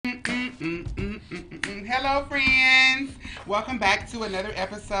Hello, friends. Welcome back to another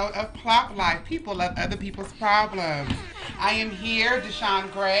episode of Plop Life. People love other people's problems. I am here,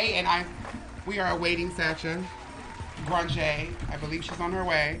 Deshawn Gray, and we are awaiting Sacha Granger. I believe she's on her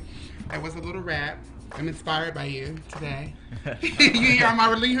way. That was a little rap. I'm inspired by you today. You hear my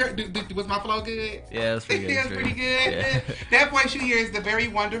release? Was my flow good? Yeah, it was pretty good. It was pretty good. Yeah. That voice you hear is the very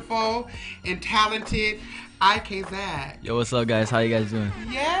wonderful and talented IKZACK. Yo, what's up, guys? How you guys doing?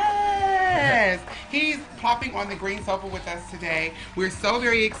 Yes. He's plopping on the green sofa with us today. We're so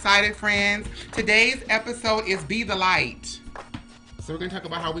very excited, friends. Today's episode is Be the Light. So we're going to talk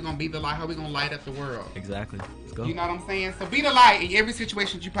about how we're going to be the light, how we're going to light up the world. Exactly. Let's go. You know what I'm saying? So be the light in every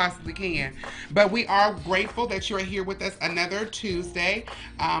situation that you possibly can. But we are grateful that you're here with us another Tuesday.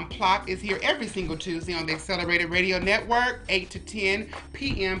 Plop is here every single Tuesday on the Accelerated Radio Network, 8 to 10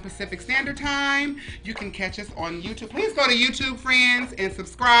 p.m. Pacific Standard Time. You can catch us on YouTube. Please go to YouTube, friends, and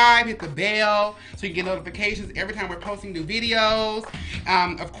subscribe. Hit the bell so you get notifications every time we're posting new videos.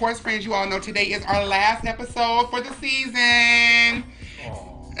 Of course, friends, you all know today is our last episode for the season.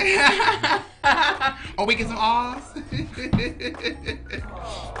 Oh, we get some awes?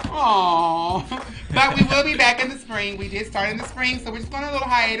 Aww. But we will be back in the spring. We did start in the spring, so we're just going on a little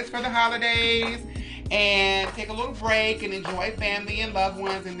hiatus for the holidays and take a little break and enjoy family and loved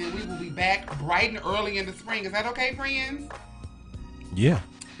ones, and then we will be back bright and early in the spring. Is that okay, friends? Yeah.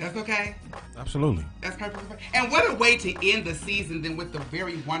 That's okay? Absolutely. That's perfectly fine. And what a way to end the season than with the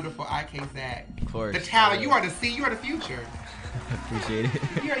very wonderful IKZACK. Of course. The talent. You are the future. Appreciate it.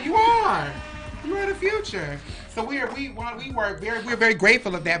 Yeah, you are. You are the future. So we're very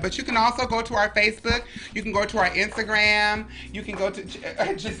grateful of that. But you can also go to our Facebook. You can go to our Instagram. You can go to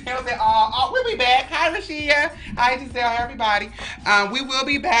Giselle said, we'll be back. Hi, Rashia. Hi, Giselle. Hi, everybody. We will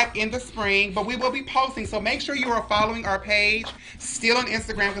be back in the spring, but we will be posting. So make sure you are following our page still on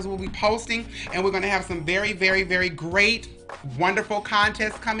Instagram because we'll be posting, and we're going to have some very, very, very great, wonderful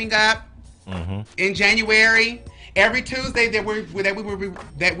contests coming up in January. Every Tuesday that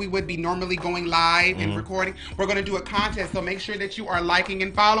we would be normally going live and recording, we're going to do a contest. So make sure that you are liking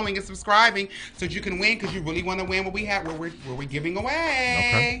and following and subscribing so that you can win, because you really want to win what we have, what we're giving away.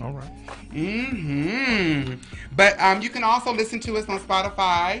 Okay. All right. But you can also listen to us on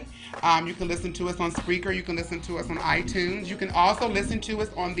Spotify. You can listen to us on Spreaker. You can listen to us on iTunes. You can also listen to us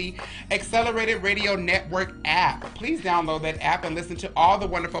on the Accelerated Radio Network app. Please download that app and listen to all the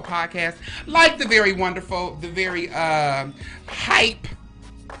wonderful podcasts, like the very wonderful, the very hype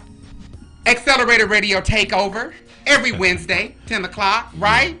Accelerated Radio Takeover every Wednesday, 10 o'clock,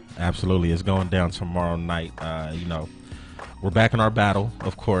 right? Yeah, absolutely. It's going down tomorrow night. We're back in our battle,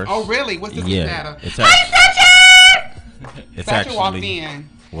 of course. Oh, really? What's this battle? It's Sacha walked in.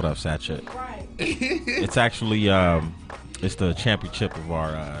 What up, Sacha? Right. It's actually it's the championship of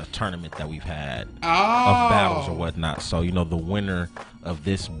our tournament that we've had of battles or whatnot. So the winner of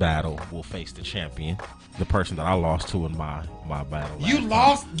this battle will face the champion, the person that I lost to in my battle. You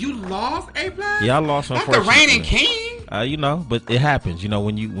lost, A+? Yeah, I lost. That's the reigning king. But it happens.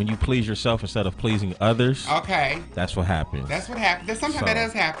 When you please yourself instead of pleasing others. Okay. That's what happens. That's what happens. Sometimes that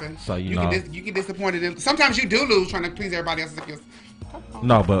does happen. So you get disappointed in. Sometimes you do lose trying to please everybody else.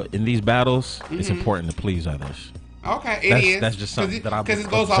 No, but in these battles, it's important to please others. Okay, it is. That's just something that I've observed. Because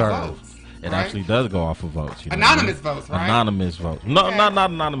it goes off votes. It actually does go off of votes. Anonymous votes, right? Anonymous votes. No, not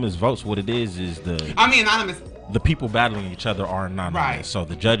anonymous votes. What it is anonymous. The people battling each other are anonymous. Right. So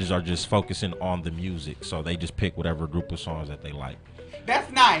the judges are just focusing on the music. So they just pick whatever group of songs that they like.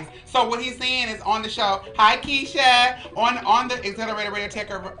 That's nice. So what he's saying is on the show, hi Keisha, on the Accelerated Radio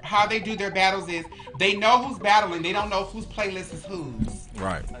Takeover, how they do their battles is they know who's battling. They don't know whose playlist is whose.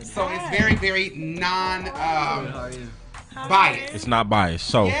 Right. So it's very, very biased. It's not biased.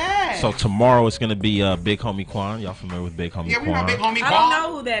 So tomorrow it's gonna be Big Homie Quan. Y'all familiar with Big Homie Quan? Yeah, we know Big Homie Quan. I don't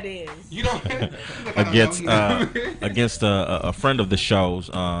know who that is. You don't against a friend of the show's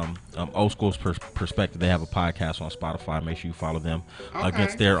Old School's Perspective. They have a podcast on Spotify. Make sure you follow them. Okay.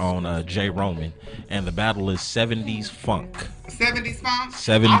 Against their own Jay Roman, and the battle is 70s funk. 70s funk.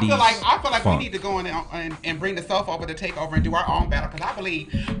 70s. I feel like funk. we need to go in and bring the sofa over to take over and do our own battle, because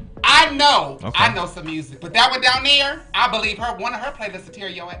I know some music, but that one down there, I believe one of her playlists will tear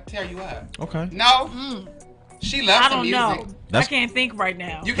you up. Okay. No. She loves some music. I don't know. I can't think right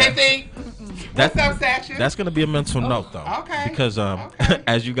now. You can't think? What's up, Sacha? That's going to be a mental note, though. Okay. Because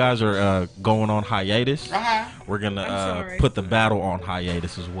as you guys are going on hiatus, we're going to put the battle on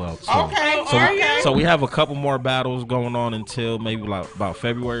hiatus as well, too. Okay. So we have a couple more battles going on until maybe about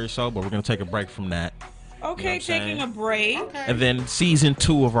February or so, but we're going to take a break from that. Okay, taking a break. Okay. And then season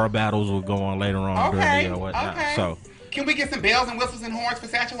 2 of our battles will go on later on during the whatnot. Okay. So Can we get some bells and whistles and horns for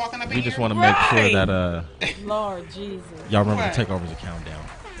Satchel walking up in here? We just want to make sure that Lord Jesus. y'all remember What? to take over the countdown.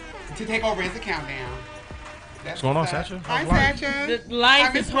 To take over is the countdown. What's going on, Satchel? Hi, How's life? Satchel. The life Hi,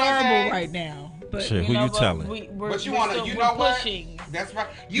 is Miss horrible Wednesday. right now. But Shit, who know you what? telling? We're But you want to, you we're know what? pushing. That's right.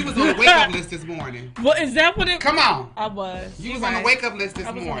 You was on the wake-up list this morning. What is that? What it? Come on. I was. You You're was on the right. wake-up list this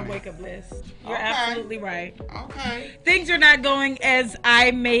I was morning. on the wake-up list. You're Okay. absolutely right. Okay. Things are not going as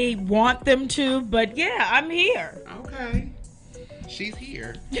I may want them to, but yeah, I'm here. Okay. She's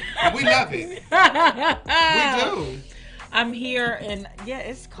here. And we love it. We do. I'm here, and yeah,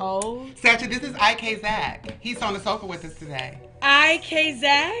 it's cold. Satchel, this is IKZACK. He's on the sofa with us today.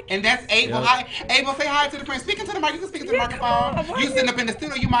 IKZACK? And that's Abel. Yep. Hi, Abel, say hi to the friend. Speaking to the mic. You can speak to the Yeah, come on. microphone. Why You you- sitting up in the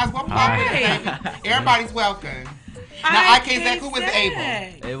studio. You might as well pop with us, baby. Everybody's welcome. Now, IKZACK, who is Abel?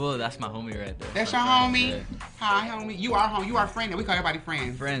 Hey, well, that's my homie right there. That's your homie? Hi, homie. You are home. You are a friend. We call everybody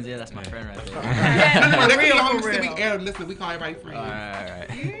friends. Friends, yeah, that's my friend right there. No, For that could be real, your homie, for so real. listen, we call everybody friends.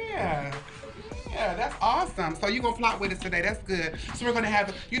 Alright. Yeah. Yeah, that's awesome. So you gonna plot with us today? That's good. So we're gonna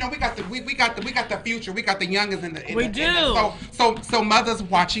have, we got the future. We got the youngest in the. We do. So mother's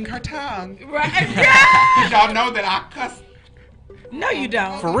watching her tongue. Right? Yeah. Y'all know that I cuss. No, you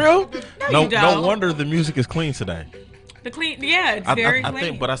don't. For real? No, you don't. No wonder the music is clean today. The clean, yeah, it's very I clean.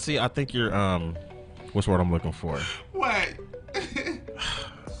 think, but I think you're what's the word I'm looking for? What?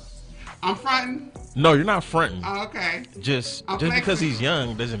 I'm fronting. No, you're not fronting. Oh, okay. Just I'm because flexing. he's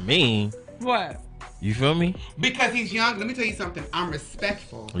young doesn't mean What? you feel me. Because he's young. Let me tell you something. I'm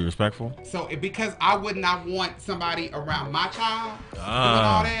respectful. Are you respectful? So because I would not want somebody around my child doing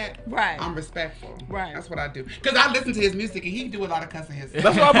all that, Right. I'm respectful. Right. That's what I do. Because I listen to his music and he do a lot of cussing himself.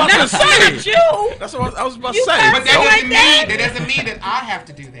 That's what I'm about to say. Not you. That's what I was about to You say. cuss But that like doesn't that? mean that doesn't mean that I have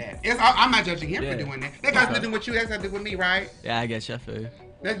to do that. I'm not judging him Yeah. for doing that. That got nothing to do with you. That's got to do with me, right? Yeah, I guess you. I feel you.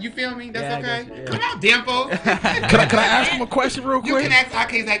 You feel me? That's Yeah, I okay. guess, yeah. Come on, Dimple. Can I ask him a question real You quick? can ask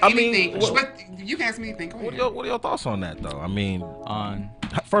IKZACK I mean, anything. what- But you can ask me anything. Go What ahead. are your thoughts on that though? I mean, On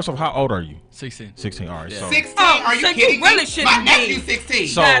first off, how old are you? 16. 16. All right. Yeah. So 16? Oh, Are you so you kidding really me? shouldn't My be. nephew's 16.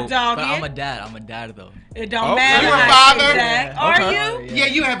 So- God dog But I'm a it. dad. I'm a dad though. It don't Okay. matter. You a how father? you that. Okay. Are you? Yeah,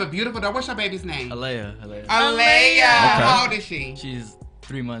 you have a beautiful daughter. What's your baby's name? Alea. Alea. Okay. How old is she? She's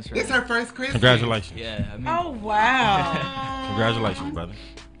 3 months right This now. her first Christmas. congratulations. Yeah, I mean, Oh wow. Congratulations, brother.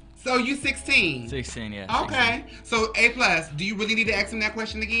 So you 16. 16, yeah. Okay. So A+. Do you really need to ask him that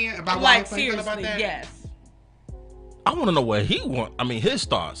question again about why Like he feel about seriously, that? yes. I want to know what he want. I mean, his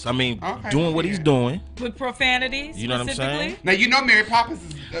thoughts. I mean, Okay. doing what he's doing. With profanities. You know what I'm saying? specifically? Now you know Mary Poppins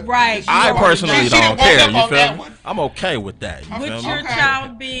is Right. I personally she don't done woke care. up You on that feel me? one. I'm okay with that. You With feel your me? Okay.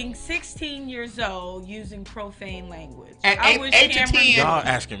 child being 16 years old using profane language. At I eight- wish 8 to Cameron- 10. Y'all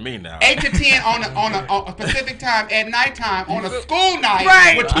asking me now. 8 to 10 on a Pacific time at nighttime on a school night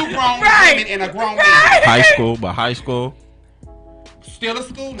Right. with two grown Right. women and a grown man. High school, but high school. Still a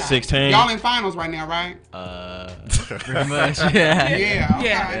school night. 16. Y'all in finals right now, right? Pretty much, yeah. Yeah. Okay.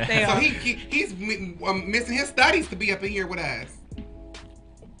 Yeah, they so are. he's missing his studies to be up in here with us.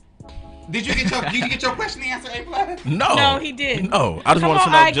 Did you get your question answered, A+? No. No, he didn't. No. I just Come wanted to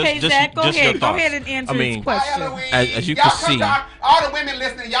on, know IKZACK, just go your ahead. Go thoughts. ahead and answer I mean, his question. Hi, Eloise. As you Y'all can come see- to all the women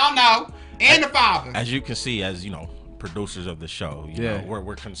listening, y'all know, and the fathers. as you can see, as you know, producers of the show, you Yeah. know,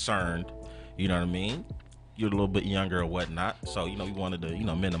 we're concerned. You know what I mean? You're a little bit younger or whatnot, so you know we wanted to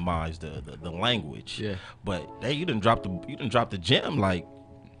minimize the language. Yeah. But hey, you didn't drop the gem. Like,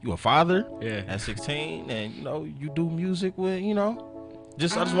 you a father Yeah. at 16, and you know you do music with I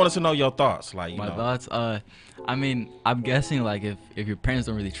just wanted to know your thoughts. Like, My thoughts, I mean, I'm guessing like if your parents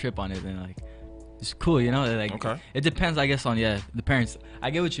don't really trip on it, then like it's cool, you know. Like, Okay. it depends, I guess, on the parents. I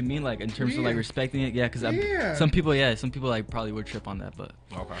get what you mean, like in terms of like Yeah. respecting it, yeah. Because Yeah. some people like probably would trip on that, but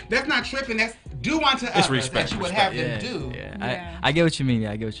Okay. That's not tripping. That's do unto others respect, that you would respect. have yeah, them do. yeah. Yeah. I get what you mean.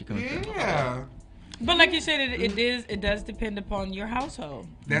 Yeah, I get what you're coming from. Yeah. But like you said, it does depend upon your household.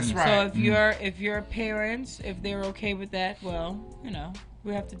 That's So right. if your parents, if they're okay with that, well,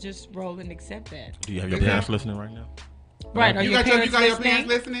 we have to just roll and accept that. Do you have your Okay. parents listening right now? Right? Are You your got your parents parents listening?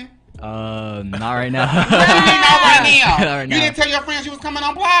 listening? Not right now. What do you mean not right now? Not right You now. didn't tell your friends you was coming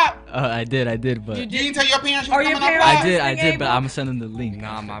on Plop? I did, but You You didn't tell your parents you Are was your coming on parents- Plop? I did, but Able? I'm gonna send them the link.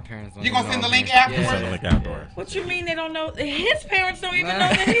 Nah, my parents don't You gonna know send the me. link Send afterwards? the link afterwards. What you mean they don't know? His parents don't even know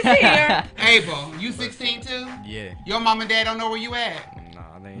that he's here. Abel, you 16 too? Yeah. Your mom and dad don't know where you at?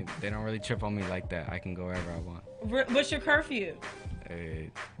 Nah, they don't really trip on me like that. I can go wherever I want. What's your curfew?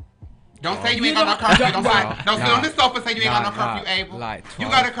 Don't say you You ain't got no don't- curfew. Don't, right. don't sit on this sofa say you ain't got no Nah, curfew, Abel. like You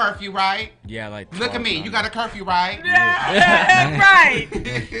 12. got a curfew, right? Yeah, like Look at 12, me. nah. You got a curfew, right? Right.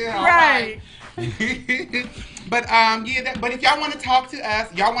 Yeah, all Right. But but if y'all want to talk to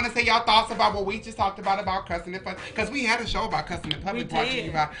us, y'all want to say y'all thoughts about what we just talked about cussing in public, because we had a show about cussing in public brought to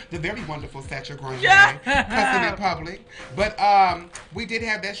you by the very wonderful Satchel Grande, cussing in public. But we did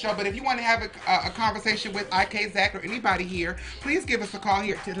have that show. But if you want to have a conversation with IKZACK or anybody here, please give us a call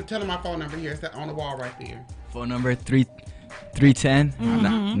here. Tell them my phone number here. It's on the wall right there. Phone number 310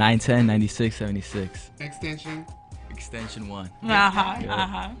 910 9676. Extension 1.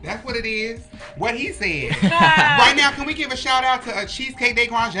 That's what it is. What he said. Right now, can we give a shout out to Cheesecake de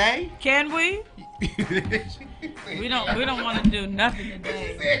Grande? Can we? We don't want to do nothing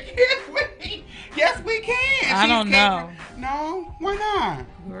today. Can we? Yes, we can. I don't know. No, why not?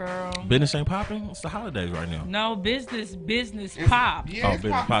 Girl. Business ain't popping. It's the holidays right now. No, business pop. Yeah,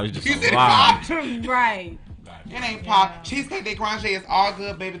 business pop is just You said alive. pop? Right. It ain't pop. Cheesecake de Grande is all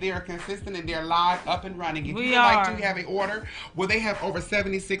good, baby. They are consistent and they're live, up and running. If you would like to have an order, well, they have over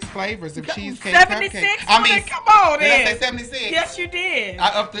 76 flavors of cheesecake 76? cupcakes. I mean, come on, did I then. say 76? Yes, you did. I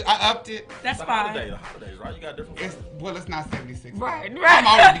upped it. That's The fine. holidays, right? You got different. It's not 76. Right. I'm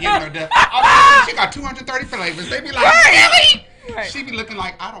always giving her that. She got 230 flavors. They be like, really? Right. She be looking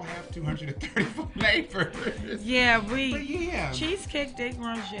like, I don't have 230 flavors. Yeah, But yeah. Cheesecake de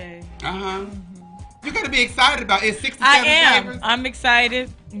Grande. You gotta be excited about it. It's 67 I am. flavors. I'm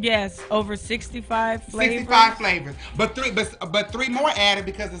excited. Yes, over 65 flavors. 65 flavors, but three more added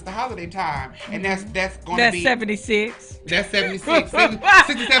because it's the holiday time, and that's going to be 76. That's 76. 60,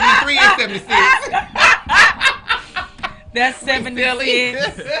 73 and 76. That's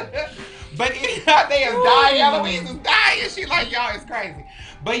 76. But they is dying. Eloise is dying. She like, y'all is crazy.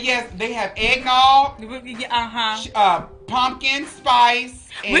 But yes, they have eggnog, pumpkin spice.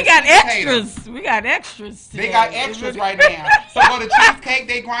 And We got potatoes. extras. We got extras today. They got extras right now. So go to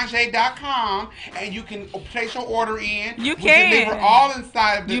cheesecakedegrande.com and you can place your order in. You We can. deliver all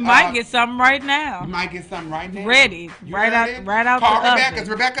inside of the. You might get something right now. You might get something right now. Ready. You Right heard out it? right out Call the Rebecca. oven. Is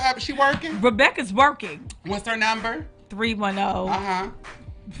Rebecca up? Is she working? Rebecca's working. What's her number? 310.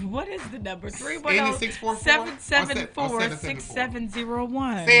 What is the number? 310 774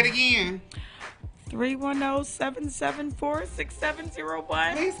 6701. Say it again.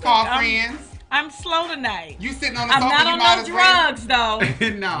 310-774-6701. Please call friends. I'm slow tonight. You sitting on the I'm sofa. not you on might no as well- drugs though.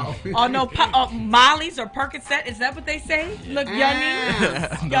 No. Oh no, Molly's or Percocet. Is that what they say? Look,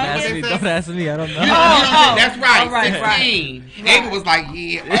 youngin. Don't ask me. I don't know. That's right. Oh, right, 16. Ava was like,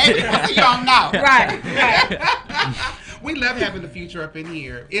 yeah. Ava, you don't know. Right. We love having the future up in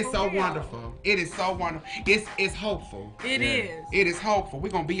here. It's so wonderful. It is so wonderful. It's hopeful. It is. It is hopeful. We're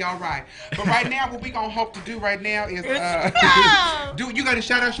gonna be all right. But right now, what we gonna hope to do right now is do you got any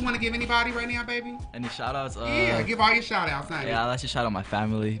shout outs you want to give anybody right now, baby? Any shout outs? Yeah, give all your shout outs, honey. Yeah, I'd like to shout out my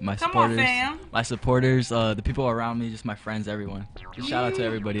family, my Come supporters. on, fam. My supporters, the people around me, just my friends, everyone. Just shout out to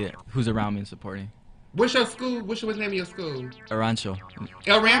everybody who's around me and supporting. What's your school? What's the name of your school? Rancho.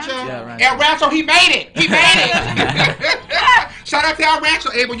 El Rancho? Yeah, Rancho. El Rancho, he made it. He made it. Shout out to El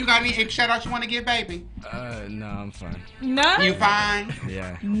Rancho. Abel, you got any shout outs you want to give, baby? No, I'm fine. None? You fine?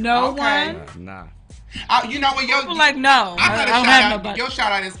 Yeah. No Okay. one? Nah. You know what? People like, no. I I got a don't shout have out. nobody. Your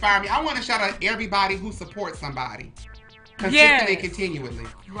shout out inspired me. I want to shout out everybody who supports somebody. Consistently Yes. and continually.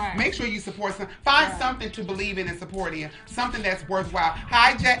 Right. Make sure you support some. Find something to believe in and support in. Something that's worthwhile.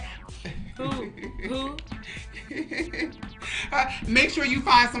 Hi, Jack. Who? Make sure you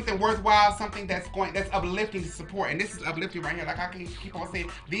find something worthwhile, something that's uplifting to support. And this is uplifting right here. Like I can keep on saying,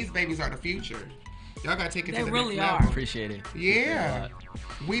 these babies are the future. Y'all gotta take it to the really next are. level. Appreciate it. Yeah,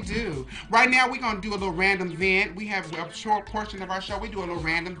 we do. Right now, we're going to do a little random vent. We have a short portion of our show. We do a little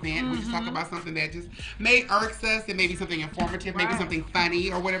random vent. We just talk about something that just may irks us. It may be something informative, maybe something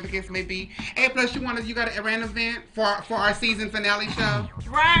funny, or whatever the case may be. Hey, plus, you got a random vent for our season finale show?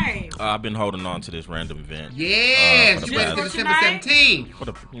 Right. I've been holding on to this random event. Yes, for the you ready for past- December 17th. For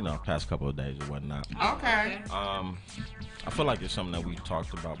the past couple of days or whatnot. Okay. I feel like it's something that we've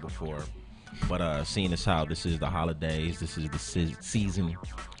talked about before, but seeing as how this is the holidays, this is the season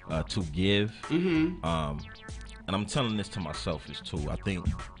to give. And I'm telling this to myself is too. I think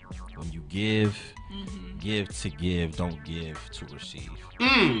when you give to give, don't give to receive.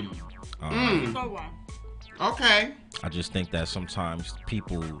 Okay. I just think that sometimes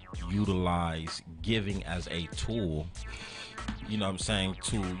people utilize giving as a tool, you know what I'm saying,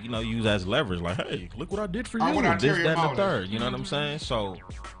 to, use as leverage. Like, hey, look what I did for you. What This, ulterior that, and the motive. third. You know what I'm saying? So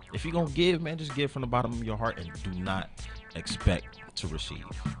if you're going to give, man, just give from the bottom of your heart and do not expect to receive.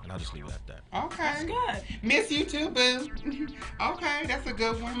 And I'll just leave it at that. Okay. That's good. Miss you too, boo. Okay, that's a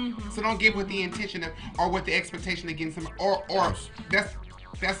good one. So don't give with the intention of, or with the expectation of getting some, or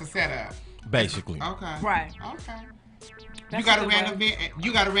that's a setup. Basically. Okay. Right. Okay. You got a random event.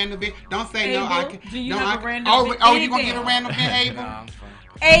 You got a random event. Don't say Abel, no. I can, do you no, have I a random oh, event? oh, you gonna Anything? give a random event, Abel? Nah, I'm fine.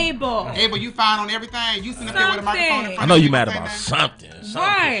 Abel. Abel, you fine on everything. You sitting up there with a microphone in front I know of you you mad say about nothing? something.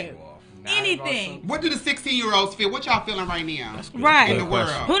 Right. Mad Anything. about What do the 16-year-olds feel? What y'all feeling right now? Right. In the world.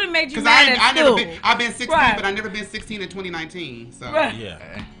 Who done made you Because mad I at never school? been. I've been 16, Right. but I never been 16 in 2019. So Right.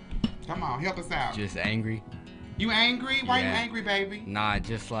 Yeah. come on, help us out. Just angry. You angry? Why you Yeah. angry, baby? Nah,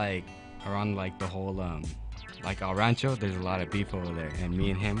 just like around like the whole like El Rancho, there's a lot of beef over there, and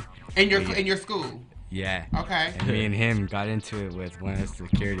me and him. In your we- in your school? Yeah. Okay. And me and him got into it with one of the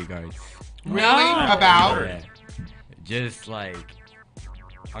security guards. Really? No. About? Yeah. Just like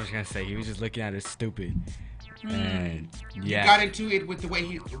I was gonna say, he was just looking at us stupid. And You yeah. got into it with the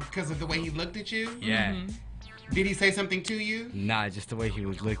way because of the way he looked at you? Yeah. Did he say something to you? Nah, just the way he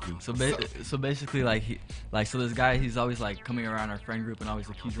was looking. So basically, so this guy, he's always like coming around our friend group and always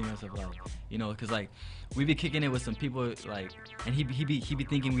accusing us of like, you know, cause like we be kicking it with some people like, and he be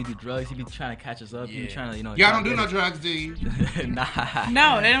thinking we do drugs. He be trying to catch us up. He be Yeah. trying to, you know. Y'all try don't to do get no us- drugs, do you? Nah.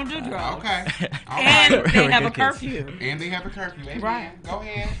 No, they don't do drugs. Okay. And Alright. they We're have a good kids. curfew. And they have a curfew. Amen. Right. Go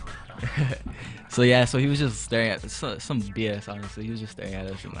ahead. So yeah, so he was just staring at some BS. Honestly, he was just staring at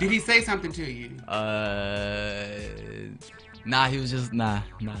us. And, like, Did he say something to you? Nah, he was just nah.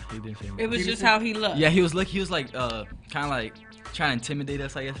 He didn't say. It was Did he just say- how he looked. Yeah, he was like kind of like trying to intimidate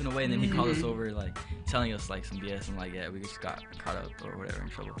us, I guess, in a way, and then he called us over, like telling us like some BS, and like, yeah, we just got caught up or whatever in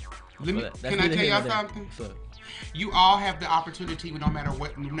trouble. Let me, But that's can I neither tell here y'all nor there. something? So, You all have the opportunity, no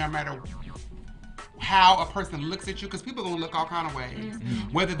matter how a person looks at you, because people are going to look all kind of ways.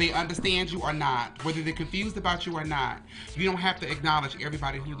 Whether they understand you or not, whether they're confused about you or not, you don't have to acknowledge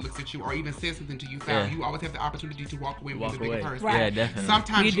everybody who looks at you or even says something to you. Yeah. You always have the opportunity to walk away and walk be the bigger away. person. Right. Yeah, definitely.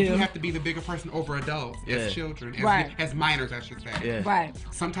 Sometimes You you do do. have to be the bigger person over adults, Yeah. as children, as, Right. as minors, I should say. Yeah. Right.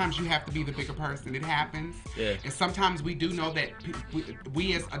 Sometimes you have to be the bigger person. It happens. Yeah. And sometimes we do know that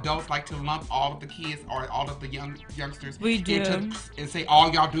we as adults like to lump all of the kids or all of the youngsters We do. and say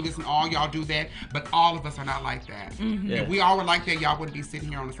all y'all do this and all y'all do that. But all of us are not like that. Yeah. If we all were like that, y'all wouldn't be sitting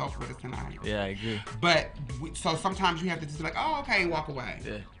here on the sofa with us tonight. Yeah, I agree. But so sometimes you have to just be like, oh, okay, and walk away.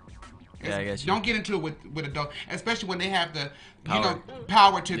 Yeah. Yeah, I get you. Don't get into it with adults, especially when they have the Power.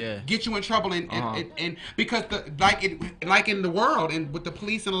 power to Yeah. get you in trouble and Uh-huh. and because like in the world and with the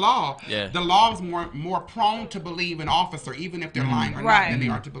police and law, Yeah. the law is more prone to believe an officer, even if they're lying or Right. not, than they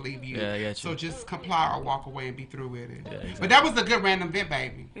are to believe you. Yeah, I get you. So just comply or walk away and be through with it. Yeah, exactly. But that was a good random bit,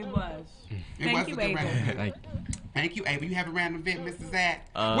 baby. It was. It Thank was you, a good Abel. random bit. Like, Thank you, Abel. You have a random bit, Mr. Zach.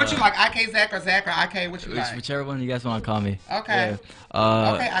 Uh, What you like, IKZACK or Zach or IK? What you like? Whichever one you guys want to call me. Okay.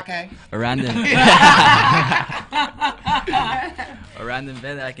 Yeah. Okay, IK. A random. A random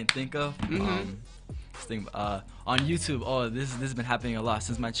event that I can think of. This thing, on YouTube. Oh, this has been happening a lot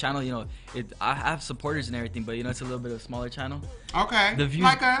since my channel. You know, I have supporters and everything, but you know, it's a little bit of a smaller channel. Okay. The views-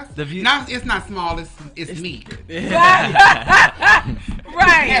 like us. the view- Not, it's not small. It's neat. It Right.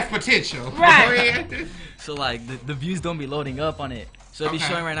 has potential. Right. Go ahead. So like the views don't be loading up on it. So it'd be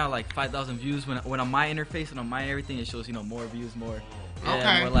Okay. showing right now like 5,000 views when on my interface and on my everything it shows, you know, more views, more. Yeah,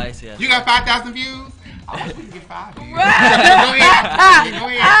 Okay. more likes. Yeah. You got 5,000 views? I wish we could get 5 views. Right. Go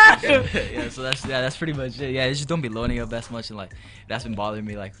ahead. Yeah, so that's pretty much it. Yeah, it just don't be loading up as much, and like that's been bothering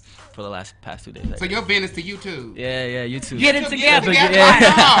me like for the past 2 days. So your vent is to YouTube. yeah, YouTube. Get it YouTube, together. Get it Yeah.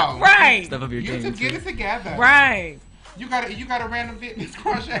 together. I know. Right. Step up your game. YouTube, get it together. Right. You got a random vent, Miss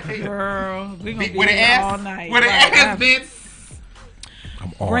Crochet. Girl, we gonna be With an here S. all night. With an Right. S, Vince.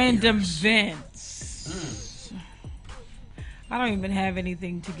 I'm all Random ears. vents. I don't even have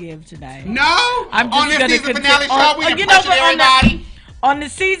anything to give tonight. No. I'm just on this gonna season continue- finale show, on- we you done know pressured what, on the- everybody. On the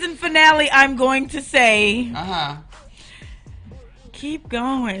season finale, I'm going to say, Uh-huh. keep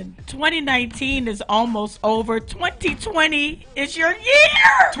going. 2019 is almost over. 2020 is your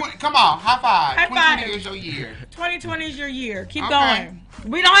year. Come on, high five. High 2020 five. is your year. 2020 is your year. Keep Okay. going.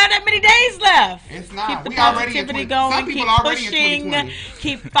 We don't have that many days left. It's not. Keep the We already in positivity 20 going. Some people Keep already in pushing. 2020.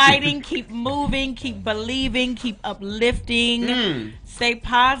 Keep fighting. Keep moving. Keep believing. Keep uplifting. Stay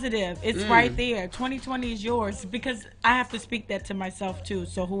positive. It's right there. 2020 is yours, because I have to speak that to myself too.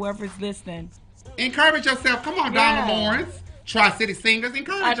 So whoever's listening, Encourage yourself. Come on, Yeah. Donna Lawrence. Tri-City Singers.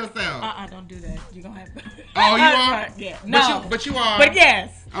 Encourage yourself. don't do that. You're gonna have. Oh, you are? Yeah. No. But you are. But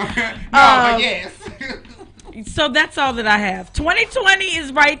yes. Okay. No, but yes. So that's all that I have. 2020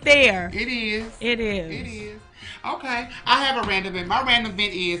 is right there. It is. It is. It is. Okay. I have a random event. My random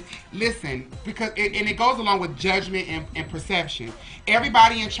event is, listen, because it goes along with judgment and perception.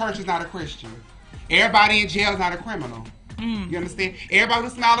 Everybody in church is not a Christian. Everybody in jail is not a criminal. You understand? Everybody who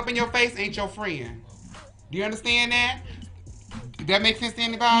smiled up in your face ain't your friend. Do you understand that? Does that make sense to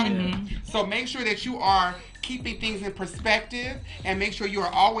anybody? So make sure that you are keeping things in perspective, and make sure you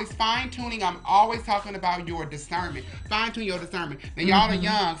are always fine-tuning. I'm always talking about your discernment. Fine-tune your discernment. Now, y'all are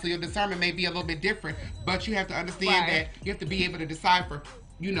young, so your discernment may be a little bit different, but you have to understand that you have to be able to decipher,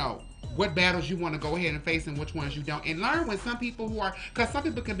 you know, what battles you want to go ahead and face and which ones you don't. And learn when some people who are, because some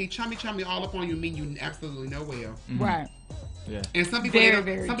people can be chummy all up on you, mean you absolutely know well. Right. Yeah. And some people,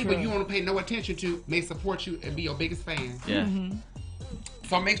 Very people true. you want to pay no attention to may support you and be your biggest fan. Yeah.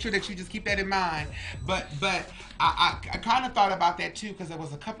 So make sure that you just keep that in mind. But I kind of thought about that too, because it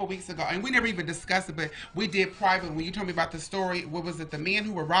was a couple weeks ago, and we never even discussed it, but we did private. When you told me about the story, what was it? The men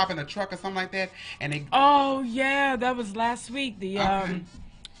who were robbing a truck or something like that, and they. Oh yeah, that was last week.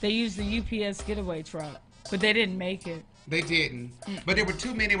 They used the UPS getaway truck, but they didn't make it. They didn't. But there were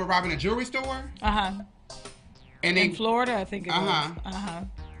two men. They were robbing a jewelry store. And in Florida, I think it was.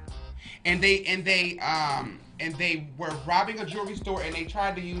 And they were robbing a jewelry store, and they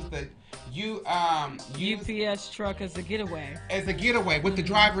tried to use the UPS truck as a getaway. With the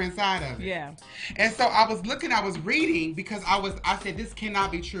driver inside of it. Yeah. And so I was reading, because I said this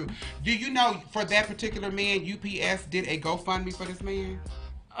cannot be true. Do you know, for that particular man, UPS did a GoFundMe for this man?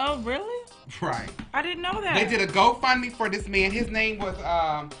 Oh, really? Right. I didn't know that. They did a GoFundMe for this man. His name was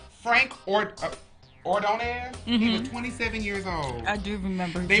Frank Ordonez. He was 27 years old. I do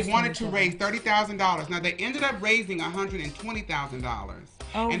remember. They wanted to raise $30,000. Now they ended up raising $120,000.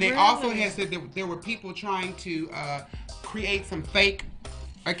 Oh, and they really? also had said that there were people trying to create some fake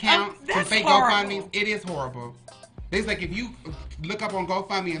accounts, some fake GoFundMes. It is horrible. It's like, if you look up on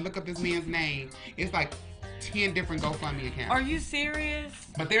GoFundMe and look up this man's name, it's like 10 different GoFundMe accounts. Are you serious?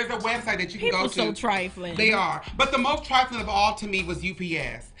 But there's a website that you can People go to. so trifling. They are. But the most trifling of all to me was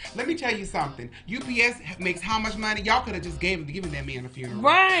UPS. Let me tell you something. UPS makes how much money? Y'all could have just given that man a funeral.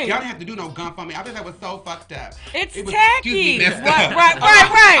 Right. Y'all didn't have to do no GoFundMe. I think that was so fucked up. It's it was, tacky. Messed up. Right.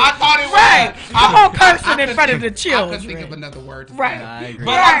 I thought it was. Come on, cursing in front of the children. I couldn't think of another word to Right. say. I agree.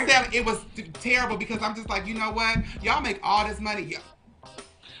 But I'm saying it was terrible, because I'm just like, you know what? Y'all make all this money.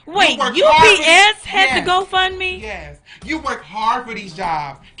 Wait, work UPS hard for- had Yes. to GoFundMe? Yes. You work hard for these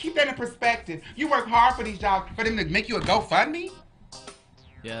jobs. Keep that in perspective. You work hard for these jobs. For them to make you a GoFundMe?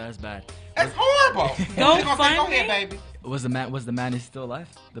 Yeah, that's bad. That's horrible. Go ahead, baby. Was the man is still alive?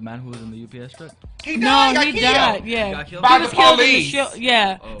 The man who was in the UPS truck? He died. He died. Yeah. He got killed? By He was the killed in the police. show.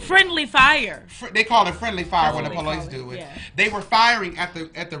 Yeah. Oh. Friendly fire. They call it friendly fire when the That's what police they call do it, it. yeah. They were firing at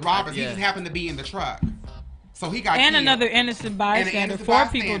the robbers. He Yeah. just happened to be in the truck. So he got And killed. another innocent And an bystander. innocent 4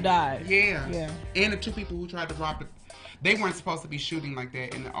 bystander. people died. Yeah. Yeah. And the 2 people who tried to rob it. They weren't supposed to be shooting like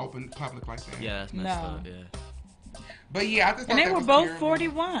that in the open public like that. Yeah, that's messed No. up. Yeah. But yeah, I just thought And they that were was both terrible.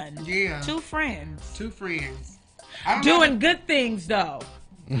 41. Yeah. 2 friends. 2 friends. I don't know Doing good things, though.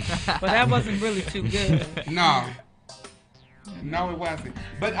 But that wasn't really too good. No. No, it wasn't.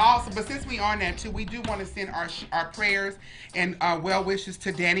 But since we are on that too, we do want to send our prayers and well wishes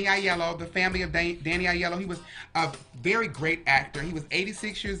to Danny Aiello, the family of Danny Aiello. He was a very great actor. He was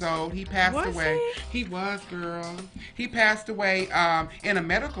 86 years old. He passed away. He was, girl. He passed away in a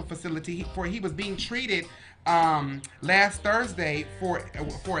medical facility he was being treated last Thursday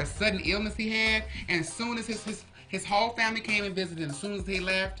for a sudden illness he had, and as soon as his whole family came and visited, and as soon as he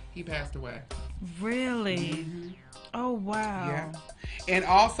left, he passed away. Really? Oh, wow. Yeah. And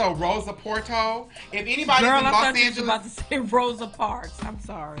also Rosa Porto. If anybody's Girl, in I Los thought you was Angeles, about to say Rosa Parks. I'm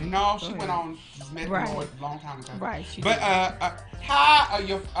sorry. no, she Go went ahead. on. She's met Right. the Lord a long time ago. Right, she But did. hi,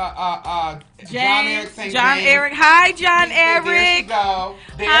 your John Eric St. John James. Eric. Hi, John There she Eric. go.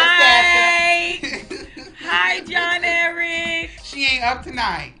 There's Hi. Sasha. Hi, John Eric. She ain't up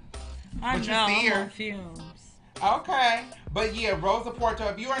tonight. I But you know, see I'm her. on fumes. Okay. But yeah, Rosa Porto.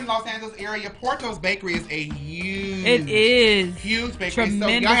 If you're in Los Angeles area, Porto's Bakery is a huge. It is. Huge bakery. So y'all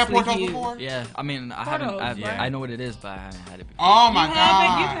have Tremendously Porto's huge. before? Yeah, I mean, Portos, right? I know what it is, but I haven't had it before. Oh my You God.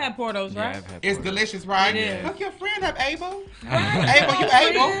 haven't? You've had Portos, Yeah, right? I've had It's pork. delicious, right? It is. Look your friend up, Abel. Right. Abel, you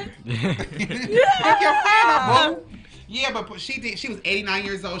Abel. Look your friend up, boo. Yeah, but she was 89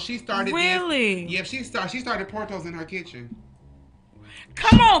 years old. She started Really? This. Yeah, she started Portos in her kitchen.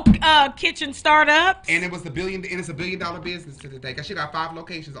 Come on, kitchen startups. And it's $1 billion business to today. Cause she got 5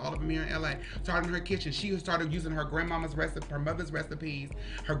 locations, all of them here in LA. Started in her kitchen. She started using her grandmama's recipe, her mother's recipes,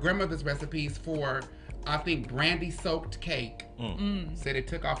 her grandmother's recipes for, I think, brandy soaked cake. Said it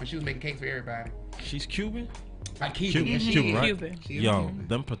took off, and she was making cakes for everybody. She's Cuban? Like Cuban, Cuban, she Cuban, is. right? Cuban. She is Yo, Cuban.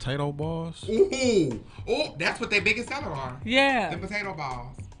 them potato balls. Ooh, that's what their biggest seller are. Yeah. The potato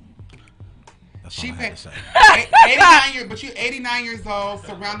balls. That's She all I had to paid say. 89 years, but you're 89 years old,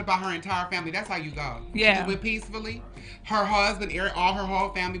 surrounded by her entire family. That's how you go. Yeah. She just went peacefully. Her husband, Eric, all her whole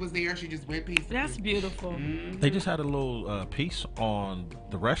family was there. She just went peacefully. That's beautiful. They just had a little piece on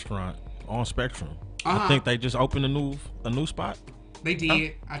the restaurant on Spectrum. I think they just opened a new spot. They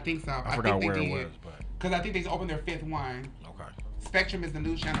did. I think so. I forgot think where they it did. was, but because I think they just opened their 5th one. okay. Spectrum is the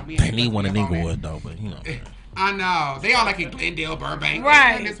news channel. They need one in Inglewood though, but you know. I know. They all like in Glendale, Burbank.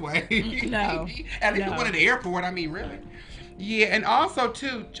 Right. This way. No. At least one at the airport. I mean, really. Yeah, and also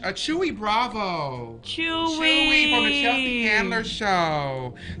too, Chewy Bravo. Chewy from the Chelsea Handler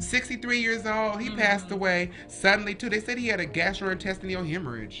show. 63 years old. He passed away suddenly too. They said he had a gastrointestinal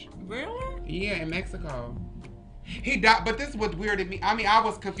hemorrhage. Really? Yeah, in Mexico. He died, but this was weird to me. I mean, I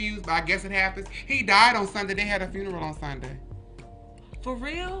was confused, but I guess it happens. He died on Sunday. They had a funeral on Sunday. For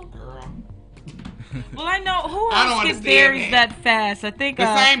real? Girl. Well, I know who I don't else gets understand buried that. that fast. I think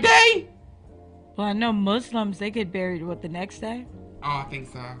The same day? Well, I know Muslims, they get buried the next day. Oh, I think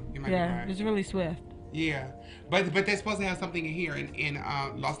so. You might be Yeah, right. it's really swift. Yeah, but they're supposed to have something in here in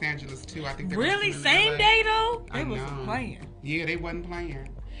Los Angeles too. I think they're Really, gonna do it in same LA. day though? I They wasn't know. playing. Yeah, they wasn't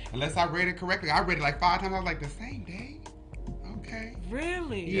playing. Unless I read it correctly. I read it like 5 times. I was like, the same day? Okay.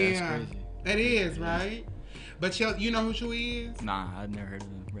 Really? Yeah, Yeah, that's crazy. that is right. But you know who she is? Nah, I've never heard of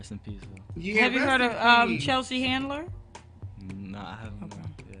him. Rest in peace, though. Yeah, Have you rest heard in of peace. Chelsea Handler? Nah, I haven't. Okay.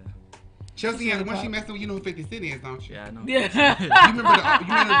 Yeah. Chelsea Handler. When she messing with, you know who 50 Cent is, don't you? Yeah, I know. Yeah.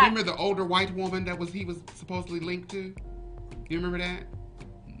 You remember the older white woman that he was supposedly linked to? You remember that?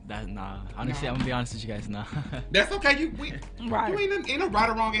 Nah. Honestly, No. I'm gonna be honest with you guys. Nah. That's okay. Right. You ain't no right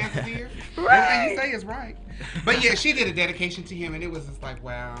or wrong answer here. Right. Everything you say is right. But yeah, she did a dedication to him, and it was just like,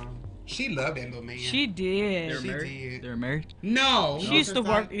 wow. She loved that little man. She did. They're She married. did. They're married. No. She used to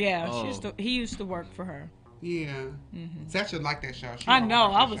work. Yeah, Oh. he used to work for her. Yeah. Mm-hmm. Satchel liked that show. She I always know.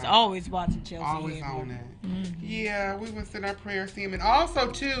 liked I that was show. always watching Chelsea. Always Handler. on that. Mhm. Yeah, we would send our prayers to him. And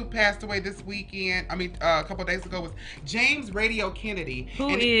also, too, passed away this weekend. I mean, a couple of days ago was James Radio Kennedy.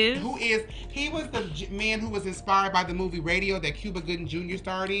 He was the man who was inspired by the movie Radio that Cuba Gooding Jr.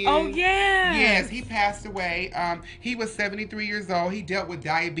 starred in. Oh, yeah. Yes, he passed away. He was 73 years old. He dealt with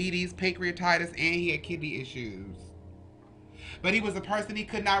diabetes, pancreatitis, and he had kidney issues. But he was a person he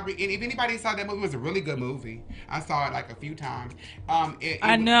could not. And if anybody saw that movie, it was a really good movie. I saw it like a few times.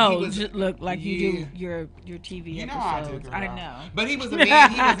 I know. He was, Look like you yeah. do your TV You know how I do, episodes. girl. I know. But he was a man.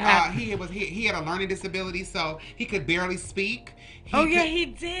 He had a learning disability, so he could barely speak. He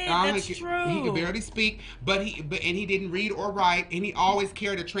did. That's true. He could barely speak, and he didn't read or write, and he always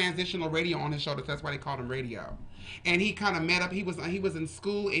carried a transitional radio on his shoulder. That's why they called him Radio. And he kind of met up. He was in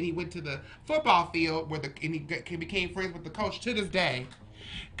school, and he went to the football field and he became friends with the coach to this day.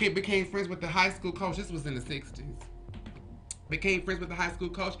 He became friends with the high school coach. This was in the 60s. Became friends with the high school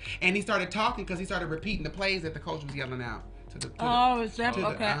coach, and he started talking because he started repeating the plays that the coach was yelling out. Is that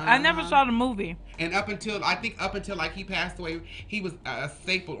okay? I never saw the movie. And up until like he passed away, he was a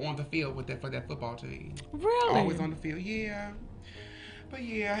staple on the field for that football team. Really? Always on the field, yeah. But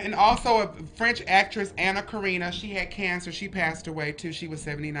yeah, and also a French actress, Anna Karina, she had cancer. She passed away too. She was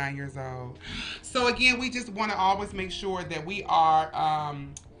 79 years old. So again, we just want to always make sure that we are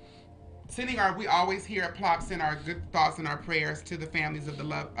we always here at Plop send our good thoughts and our prayers to the families of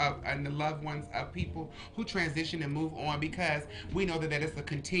and the loved ones of people who transition and move on, because we know that it's a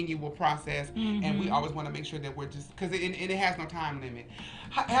continual process, and we always want to make sure that we're just, because it has no time limit.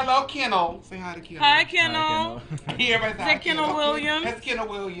 Hello, Kennel. Say hi to Kennel. Hi, Kennel. Yeah, everybody's Is that Kennel Williams? That's Kennel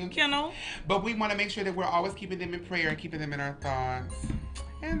Williams. Kennel. But we want to make sure that we're always keeping them in prayer and keeping them in our thoughts.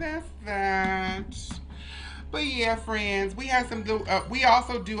 And that's that. But yeah, friends, we have we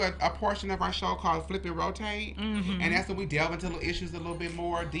also do a portion of our show called Flip and Rotate, and that's when we delve into the issues a little bit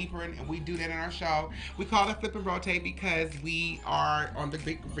more deeper, and we do that in our show. We call it Flip and Rotate because we are on the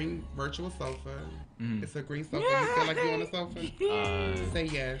big green virtual sofa. It's a green sofa. You feel like you're on the sofa? Say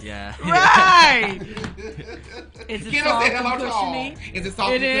yes. Yeah. Right. Is it Kiddo soft said hello and to all. cushiony? Is it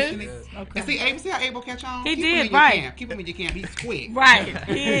soft It and is? cushiony? Okay. And see how Abel catch on? He Keep did, him in right. Your camp. Keep him in your camp. He's quick. Right.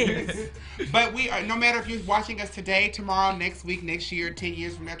 He is. But we are, no matter if you're watching us today, tomorrow, next week, next year, 10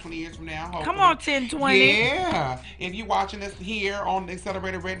 years from now, 20 years from now. Hopefully. Come on, 10, 20. Yeah. If you're watching us here on the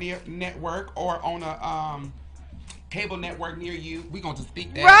Accelerated Radio Network or on a cable network near you, we're going to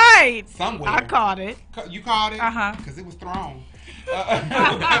speak that Right. somewhere. I caught it. You caught it? Uh-huh. Because it was thrown.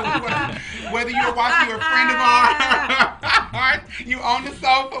 Whether you're watching, you're a friend of ours, you on the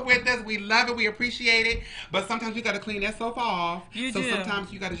sofa with us, we love it, we appreciate it, but sometimes we got to clean that sofa off. So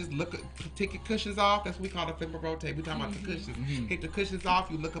sometimes you got to just take your cushions off. That's what we call the flip and rotate. We're talking about the cushions. Take the cushions off,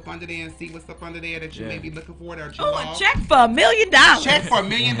 you look up under there and see what's up under there that you may be looking for. Oh, a check for $1 million. Check for $1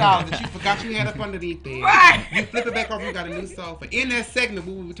 million that you forgot you had up underneath there. Right. You flip it back over, you got a new sofa. In that segment,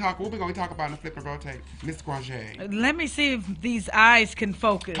 what we're going to talk about in the flip and rotate, Miss Granger. Let me see if these eyes can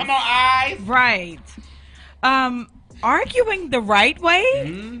focus. Come on, eyes. Right. Arguing the right way?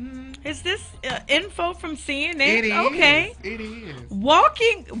 Is this info from CNN? It is. Okay. It is.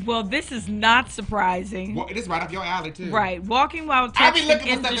 Walking. Well, this is not surprising. Well, it is right up your alley too. Right. Walking while I be texting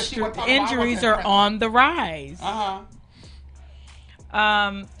looking for stuff that she would talk about. injuries are on the rise.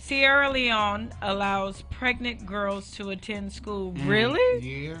 Sierra Leone allows pregnant girls to attend school.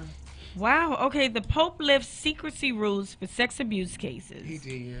 Really? Yeah. Wow. Okay. The Pope lifts secrecy rules for sex abuse cases. He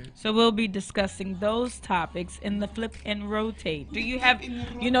did. So we'll be discussing those topics in the Flip and Rotate. Do you have,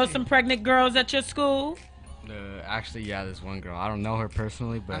 some pregnant girls at your school? Actually, yeah, there's one girl. I don't know her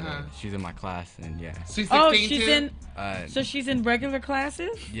personally, but she's in my class, and yeah. She's 16 she's too? So she's in regular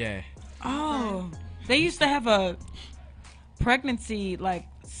classes? Yeah. Oh. They used to have a pregnancy,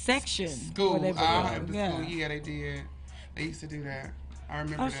 section. School. Where they School. Yeah, they did. They used to do that. I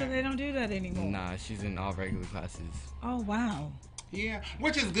remember that. So they don't do that anymore? Nah, she's in all regular classes. Oh, wow. Yeah,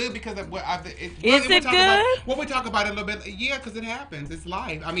 which is good because of what is it good? We talk about it a little bit. Yeah, because it happens. It's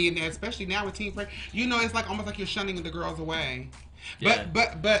life. I mean, especially now with teen pregnant, it's like almost like you're shunning the girls away. Yeah.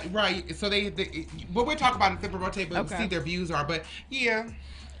 But right. So they what we're talking about in Flip and Rotate, but see their views are. But yeah,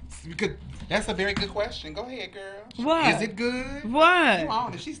 because that's a very good question. Go ahead, girl. What? Is it good? What? You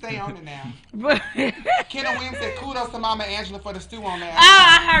on it. She stay on it now. Kendall Williams said, "Kudos to Mama Angela for the stew on that."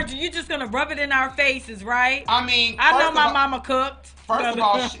 I heard you. You're just gonna rub it in our faces, right? I mean, I know my mama cooked. First of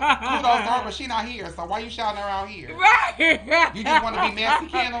all, kudos to her, but she not here. So why you shouting her out here? Right. You just want to be messy,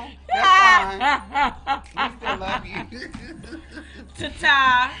 Kendall? That's fine. We still love you.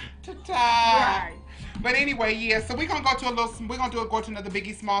 Ta-ta. Ta-ta. Right. But anyway, yeah. So we're gonna go to another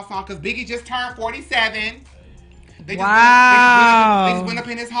Biggie Small song because Biggie just turned 47. They just went up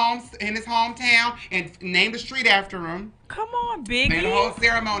in his hometown and named a street after him. Come on, Biggie. Made a whole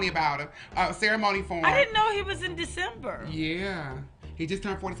ceremony about him. Ceremony for him. I didn't know he was in December. Yeah. He just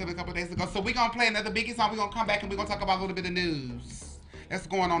turned 47 a couple days ago. So we're going to play another Biggie song. We're going to come back and we're going to talk about a little bit of news that's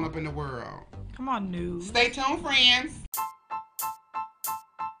going on up in the world. Come on, news. Stay tuned, friends.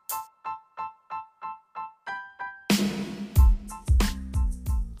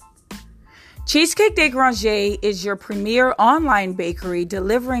 Cheesecake de Granger is your premier online bakery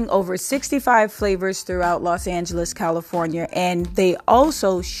delivering over 65 flavors throughout Los Angeles, California, and they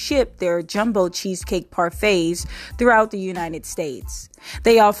also ship their jumbo cheesecake parfaits throughout the United States.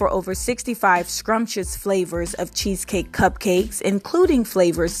 They offer over 65 scrumptious flavors of cheesecake cupcakes, including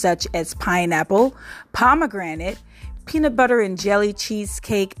flavors such as pineapple, pomegranate, peanut butter and jelly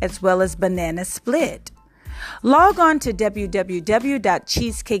cheesecake, as well as banana split. Log on to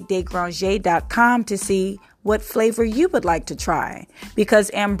www.cheesecakedegranger.com to see what flavor you would like to try,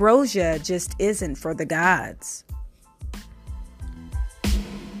 because ambrosia just isn't for the gods.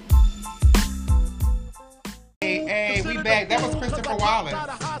 Hey, we back. That was Christopher Wallace,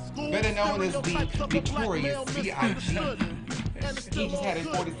 better known as the Victorious B.I.G. He just had his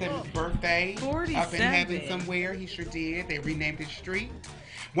 47th birthday. 47. Up in heaven somewhere. He sure did. They renamed his street.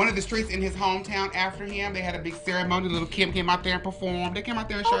 One of the streets in his hometown after him. They had a big ceremony. Little Kim came out there and performed. They came out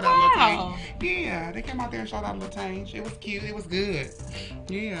there and showed out a little tange. Yeah, they came out there and showed out a little tange. It was cute. It was good.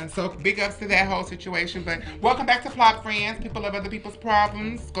 Yeah, so big ups to that whole situation. But welcome back to Plot Friends. People of other people's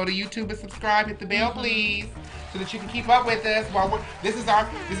problems. Go to YouTube and subscribe. Hit the bell, please, so that you can keep up with us. This is our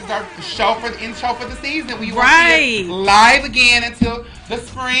show for the season. We won't see it live again until the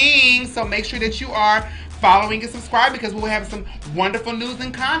spring. So make sure that you are following and subscribe, because we'll have some wonderful news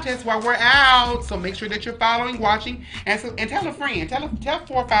and contests while we're out. So make sure that you're following, watching, and tell a friend. Tell 4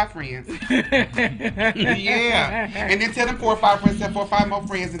 or 5 friends. Yeah. And then tell them 4 or 5 friends, tell 4 or 5 more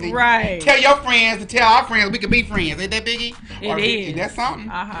friends. And then tell your friends to tell our friends we can be friends. Ain't that Biggie? It is. That's something.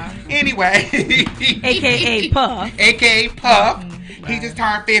 Uh-huh. Anyway. AKA Puff. AKA Puff. He just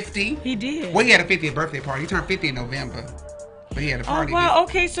turned 50. He did. Well, he had a 50th birthday party. He turned 50 in November. But he had a party. Oh, wow.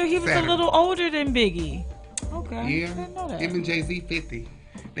 Okay, so he was Saturday. a little older than Biggie. Okay. Yeah. I didn't know that. Him and Jay-Z 50.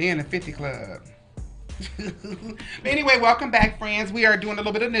 They in the 50 club. But anyway, welcome back, friends. We are doing a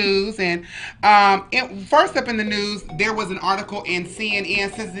little bit of news. And first up in the news, there was an article in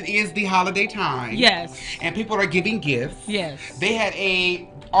CNN, since it is the holiday time. Yes. And people are giving gifts. Yes. They had a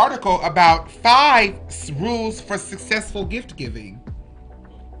article about 5 rules for successful gift giving.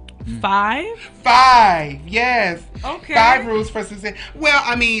 5? 5, yes. Okay. 5 rules for success. Well,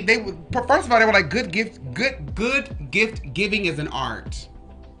 I mean, first of all, they were like, good gift giving is an art.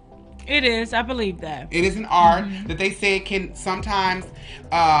 It is. I believe that. It is an art that they say can sometimes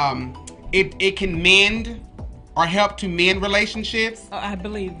it can mend or help to mend relationships. Oh, I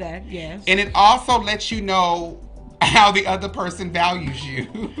believe that. Yes. And it also lets you know how the other person values you.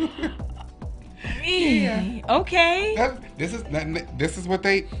 Okay. This is what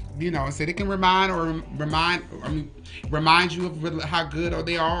they, said it can remind you of how good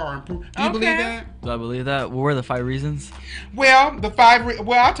they are or improve. Do you believe that? Do I believe that? What were the 5 reasons? Well,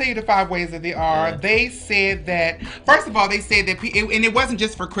 I'll tell you the 5 ways that they are. Yeah. They said that, first of all, and it wasn't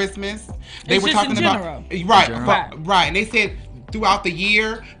just for Christmas. They were talking about right, and they said throughout the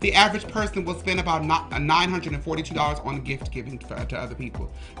year, the average person will spend about $942 on gift giving to other people,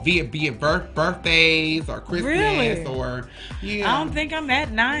 be it birthdays or Christmas or I don't think I'm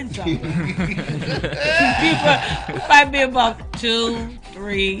at 9 something. People might be about 2,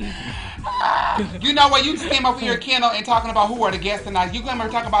 3. You know what? You just came up with your Kindle and talking about who are the guests tonight. You came over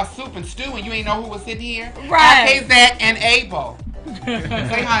talking about soup and stew, and you ain't know who was sitting here. Right. IKZACK and Abel.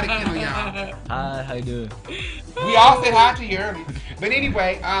 Say hi to Kendall, y'all. Hi, how you doing? We all said hi to you earlier. But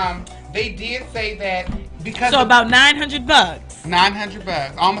anyway, they did say that because about $900.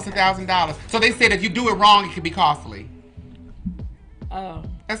 $900, almost $1,000. So they said if you do it wrong, it could be costly. Oh.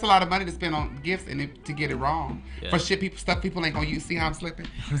 That's a lot of money to spend on gifts and to get it wrong. Yeah. For stuff people ain't gonna use. See how I'm slipping?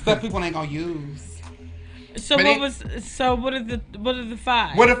 Stuff people ain't gonna use. So what are the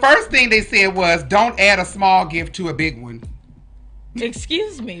 5? Well, the first thing they said was don't add a small gift to a big one.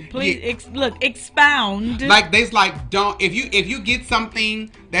 Excuse me, please. Expound. Don't if you get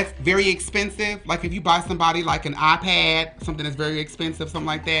something that's very expensive, like if you buy somebody like an iPad, something that's very expensive, something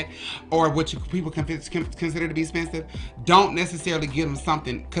like that, or what people consider to be expensive, don't necessarily give them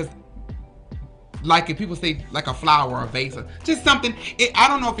something because. Like if people say like a flower or a vase or just something, I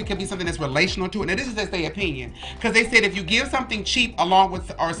don't know if it can be something that's relational to it. Now this is just their opinion, because they said if you give something cheap along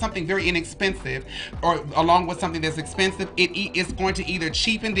with or something very inexpensive, or along with something that's expensive, it's going to either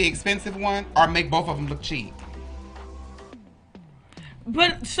cheapen the expensive one or make both of them look cheap.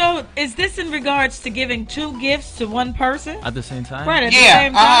 But so is this in regards to giving 2 gifts to one person at the same time? Right, at the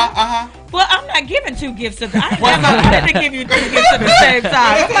same time. Well, I'm not giving 2 gifts at the same time. I'm not going to give you 2 gifts at the same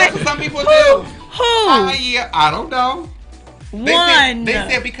time. That's what some people do. Who? Yeah, I don't know. They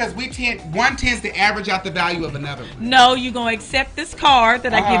said because one tends to average out the value of another one. No, you're going to accept this card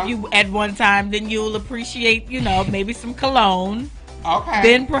that I give you at one time, then you'll appreciate, maybe some cologne. Okay.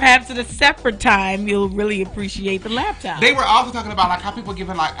 Then perhaps at a separate time, you'll really appreciate the laptop. They were also talking about like how people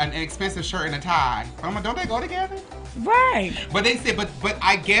giving like an expensive shirt and a tie. Don't they go together? Right. But they said, but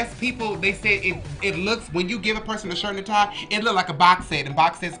I guess they said it looks, when you give a person a shirt and a tie, it look like a box set, and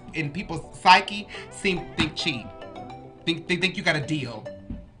box sets in people's psyche think cheap. Think you got a deal.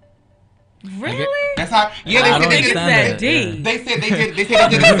 Really? That's how. Yeah, they said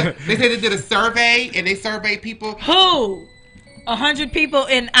they did a survey, and they surveyed people. Who? 100 people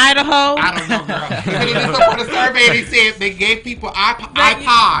in Idaho? I don't know, girl. They did a survey. They said they gave people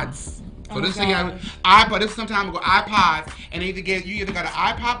iPods. So this thing, iPod. This was some time ago. iPods, and you either got an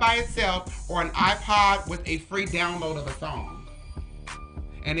iPod by itself or an iPod with a free download of a song.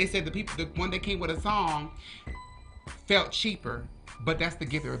 And they said the one that came with a song felt cheaper, but that's the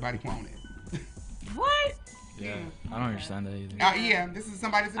gift everybody wanted. What? Yeah, I don't understand that either. Yeah, this is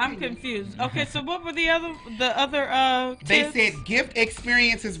somebody's opinion. I'm confused. Okay, so what were the other tips? They said gift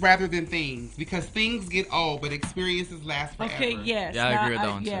experiences rather than things, because things get old, but experiences last forever. Okay, yes. Yeah, I agree with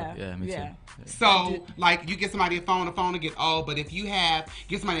that one too. Yeah, me too. So, like, you get somebody a phone will get old, but if you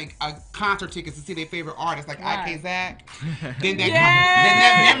give somebody a concert tickets to see their favorite artist, like IKZACK, then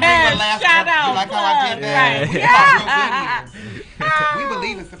that memory will last forever. You like how I did that? Right. We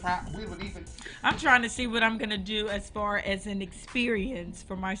believe in surprise. We believe in. I'm trying to see what I'm going to do as far as an experience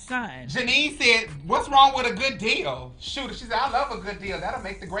for my son. Janine said, what's wrong with a good deal? Shoot, she said, I love a good deal. That'll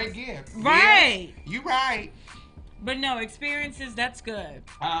make the great gift. Right. Yeah, you right. But no, experiences, that's good.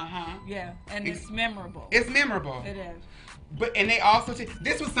 Uh-huh. Yeah, and it's memorable. It's memorable. It is. And they also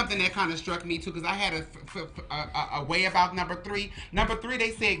this was something that kind of struck me too, because I had a way about number 3. Number 3,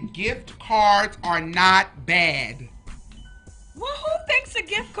 they said gift cards are not bad. Well, who thinks a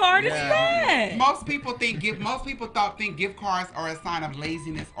gift card is bad? Most people think gift cards are a sign of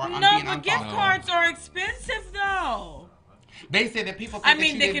laziness or being No, but gift cards are expensive though. They said that people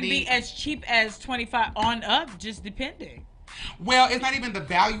think they can be as cheap as $25 on up, just depending. Well, it's not even the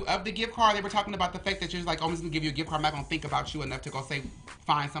value of the gift card. They were talking about the fact that you're just like, oh, I'm just going to give you a gift card. I'm not going to think about you enough to go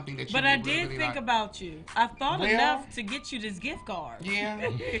find something that you But really, I did really think like. about you. I thought enough to get you this gift card.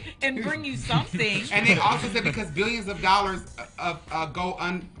 Yeah. And bring you something. And they also said because billions of dollars go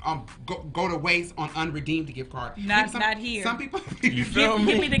to waste on unredeemed gift cards. Not here. Some people... You feel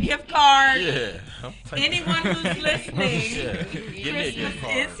me? Give me the gift card. Yeah. Anyone who's listening, Give me a gift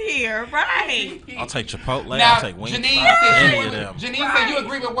card. Christmas is here. Right. I'll take Chipotle. Now, I'll take Wingstop. Janine Any of them. said you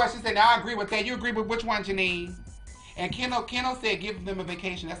agree with what she said. Now I agree with that. You agree with which one, Janine? And Kendall said, give them a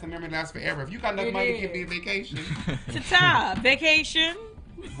vacation. That's a memory that lasts forever. If you got enough money to give me a vacation. Ta-ta, vacation.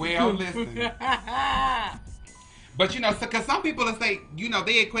 Well, listen. But, because some people will say,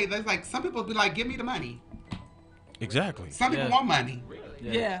 they equate, that's like, some people be like, give me the money. Exactly. Some people want money.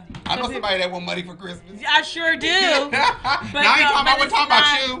 Yeah. I know somebody that want money for Christmas. I sure do. But I wasn't talking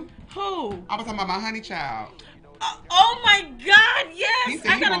about you. Who? I was talking about my honey child. Oh my God, yes.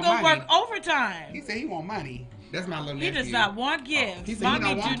 I gotta go money. work overtime. He said he want money. That's my little He nephew. does not want gifts. He said Mommy, he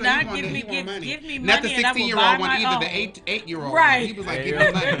don't want do to. not He want give me money. gifts. Give me Not the money and I will 16-year-old buy one, my either own. the 8-year-old Right. one. He was like, give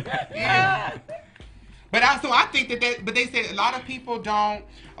me money. Yeah. But I think but they said a lot of people,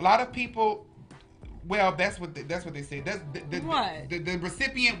 well, that's what they said. What? The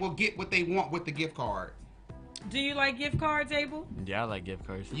recipient will get what they want with the gift card. Do you like gift cards, Abel? Yeah, I like gift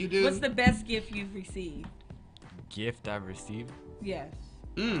cards. You do? What's the best gift you've received? Gift I've received? Yes.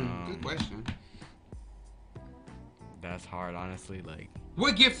 Good question. That's hard, honestly. Like,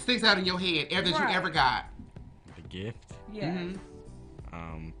 what gift sticks out in your head that you ever got? the gift? Yes.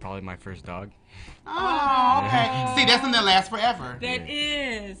 Probably my first dog. Oh, okay. See, that's something that lasts forever. That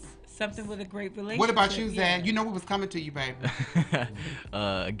is something with a great relationship. What about you, yeah. Zach? You know what was coming to you, baby.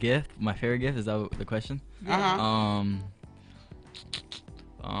 A gift. My favorite gift, is that the question?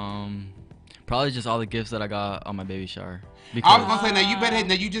 Probably just all the gifts that I got on my baby shower. I was gonna say,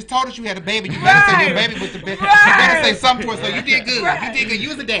 now you just told us you had a baby. You better say your baby was the best. You better say something to us. So you did good. You did good. You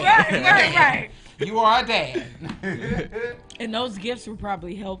was a dad. Right. You are a dad. And those gifts were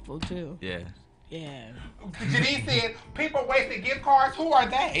probably helpful too. Yeah. Yeah. Janine said, people wasted gift cards. Who are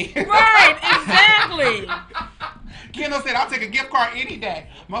they? Right, exactly. Kendall said, I'll take a gift card any day.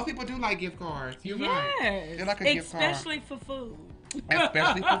 Most people do like gift cards. You're right. They like a gift card. Especially for food.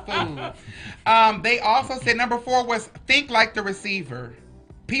 Especially for food. They also said number 4 was think like the receiver.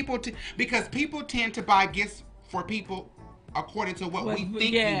 Because people tend to buy gifts for people according to what we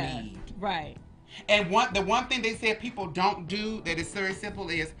think you need. Right. And the one thing they said people don't do that is very simple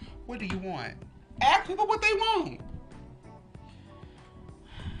is, what do you want? Ask people what they want.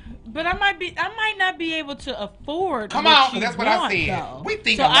 But I might not be able to afford. Come what on, you that's what want, I said. Though. We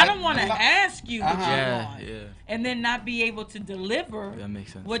think so. I don't want to ask you what you want, and then not be able to deliver. That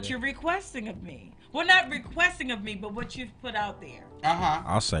makes sense. What you're requesting of me. Well, not requesting of me, but what you've put out there.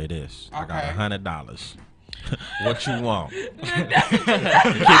 I'll say this. Okay. I got $100. What you want? Okay, so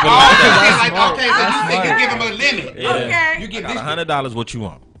you give them a limit. Yeah. Okay. You get I got $100. What you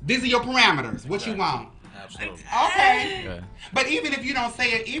want? These are your parameters. What you want? Absolutely. Okay. Yeah. But even if you don't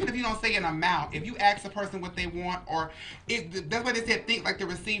say an amount, if you ask the person what they want, that's what they said, think like the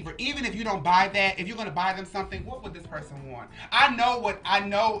receiver. Even if you don't buy that, if you're going to buy them something, what would this person want? If I know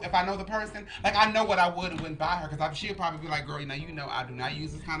the person, like I know what I would and wouldn't buy her, because she'll probably be like, girl, I do not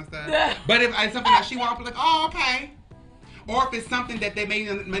use this kind of stuff. But if it's something that she wants, I'll be like, oh, okay. Or if it's something that they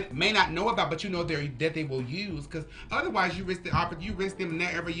may not know about, but that they will use, because otherwise you risk them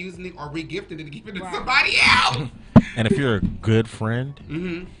never ever using it or regifting it and giving it to somebody else. And if you're a good friend,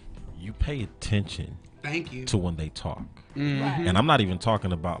 you pay attention. Thank you. To when they talk. Right. And I'm not even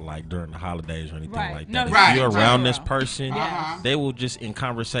talking about like during the holidays or anything like that. No, if you're around this person, Yes. they will just in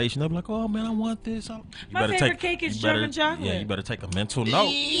conversation, they'll be like, oh man, I want this. My favorite cake is German chocolate. Yeah, you better take a mental note.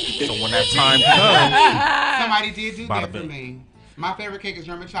 So when that time comes, somebody did do that for me. My favorite cake is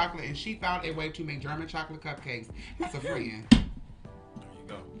German chocolate, and she found a way to make German chocolate cupcakes. That's a friend. There you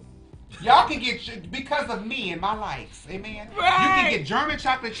go. Y'all can get, because of me and my likes, amen. Right. You can get German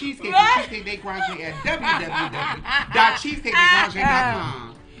chocolate cheesecake from Cheesecake Day Grande at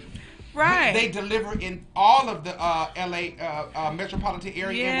www.cheesecakedegrande.com. Right. They deliver in all of the LA metropolitan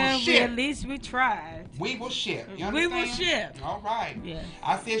area and will ship. At least we tried. We will ship. You understand? We will ship. All right. Yeah.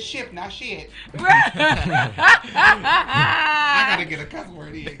 I said ship, not shit. Right. I gotta get a cuss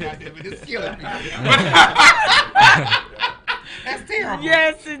word in. Goddamn it, it's killing me. That's terrible.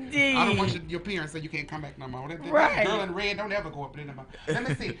 Yes, indeed. I don't want your parents say you can't come back no more. Right. Girl in red, don't ever go up in the mouth. Let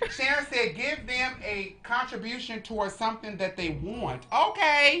me see. Sharon said, give them a contribution towards something that they want.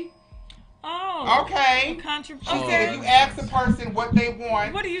 Okay. Oh. Okay. She said if you ask the person what they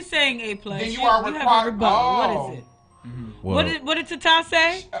want. What are you saying, A+? Then you are required. What is it? Well, what did Tata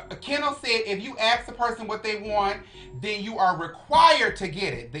say? Kendall said if you ask the person what they want, then you are required to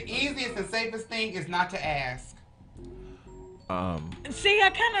get it. The easiest and safest thing is not to ask. See, I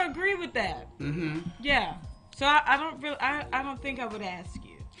kind of agree with that. Mm-hmm. Yeah. So I don't think I would ask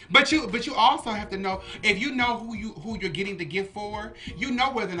you. But you also have to know, if you know who you're getting the gift for, you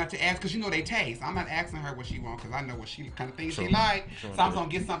know whether or not to ask, because you know they taste. I'm not asking her what she wants because I know what she kind of things she like. So I'm gonna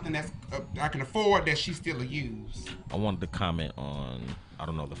get something that's I can afford that she still will use. I wanted to comment on, I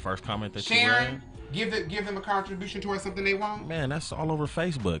don't know, the first comment that Sharon, you read. give them a contribution towards something they want. Man, that's all over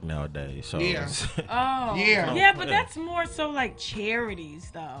Facebook nowadays. So Yeah. Oh. Yeah. Yeah, but that's more so like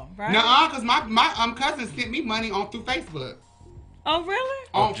charities, though, right? Nuh-uh, because my cousin sent me money through Facebook. Oh,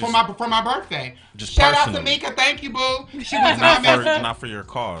 really? For my birthday. Just Shout out to personally. Mika, thank you, boo. She went to my message. not for your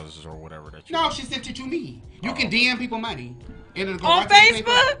cause or whatever that you. No, she sent it to me. You can DM people money. And it'll go On right to the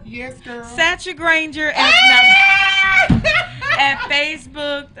Facebook? paper. Yes, girl. Satcha Granger at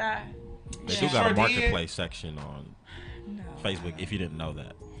Facebook. They do got a marketplace section on Facebook. If you didn't know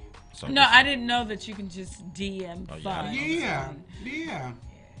that. So No, I didn't know that you can just DM funds. Yeah.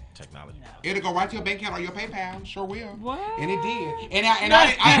 Technology. It'll go right to your bank account or your PayPal. Sure will. What? And it did. And I didn't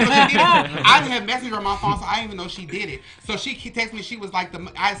know she did it. I didn't have Messenger on my phone, so I didn't even know she did it. So she texted me. She was like,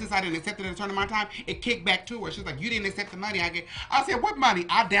 since I didn't accept it at the turn of my time, it kicked back to her. She was like, you didn't accept the money I get. I said, what money?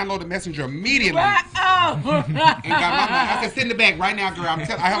 I downloaded Messenger immediately. Right. Oh. And got my money. I said, send it back right now, girl. I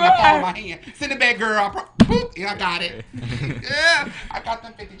have my phone in my hand. Send it back, girl. Boop, and I got it. Yeah, I got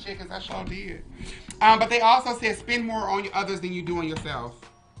them 50 chickens. I sure did. But they also said spend more on others than you do on yourself.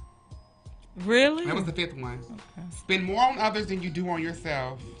 Really? That was the fifth one. Okay. Spend more on others than you do on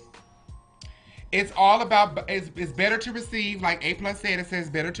yourself. It's all about, it's better to receive, like A+ said, it says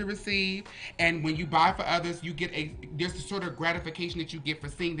better to receive. And when you buy for others, you get there's a sort of gratification that you get for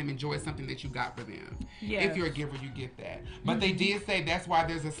seeing them enjoy something that you got for them. Yes. If you're a giver, you get that. But they did say that's why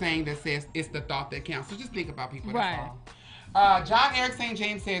there's a saying that says it's the thought that counts. So just think about people. That's all. John Eric St.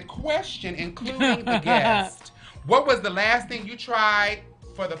 James said, question, including the guest. What was the last thing you tried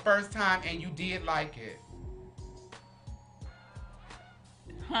for the first time and you did like it?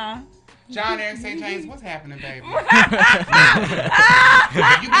 Huh? John Eric St. James, what's happening, baby? you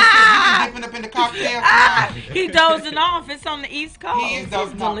been dipping up in the cocktail tonight? He dozing off. It's on the East Coast. He is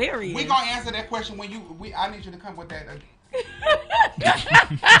dozing off. Delirious. We're going to answer that question when I need you to come with that.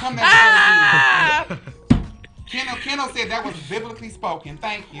 Come that again. Keno said that was biblically spoken.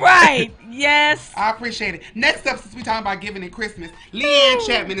 Thank you. Right. Yes. I appreciate it. Next up, since we're talking about giving at Christmas, Leanne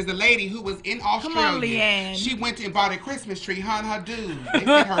Chapman is a lady who was in Australia. Come on, Leanne. She went and bought a Christmas tree, her and her dude. They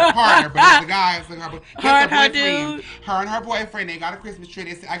said her partner, but it's the guy. It's her dude. Her and her boyfriend, they got a Christmas tree.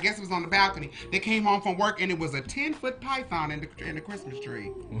 They said, I guess it was on the balcony. They came home from work and it was a 10-foot python in the Christmas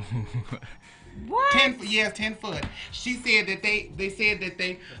tree. What? 10 foot. She said that they said that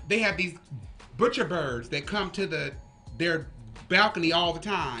they have these butcher birds that come to their balcony all the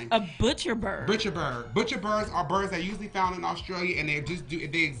time. A butcher bird. Butcher bird. Butcher birds are birds that are usually found in Australia, and they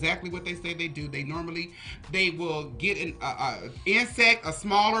exactly what they say they do. They will get an insect, a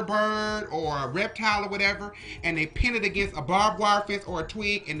smaller bird, or a reptile or whatever, and they pin it against a barbed wire fence or a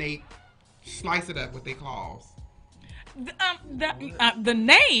twig, and they slice it up with their claws. The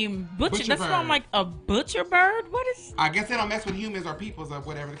name butcher. That's bird. not like a butcher bird. What is? I guess they don't mess with humans or peoples or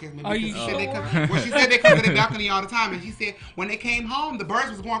whatever the case may be. Are you sure? She said they come to the balcony all the time, and she said when they came home, the birds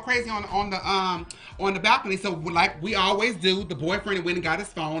was going crazy on the balcony. So like we always do, the boyfriend went and got his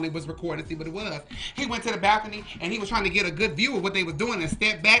phone. It was recording to see what it was. He went to the balcony and he was trying to get a good view of what they was doing and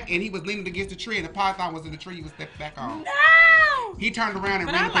stepped back, and he was leaning against the tree, and the python was in the tree. He was stepping back on. No. He turned around and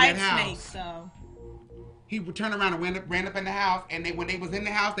ran up in that house. Snakes, so. He would turn around and ran up in the house, and when they was in the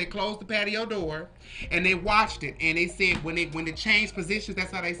house, they closed the patio door, and they watched it, and they said when they changed positions,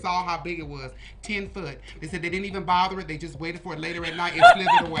 that's how they saw how big it was, 10 foot. They said they didn't even bother it; they just waited for it later at night and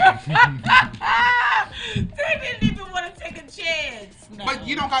slithered away. They didn't even want to take a chance. No. But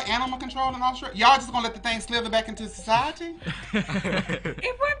you don't got animal control in Australia. Y'all just gonna let the thing slither back into society?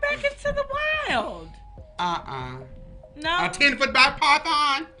 It went back into the wild. No. A 10-foot by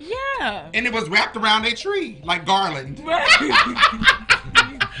python. Yeah. And it was wrapped around a tree like garland. Right.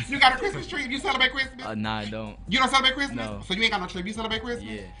 You got a Christmas tree? You celebrate Christmas? Nah, I don't. You don't celebrate Christmas? No. So you ain't got no tree. You celebrate Christmas?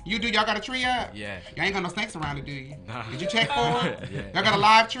 Yeah. You do? Y'all got a tree up? Yeah. Y'all ain't got no snakes around it, do you? Nah. Did you check for it? Yeah. Y'all got a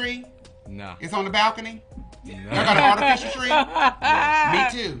live tree? No. It's on the balcony? No. Y'all got an artificial tree? Me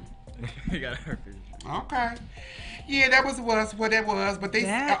too. You got a herpes. Okay. Yeah, that was what that was. But they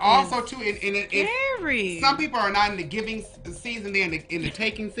That also too in Scary. some people are not in the giving season; they're in the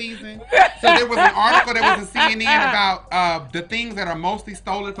taking season. So there was an article that was in CNN about the things that are mostly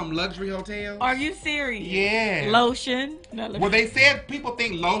stolen from luxury hotels. Are you serious? Yeah. Lotion. Well, they said people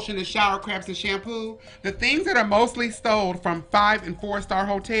think lotion and shower caps and shampoo. The things that are mostly stolen from 5- and 4-star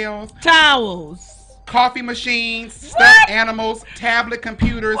hotels: Towels. coffee machines, stuffed animals, tablet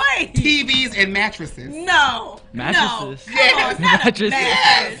computers, Wait. TVs, and mattresses. No. Mattresses. No. Yes. Come on, not Mattresses.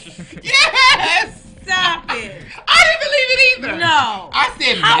 mattress. Yes. Stop it. I didn't believe it either. No. I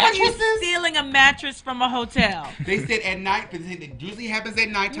said How are you mattresses. stealing a mattress from a hotel? They said at night, because it usually happens at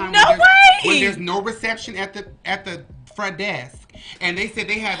nighttime. No when way! When there's no reception at the front desk, and they said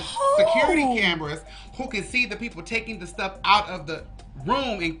they have security cameras who can see the people taking the stuff out of the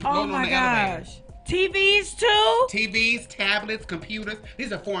room and Oh going on my the elevator. gosh. TVs too? TVs, tablets, computers.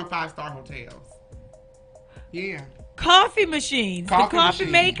 These are 4 and 5 star hotels. Yeah. Coffee machines. The coffee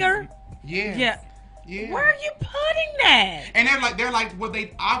machines. maker? Yeah. Yeah. Yeah. Where are you putting that? And they're like, well,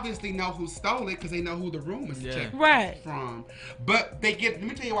 they obviously know who stole it because they know who the room is checked Right. from. But let me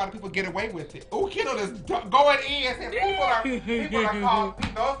tell you why the people get away with it. Oh, Kiddo is going in. And people are called,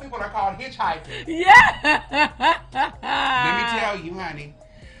 those people are called hitchhikers. Yeah. Let me tell you, honey.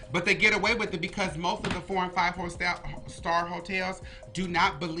 But they get away with it because most of the 4 and 5 star hotels do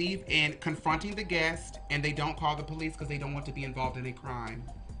not believe in confronting the guest, and they don't call the police because they don't want to be involved in a crime.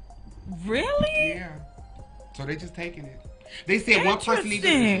 Really? Yeah. So they're just taking it. They said one person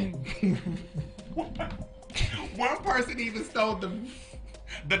even one person even stole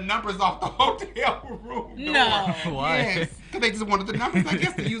the numbers off the hotel room door. No. Why? Yes, because they just wanted the numbers, I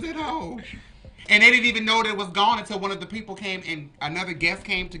guess, to use at home. And they didn't even know that it was gone until one of the people came and another guest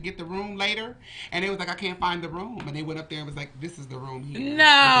came to get the room later. And they was like, I can't find the room. And they went up there and was like, this is the room here.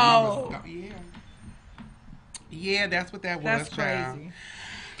 No. Yeah. Yeah, that's what that was, That's child. crazy.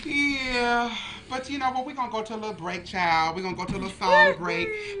 Yeah, but you know what? We're going to go to a little break, child. We're going to go to a little song break,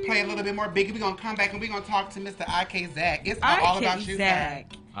 play a little bit more Biggie. We're going to come back and we're going to talk to Mr. IKZACK. It's all about you,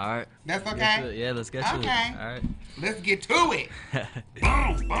 Zach. All right. That's Let's okay? get to it. Yeah, let's get to it. Okay. All right. Let's get to it.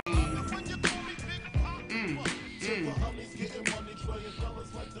 Boom, boom.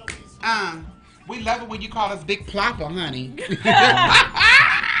 We love it when you call us Big Plopper, honey.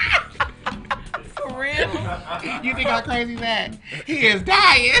 For real? You think how crazy that? He is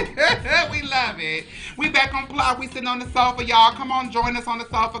dying. We love it. We back on Plop. We sitting on the sofa, y'all. Come on, join us on the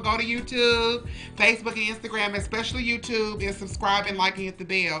sofa. Go to YouTube, Facebook, and Instagram, especially YouTube, and subscribe and like and hit the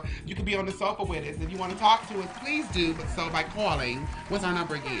bell. You can be on the sofa with us. If you want to talk to us, please do. But so by calling, what's our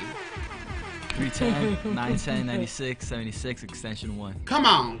number again? 310-910-96-76, extension 1. Come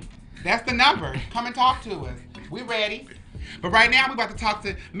on. That's the number. Come and talk to us. We ready. But right now, we're about to talk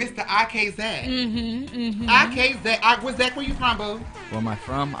to Mr. IKZACK. IKZACK. Where's Zach? Where you from, boo? Where am I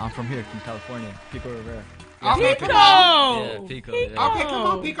from? I'm from here, from California. Pico Rivera. Okay, Pico! come on. Yeah, Pico. Yeah. Okay, come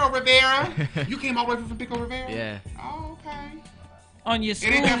on, Pico Rivera. You came all the way from Pico Rivera? Yeah. Oh, okay. On your It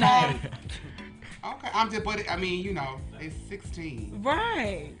school ain't that night. far. Okay, I'm just, but I mean, you know, it's 16.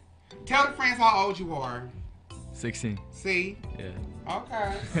 Right. Tell the friends how old you are. 16. See? Yeah.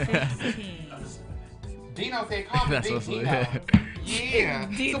 Okay. 16. Dino said, call me That's Big what's up, Dino. yeah.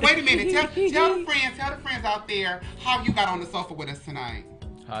 Yeah. So wait a minute. Tell the friends out there how you got on the sofa with us tonight.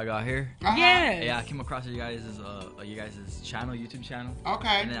 How I got here? Uh-huh. Yes. Yeah, I came across you guys' channel, YouTube channel.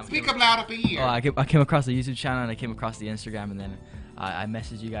 Okay. And then Speak up loud up in here. Oh, I came across the YouTube channel and I came across the Instagram, and then I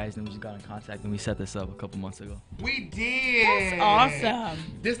messaged you guys and we just got in contact and we set this up a couple months ago. We did. That's awesome.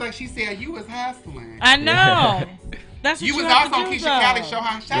 Just like she said, you was hustling. I know. That's what You was have also on to do, Keisha Callie's though. show,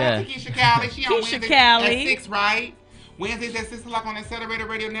 huh? Shout out to Keisha Callie. She on Keisha Wednesdays Callie. at 6, right? Wednesdays at 6 o'clock on Accelerator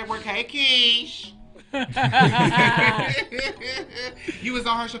Radio Network. Hey, Keish. You was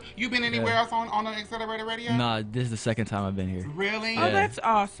on her show. You been anywhere else on the Accelerator Radio? No, this is the second time I've been here. Really? Oh, that's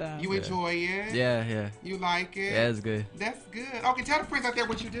awesome. You enjoy it? Yeah. You like it? Yeah, it's good. That's good. Okay, tell the friends out there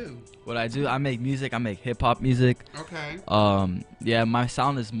what you do. What I do, I make music. I make hip hop music. Okay. Yeah, my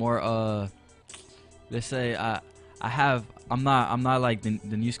sound is more let's say I'm not like the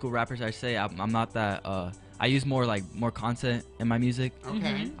new school rappers. I say I'm not that. I use more content in my music.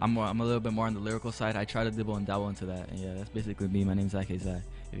 Okay. I'm a little bit more on the lyrical side. I try to dibble and dabble into that. And yeah, that's basically me. My name's IKZACK.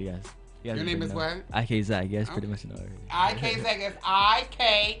 If you guys Your name is know. what? IKZACK. You guys pretty much know already. IKZACK is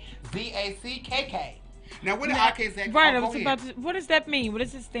IKZACK. Now, what did IKZACK? Right, Oh, I go was ahead. about to. What does that mean? What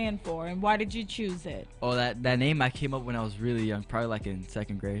does it stand for? And why did you choose it? Oh, that name I came up when I was really young, probably like in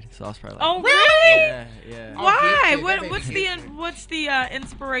 2nd grade. So I was probably like, Oh, really? yeah. Oh, Why? gifted. What's the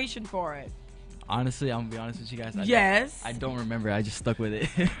inspiration for it? Honestly, I'm gonna be honest with you guys. Yes. I don't remember. I just stuck with it.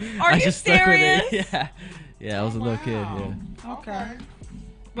 Are I you just stuck with serious? it. Yeah. Yeah, I was a little kid. Wow. Yeah. Okay.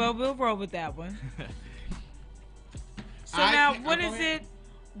 Well, we'll roll with that one. So I now, can't- what go is ahead. it?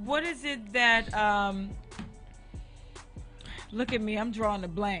 What is it that? Look at me. I'm drawing a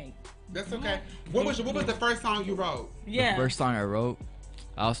blank. That's okay. What was the first song you wrote? Yeah. The first song I wrote,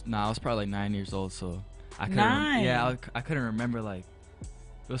 I was probably like 9 years old, so I couldn't. 9? Yeah, I couldn't remember like.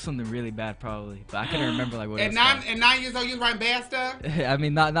 It It was something really bad, probably, but I couldn't remember like what. At it was nine, called. at 9 years old, you was writing bad stuff. I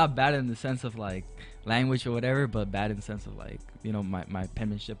mean, not bad in the sense of like language or whatever, but bad in the sense of like, you know, my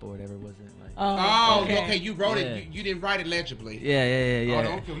penmanship or whatever wasn't like. Oh, okay. You wrote it. You didn't write it legibly. Yeah. Oh,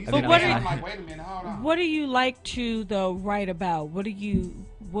 don't feel. You But said what that. do I'm like, wait a minute, hold on. What do you like to though write about? What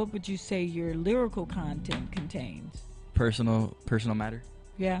would you say your lyrical content contains? Personal matter.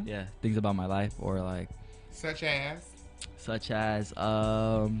 Yeah. Yeah, things about my life or like. Such as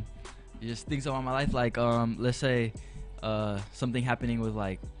Just things about my life, like let's say something happening with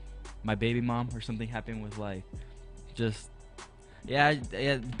like my baby mom or something happening with like just yeah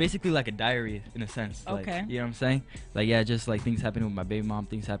basically like a diary in a sense. Like, Okay. you know what I'm saying? Like yeah, just like things happening with my baby mom,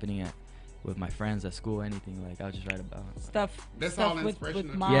 things happening with my friends at school, anything. Like I'll just write about Stuff That's stuff all with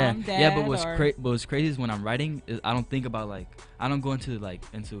inspirational. mom, dad. yeah, but or... what's crazy is when I'm writing is I don't think about like I don't go into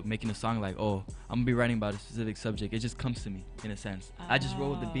making a song like, oh, I'm gonna be writing about a specific subject. It just comes to me in a sense. I just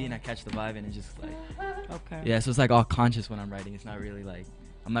roll with the beat and I catch the vibe and it just like Okay. yeah, so it's like all conscious when I'm writing. It's not really like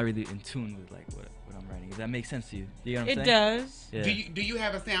I'm not really in tune with like what I'm writing. Does that make sense to you? You know what I'm It saying? does. Yeah. Do you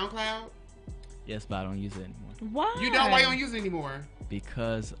have a SoundCloud? Yes, but I don't use it anymore Why? You don't. Why you don't use it anymore?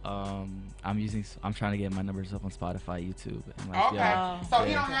 because I'm trying to get my numbers up on Spotify, YouTube, and like Okay. yeah. So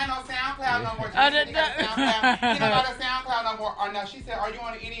he Yeah. don't have no SoundCloud no more. He Oh, don't got a SoundCloud. He don't got a SoundCloud no more. Or no, she said, are you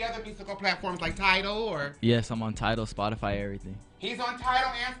on any other musical platforms like Tidal or? Yes, I'm on Tidal, Spotify, everything. He's on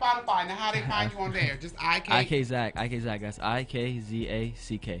Tidal and Spotify. Now how they find you on there? Just IKZACK. That's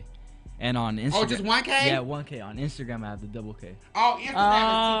IKZACK. And on Instagram. Oh, just 1K? Yeah, 1K. On Instagram, I have the double K. Oh, Instagram is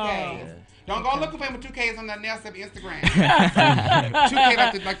 2K. Yeah. Don't go looking for him with 2Ks on nothing else of Instagram.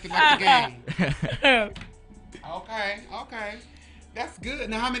 2K like the game. Okay. That's good.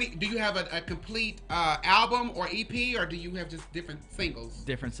 Now, how many? Do you have a complete album or EP, or do you have just different singles?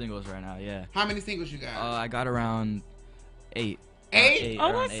 Different singles right now, yeah. How many singles you got? I got around 8. 8? Oh,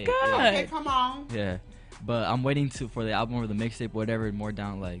 around that's 8, good. yeah. Okay, come on. Yeah, but I'm waiting for the album or the mixtape, whatever, more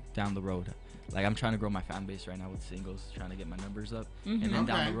down the road. Like I'm trying to grow my fan base right now with singles, trying to get my numbers up, and then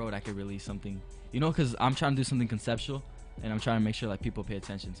down Okay. the road I could release something, you know, because I'm trying to do something conceptual, and I'm trying to make sure like people pay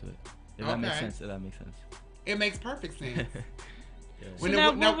attention to it. If that makes Okay. sense. If that makes sense. It makes perfect sense. Yeah. So When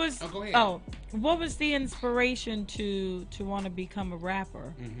now, the- what was? go ahead. Oh, what was the inspiration to want to become a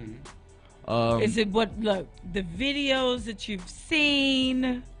rapper? Is it the videos that you've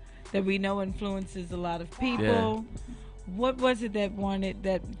seen that we know influences a lot of people? What was it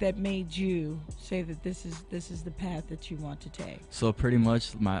that made you say that this is the path that you want to take? So pretty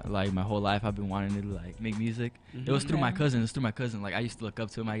much my whole life I've been wanting to like make music. It was through my cousin. Like I used to look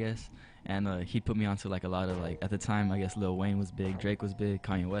up to him, I guess, and he put me onto like a lot of like at the time I guess Lil Wayne was big, Drake was big,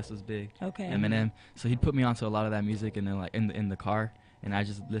 Kanye West was big, Okay. Eminem. So he'd put me onto a lot of that music, and then like in the car, and I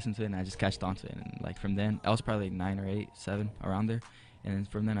just listened to it and I just catched onto it, and like from then I was probably like 9 or 8, 7 around there. And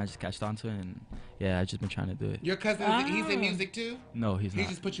from then I just catched onto it, and yeah, I've just been trying to do it. Your cousin, he's in music too? No, he's He not.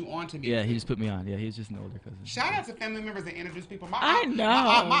 just put you on to music. Yeah, he just put me on. Yeah, he's just an older cousin. Shout out to family members that introduce people. I know.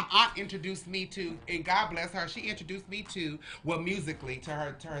 My aunt introduced me to, and God bless her, she introduced me to, musically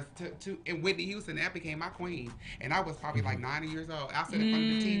to and Whitney Houston. That became my queen. And I was probably like 90 years old. I sat in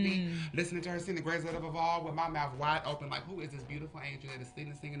front of the TV, listening to her sing The Greatest Love of All with my mouth wide open, like, who is this beautiful angel that is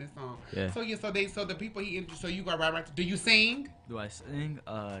singing this song? Yeah. So the people he introduced, so you got right. Do you sing? Do I sing?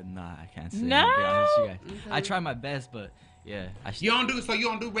 Nah, I can't sing. No? To be honest with you guys. I try my best, but yeah, You don't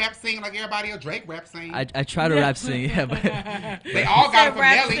do rap sing like everybody else. Drake rap sing. I try to rap sing, yeah, but They all got it from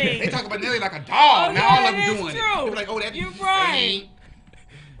rap Nelly. sing. They talk about Nelly like a dog. Oh, now yeah, all of that them is doing true. it. They be like, oh, that You're right.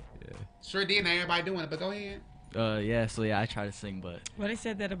 Sure did. Now everybody doing it. But go ahead. I try to sing, but Well, they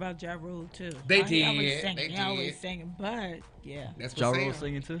said that about Ja Rule too. They He did. always singing. They He always did. singing, but yeah. That's Ja what Rule Sam.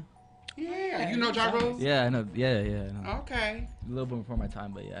 singing too. Yeah, you know Ja Rule? Yeah, I know. Yeah, I know. Okay. A little bit before my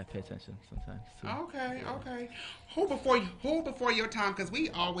time, but yeah, I pay attention sometimes too. Okay. Who before your time? Because we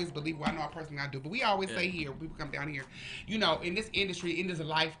always believe. Well, I know I personally I do, but we always say here, people come down here. You know, in this industry, in this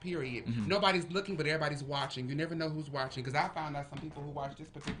life period, nobody's looking, but everybody's watching. You never know who's watching. Because I found out some people who watch this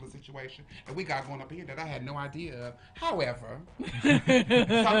particular situation that we got going up here that I had no idea of. However,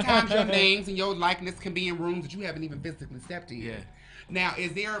 sometimes your names and your likeness can be in rooms that you haven't even physically stepped in. Yeah. Now,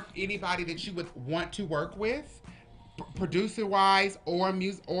 is there anybody that you would want to work with, producer-wise, or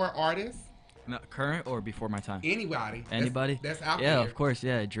music or artist? No, current or before my time? Anybody. Anybody? That's out yeah, there. of course.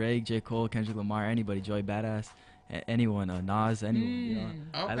 Yeah, Drake, J. Cole, Kendrick Lamar, anybody, Joey Badass, anyone, Nas, anyone. You know,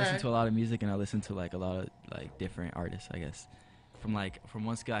 I listen Okay. to a lot of music and I listen to like a lot of like different artists. I guess from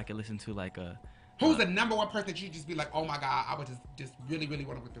one skill I could listen to like a. Who's the number one person that you just be like, oh my God, I would just really, really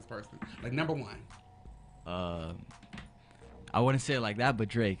want to work with this person? Like number one. I wouldn't say it like that, but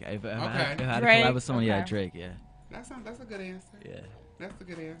Drake. If I had to Drake, collab with someone, yeah, okay. Drake, yeah. That's a good answer. Yeah. That's a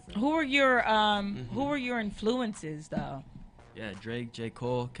good answer. Who are your influences though? Yeah, Drake, J.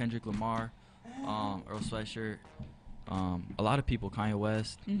 Cole, Kendrick Lamar, Earl Sweatshirt, a lot of people, Kanye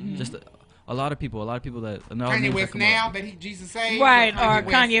West, just a lot of people that Kanye West now that he Jesus saved, Right, or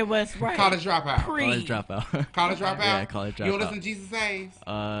Kanye West, right? College Dropout. College Dropout. College Dropout. Yeah, College Dropout. You don't listen to Jesus Saves?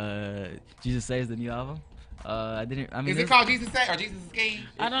 Jesus Saves, the new album. I mean, is it called Jesus Saves or Jesus is King?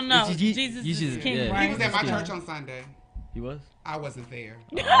 I don't know. Jesus is King, yeah. right? He was at my church on Sunday. He was. I wasn't there.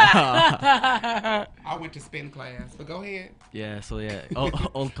 I I went to spin class, but go ahead. Yeah. So yeah, old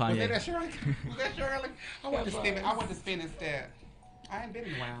Kanye. Was that Shirley? Was that Shirley? I went to spin instead. I ain't been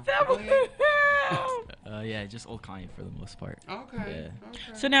in a while. Go ahead. Yeah, just old Kanye for the most part. Okay. Yeah.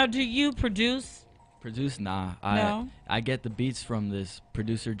 Okay. So now, do you produce? Produce? Nah. No? I get the beats from this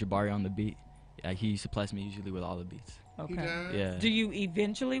producer Jabari on the beat. He supplies me usually with all the beats. He Okay. does? Yeah. Do you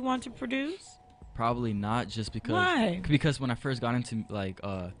eventually want to produce? Probably not, just because. Why? Because when I first got into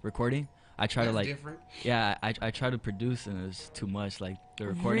recording, I try to That's like. different. Yeah, I try to produce and it's too much. Like the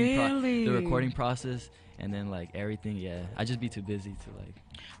Really? the recording process, and then like everything. Yeah, I just be too busy to like.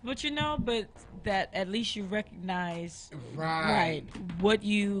 But but that at least you recognize Right. what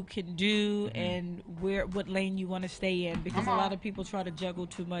you can do and what lane you want to stay in, because Come a lot on. of people try to juggle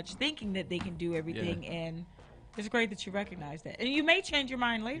too much, thinking that they can do everything, and it's great that you recognize that, and you may change your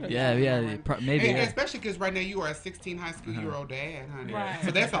mind later. Yeah, maybe. And Yeah. especially because right now you are a 16 high school year old dad, honey. Right.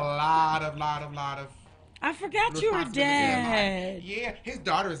 So that's a lot of I forgot you were responsibility in life. dead. Yeah, his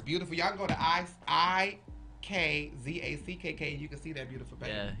daughter is beautiful. Y'all can go to IKZACK and you can see that beautiful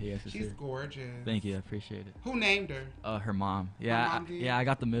baby. Yeah, yes, She's gorgeous. Thank you, I appreciate it. Who named her? Her mom. Yeah, mom did? I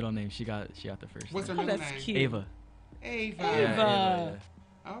got the middle name. She got the first. What's her name. middle That's name? cute. Ava. Ava. Yeah,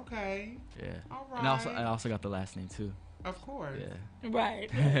 Okay. yeah. All And right. I also got the last name too. Of course. Yeah. Right.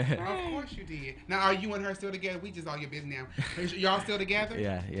 Of course you did. Now, are you and her still together? We just all your business now. Y'all still together?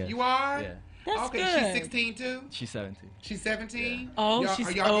 Yeah. You are? Yeah. That's okay, good. she's 16 too? She's 17. She's 17? Oh, Y'all- she's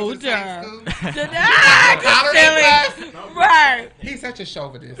are y'all going to the same older. school? Ah, College silly. plus? Right. He's such a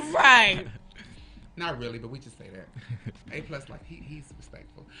chauvinist. Right. Not really, but we just say that. A plus, like he's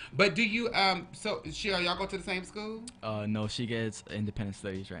respectful. But do you so y'all go to the same school? No, she gets independent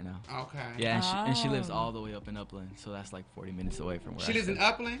studies right now. Okay. Yeah, and she lives Oh. all the way up in Upland, so that's like 40 minutes away from where She I lives in stay.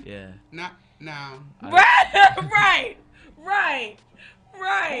 Upland? Yeah. Not no. Right. Right. Who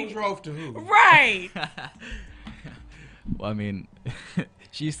Right. drove to who? Right. Well, I mean,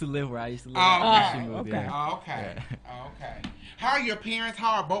 she used to live where I used to live. Oh, when okay. she moved, Okay. yeah. Okay. Yeah. Okay. How are your parents?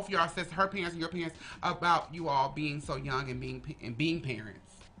 How are both y'all sisters, her parents and your parents, about you all being so young and being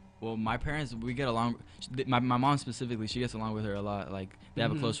parents? Well, my parents, we get along. My mom specifically, she gets along with her a lot. Like they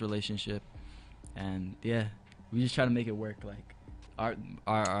have a close relationship, and yeah, we just try to make it work. Like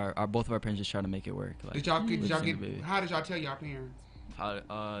our both of our parents just try to make it work. Like, Did y'all with get? the baby. How did y'all tell your parents?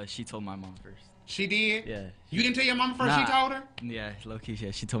 She told my mom first. She did. Yeah. You didn't tell your mom first. Nah. She told her. Yeah, low key.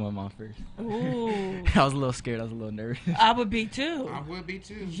 Yeah, she told my mom first. Ooh. I was a little scared. I was a little nervous. I would be too. I would be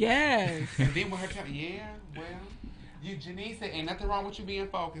too. Yes. And then with her telling, yeah, well, you Janice said ain't nothing wrong with you being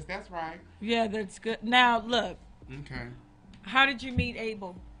focused. That's right. Yeah, that's good. Now look, Okay. how did you meet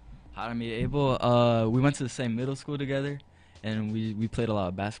Abel? How to meet Abel? We went to the same middle school together, and we played a lot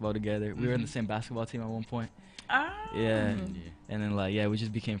of basketball together. We were in the same basketball team at one point. Ah. Yeah. And then we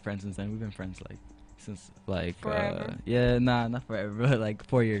just became friends since then. We've been friends since Forever? not forever, but like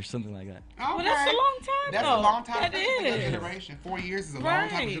 4 years, something like that. Okay. Well, that's a long time. That's though. a long time. That That's a good is. generation. 4 years is a long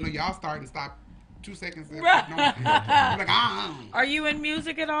time. But you know, Right. y'all start and stop 2 seconds. Right. No, I'm like, Are you in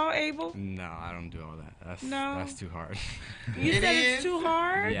music at all, Abel? No, I don't do all that. No? That's too hard. You It said is? it's too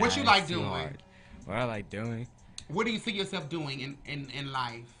hard. What you it's like too doing? hard. What I like doing What do you see yourself doing in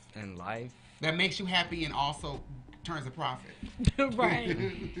life in life? that makes you happy and also turns a profit? Right.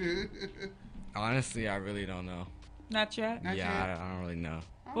 Honestly, I really don't know. Not yet. Not yeah, yet? I don't really know.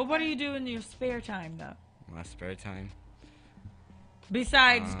 Well, what do you do in your spare time though? My spare time.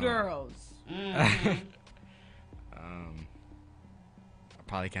 Besides girls. Mhm. I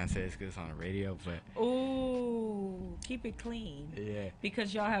probably can't say this because it's on the radio, but Ooh, keep it clean. yeah.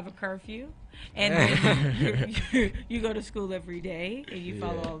 Because y'all have a curfew, and then you go to school every day, and you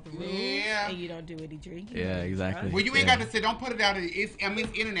follow all the rules, Yeah. and you don't do any drinking. Yeah, exactly. Well, you ain't Yeah. got to say. Don't put it out. It's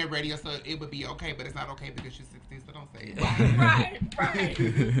internet radio, so it would be okay. But it's not okay because you're 16, so don't say it.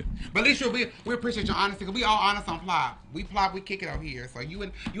 Right. But at least we appreciate your honesty because we all honest on plot. We plot, we kick it out here. So you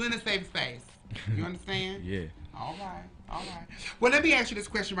in a safe space. You understand? Yeah. All right. Well, let me ask you this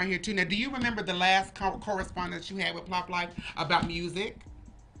question right here too. Now, do you remember the last correspondence you had with Plop Life about music?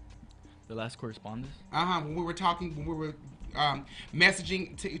 The last correspondence? When we were talking, when we were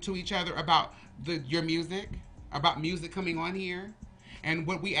messaging to each other about your music, about music coming on here. And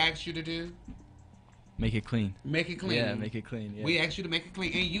what we asked you to do? Make it clean. Make it clean. Yeah, make it clean. Yeah. We asked you to make it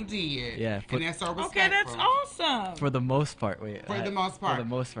clean, and you did. Yeah. And that's so respectful. Okay, that's awesome. For the most part, For the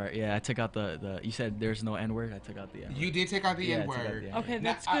most part, yeah. I took out the. You said there's no N word. I took out the N word. You did take out the Yeah, I N took out word. the N-word. Okay,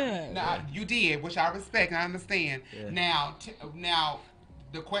 that's good. Now, you did, which I respect and I understand. Yeah. Now,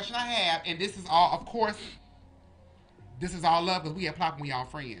 the question I have, and this is all, of course, this is all love because we apply when we all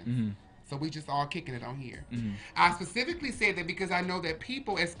friends. Mm-hmm. So we just all kicking it on here. Mm-hmm. I specifically said that because I know that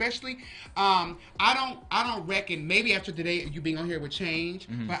people, especially, I don't reckon, maybe after today you being on here would change,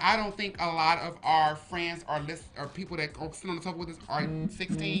 but I don't think a lot of our friends or people that are sitting on the talk with us are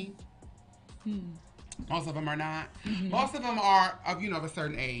 16. Most of them are not. Most of them are of a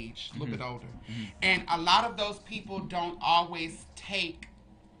certain age, a little bit older, and a lot of those people don't always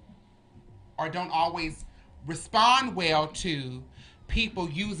don't always respond well to people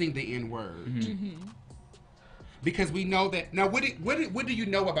using the N-word. Because we know that. Now, what do you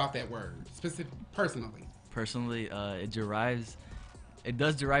know about that word personally? Personally, it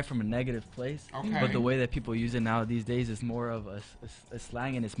does derive from a negative place. Okay. But the way that people use it now these days is more of a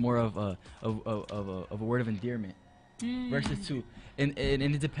slang, and it's more of a word of endearment. Versus and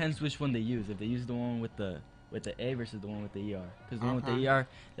it depends which one they use. If they use the one with the A versus the one with the ER, because the one with the ER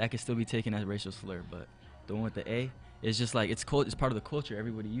that could still be taken as a racial slur, but the one with the A, it's just like it's part of the culture.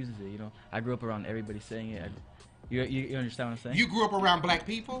 Everybody uses it. I grew up around everybody saying it. You understand what I'm saying? You grew up around black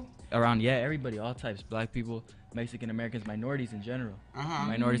people? Around everybody, all types, black people, Mexican Americans, minorities in general.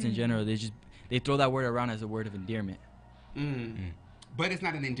 Minorities in general, they throw that word around as a word of endearment. But it's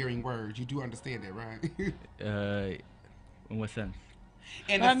not an endearing word. You do understand that, right? In what sense?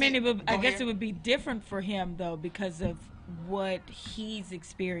 And I guess it would be different for him though because of what he's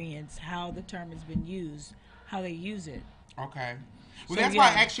experienced, how the term has been used, how they use it. Okay. Well, So, that's why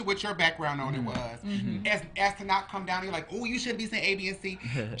I asked you what your background on it was. Mm-hmm. As to not come down here like, oh, you shouldn't be saying A, B, and C,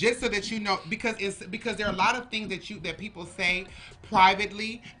 just so that you know, because there are a lot of things that people say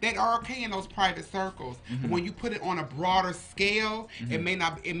privately that are okay in those private circles. Mm-hmm. But when you put it on a broader scale, it may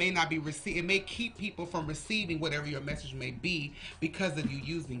not be received. It may keep people from receiving whatever your message may be because of you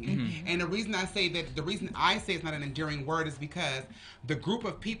using it. Mm-hmm. And the reason I say it's not an enduring word is because the group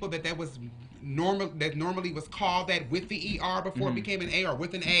of people that was normally was called that with the ER before it became an A, or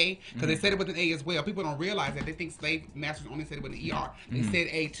with an A, because they said it with an A as well. People don't realize that. They think slave masters only said it with an ER. They said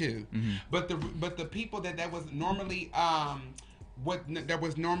A too. But the people that was normally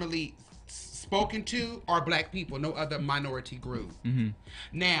spoken to are black people, no other minority group.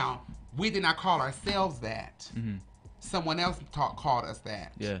 Now, we did not call ourselves that. Someone else called us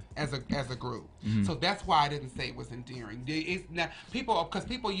that as a group. So that's why I didn't say it was endearing. Because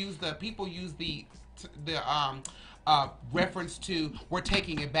people use the reference to we're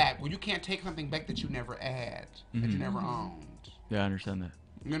taking it back. Well, you can't take something back that you never had, that you never owned. Yeah, I understand that.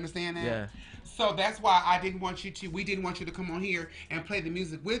 You understand that? Yeah. So that's why we didn't want you to come on here and play the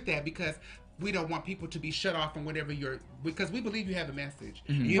music with that, because we don't want people to be shut off from whatever because we believe you have a message.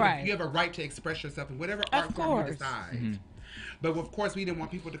 You have a right to express yourself in whatever art form you decide. But of course, we didn't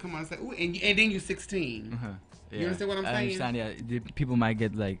want people to come on and say, "Ooh," and then you're 16. Yeah. You understand what I'm saying? I understand. Yeah, people might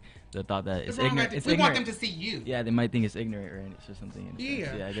get like the thought that it's wrong ignorant. idea. It's we ignorant. want them to see you. Yeah, they might think it's ignorant or something. In a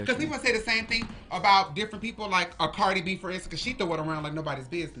sense. Yeah, I get because what you people say the same thing about different people, like a Cardi B, for instance, because she throw it around like nobody's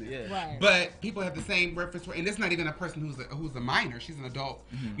business. Yeah. Right. But people have the same reference, and it's not even a person who's a minor. She's an adult.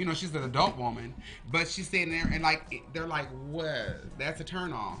 She's an adult woman, but she's sitting there and they're like, "What? That's a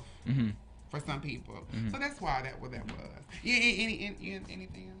turn off." For some people. So that's why that was. Yeah,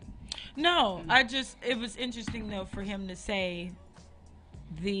 anything? No, it was interesting though for him to say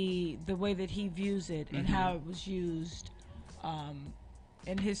the way that he views it and how it was used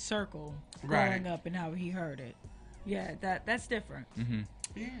in his circle growing up and how he heard it. Yeah, that's different.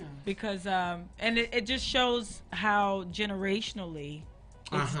 Yeah. Because and it just shows how generationally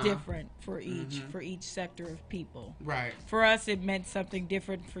it's different for each sector of people. Right. For us, it meant something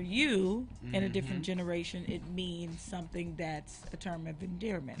different. For you, in a different generation, it means something that's a term of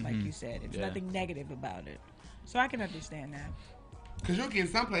endearment, like you said. It's nothing negative about it. So I can understand that. Because you'll get in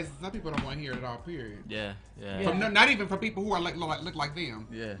some places, some people don't want to hear it at all, period. Yeah. From, not even from people who are look like them.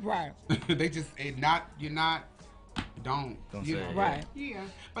 Yeah. Right. They just, don't say it. Right. Yeah,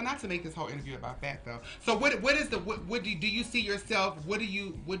 but not to make this whole interview about that though. So what do you see yourself? Where do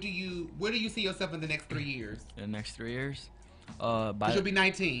you see yourself in the next 3 years? In the next 3 years, You'll be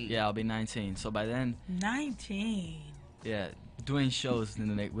 19. Yeah, I'll be 19. So by then, 19. yeah, doing shows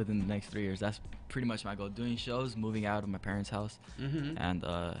within the next 3 years. That's pretty much my goal. Doing shows, moving out of my parents' house, and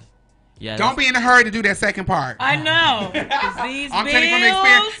Yeah. Don't be in a hurry to do that second part. I know. 'Cause these I'm telling you from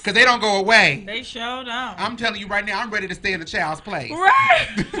experience, because they don't go away. They sure don't. I'm telling you right now, I'm ready to stay in the child's place. Right.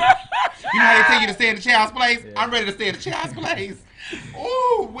 You know how they tell you to stay in the child's place? Yeah. I'm ready to stay in the child's place.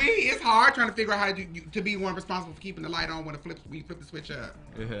 Ooh, it's hard trying to figure out how to be one responsible for keeping the light on when we flip the switch up.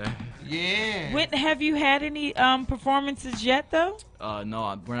 Yeah. Have you had any performances yet, though?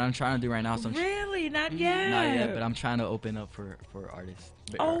 No, what I'm trying to do right now. So Really? Not yet? Not yet, but I'm trying to open up for artists.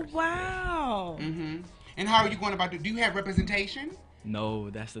 Oh, artists. wow. Mm-hmm. And how are you going about it? Do you have representation? No,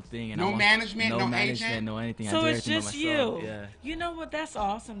 that's the thing. And no management, no management, agent? no anything. So I do it's just you. Yeah. You know what? That's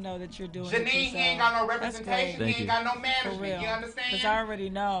awesome, though, that you're doing Janine, he ain't got no representation. He ain't got no For management. real. You understand? Because I already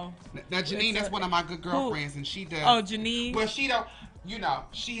know. Now, Janine, that's one of my good girlfriends, and she does. Oh, Janine? Well, she don't. You know,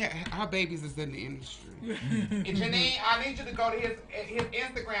 her babies is in the industry. And Janine, I need you to go to his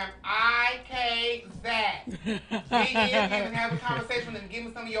Instagram, IKZACK. Be him and have a conversation with him. Give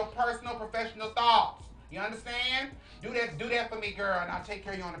me some of your personal, professional thoughts. You understand? Do that for me, girl, and I'll take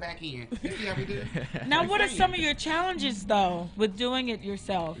care of you on the back end. You see how we do? Now, what are some of your challenges, though, with doing it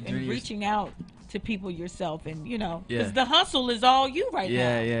yourself and reaching out to people yourself, and because the hustle is all you right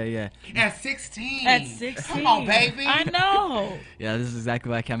now. Yeah. At 16. At 16. Come on, baby. I know. Yeah, this is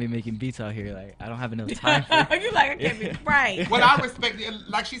exactly why I can't be making beats out here. Like, I don't have enough time for it. You're like, I can't be right. Well, I respect it.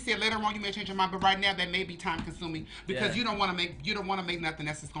 Like she said, later on you may change your mind, but right now that may be time consuming because you don't want to make nothing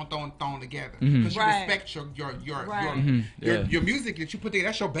that's just gonna thrown together because you respect your music that you put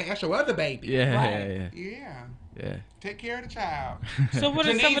together. That's your other baby. Yeah. Take care of the child. So what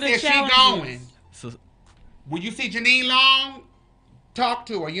are Janine some of the said challenges? she going. So, when you see Janine Long, talk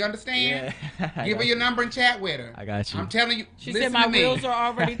to her. You understand? Yeah. Give her your number and chat with her. I got you. I'm telling you. She said my wheels are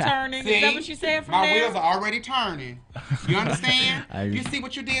already turning. See, is that what she said from my there? wheels are already turning. You understand? You see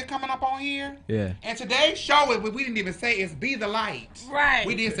what you did coming up on here? Yeah. And today's show, we didn't even say is Be the Light. Right.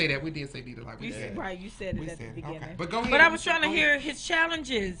 We did say that. We did say Be the Light. Right, you said it at the beginning. Okay. But go ahead. But I was trying to hear his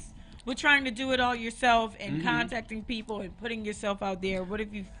challenges with trying to do it all yourself and contacting people and putting yourself out there. What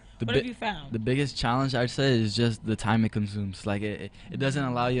have you found? The biggest challenge I'd say is just the time it consumes. Like it doesn't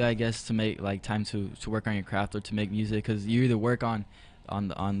allow you, I guess, to make like time to work on your craft or to make music, because you either work on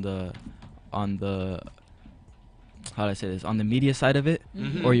the how do I say this, on the media side of it,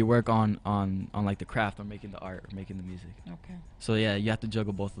 or you work on like the craft or making the art or making the music. Okay. So yeah, you have to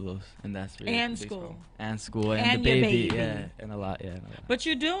juggle both of those, and that's really and the big school problem. And school and the your baby, baby. and a lot. But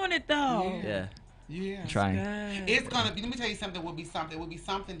you're doing it though. Yeah. Yeah, trying. It's gonna be. Let me tell you something. Will be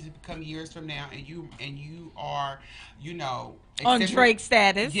something to come years from now, and you are, on Drake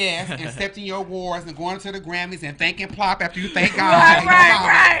status. Yes, accepting your awards and going to the Grammys and thanking Plop after you thank God.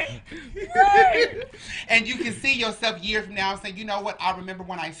 Right. And you can see yourself years from now and say, you know what? I remember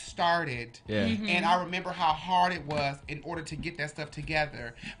when I started, and I remember how hard it was in order to get that stuff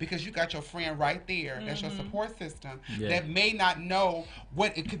together, because you got your friend right there. That's your support system that may not know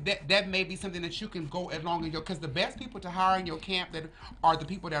what it could. That may be something that you can go along in your. Because the best people to hire in your camp that are the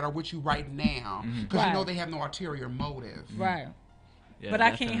people that are with you right now, because you know they have no ulterior motive. Right. Yeah, but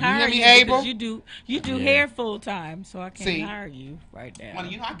I can't hire you because you do hair full time, so I can't hire you right now. Well,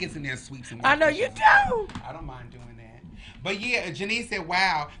 I get in there and sweeps and I know you do. I don't mind doing that. But yeah, Janine said,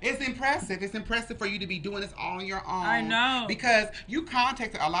 wow, it's impressive. It's impressive for you to be doing this all on your own. I know. Because you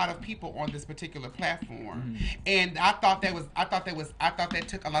contacted a lot of people on this particular platform. And I thought that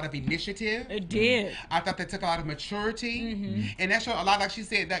took a lot of initiative. It did. I thought that took a lot of maturity. And that showed a lot, like she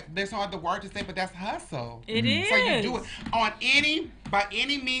said, that there's no other word to say, but that's hustle. It is. So you do it by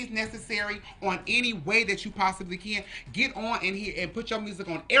any means necessary, on any way that you possibly can. Get on in here and put your music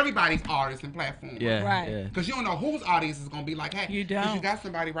on everybody's artist and platform. Yeah. Right. Because you don't know whose audience is going to be like, hey, you don't. Because you got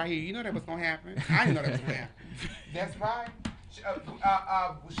somebody right here. You know that was going to happen. I didn't know that was going to happen. That's right.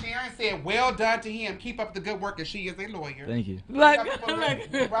 Sharon said, well done to him. Keep up the good work, as she is a lawyer. Thank you. Right.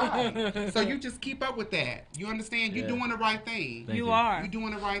 So you just keep up with that. You understand? You're doing the right thing. Thank you. Are. You're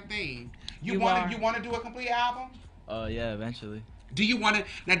doing the right thing. You want to do a complete album? Yeah, eventually. Do you want to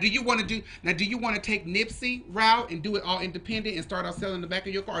take Nipsey route and do it all independent and start out selling the back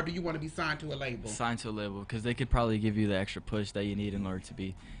of your car, or do you want to be signed to a label? Signed to a label, because they could probably give you the extra push that you need in order to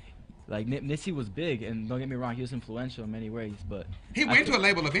be. Like, Nipsey was big, and don't get me wrong, he was influential in many ways, but... He went to a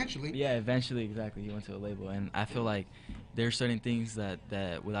label eventually. Yeah, eventually, exactly. He went to a label, and I feel like there's certain things that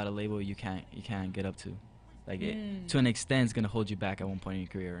without a label you can't get up to. Like, to an extent, it's going to hold you back at one point in your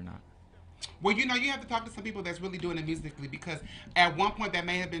career or not. Well, you know, you have to talk to some people that's really doing it musically, because at one point that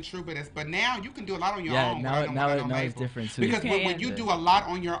may have been true, but now you can do a lot on your own. Now it's different too. Because when you do a lot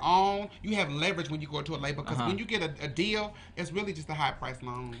on your own, you have leverage when you go to a label. Because when you get a deal, it's really just a high price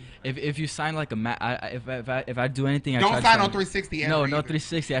loan. If you sign like if I do anything, don't sign on 360. No,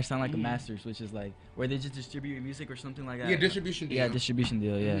 360. I sign like a masters, which is like where they just distribute your music or something like that. Yeah, distribution deal. Yeah, distribution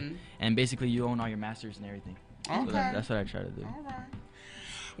deal. Yeah, and basically you own all your masters and everything. Okay, so that's what I try to do. All right.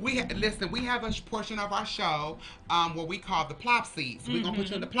 We have a portion of our show what we call the plop seats. We're gonna put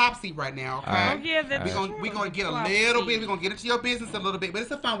you in the plop seat right now, okay? Oh yeah, that's we're gonna get a little bit. We're gonna get into your business a little bit, but it's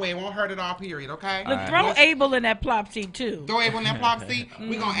a fun way. It won't hurt at all. Period. Okay. Look, throw Abel in that plop seat too. Throw Abel in that plop seat.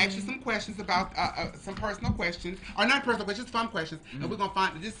 We're gonna ask you some questions about some personal questions, or not personal questions, fun questions, and we're gonna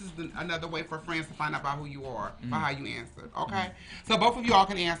find this is another way for friends to find out about who you are by how you answered. Okay. So both of you all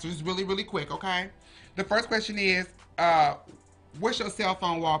can answer. It's really, really quick. Okay. The first question is, what's your cell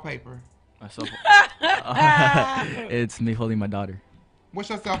phone wallpaper? My cell phone. It's me holding my daughter. What's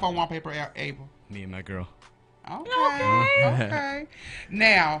your cell phone wallpaper, Abel? Me and my girl. Okay.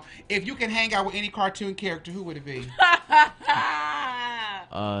 Now, if you can hang out with any cartoon character, who would it be?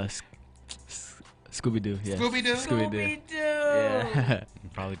 Scooby-Doo. Yeah. Scooby-Doo? Scooby-Doo. Yeah.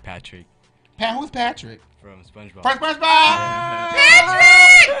 Probably Patrick. Who's Patrick? From SpongeBob. From SpongeBob?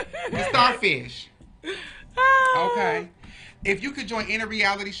 Patrick! The starfish. Okay. If you could join any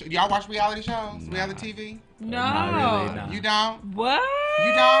reality show, y'all watch reality shows? Nah. Reality TV? No. Not really, nah. You don't? What?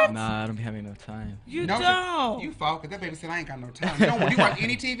 You don't? Nah, I don't be having no time. You No, don't. You focus. That baby said I ain't got no time. You don't? You watch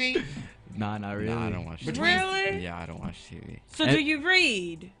any TV? Nah, not really. Nah, I don't watch TV. Really? Yeah, I don't watch TV. So do you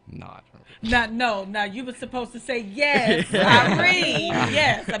read? No, I don't. No. You were supposed to say yes. I read.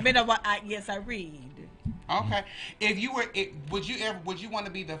 Yes, yes, I read. Okay. If you were, would you want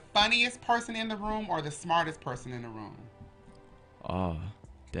to be the funniest person in the room or the smartest person in the room? Oh,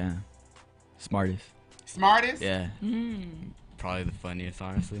 damn. Smartest. Smartest? Yeah. Probably the funniest,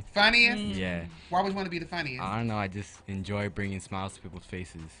 honestly. Funniest? Yeah. Why would you want to be the funniest? I don't know. I just enjoy bringing smiles to people's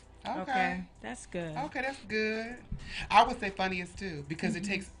faces. Okay. That's good. Okay, that's good. I would say funniest too, because it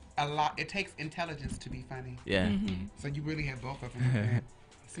takes a lot. It takes intelligence to be funny. Yeah. So you really have both of them.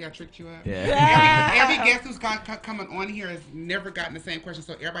 See, I tricked you up. Yeah. Every guest who's coming on here has never gotten the same question,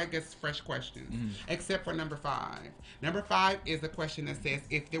 so everybody gets fresh questions, except for number 5. Number 5 is a question that says,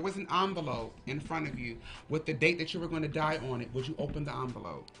 if there was an envelope in front of you with the date that you were going to die on it, would you open the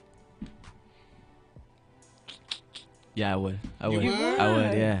envelope? Yeah, I would. I You would. would? I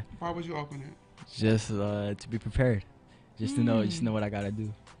would. Yeah. Why would you open it? Just to be prepared. Just to know what I gotta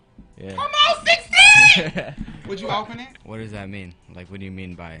do. Yeah. Come on, 16! Would you open it? What does that mean? Like, what do you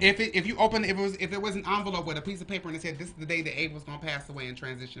mean by? If you open if it was an envelope with a piece of paper and it said this is the day that Abe was gonna pass away and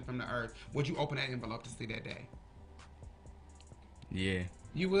transition from the earth, would you open that envelope to see that day? Yeah.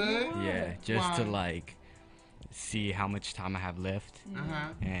 You would? Yeah, just to Why? like see how much time I have left,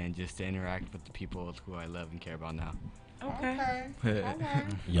 Uh-huh. and just to interact with the people who I love and care about now. Okay. All right.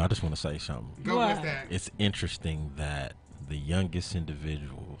 Y'all just want to say something. Go What? with that. It's interesting that the youngest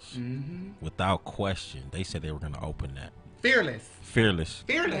individuals, without question, they said they were going to open that. Fearless. Fearless.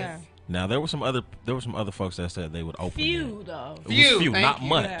 Fearless. Yeah. Now there were some other folks that said they would open Few it. though. It was Few, few, thank not you.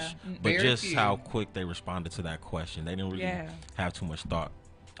 much, Yeah. but Very just few. how quick they responded to that question. They didn't really have too much thought.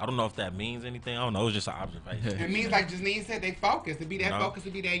 I don't know if that means anything. I don't know. It was just an observation. It means, like Janine said, they focus. To be that No. focused,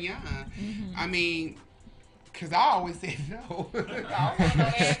 to be that young. I mean, because I always said no. I don't wanna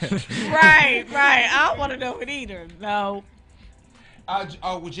know that. Right. I don't want to know it either. No. Well,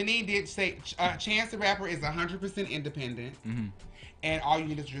 Janine did say Chance the Rapper is 100% independent. And all you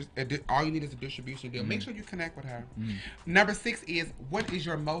need is a distribution deal. Make sure you connect with her. Number 6 is, what is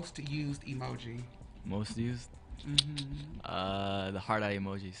your most used emoji? Most used? The heart eye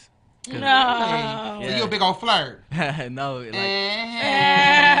emojis. No. So you a big old flirt. No, like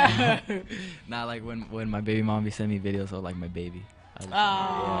not like when my baby mom be sending me videos of like my baby. I just-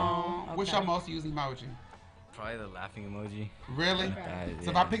 Oh. What's your most used emoji? Probably the laughing emoji. Really? That,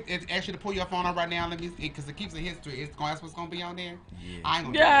 So if I ask you to pull your phone up right now, let me, because it keeps a history. That's what's gonna be on there. Yeah. I ain't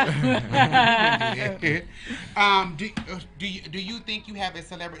gonna Yeah. do that. Do you think you have a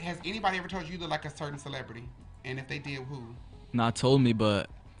celebrity? Has anybody ever told you look like a certain celebrity? And if they did, who? Not told me, but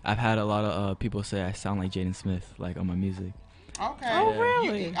I've had a lot of people say I sound like Jaden Smith, like on my music. Okay. Oh, Yeah.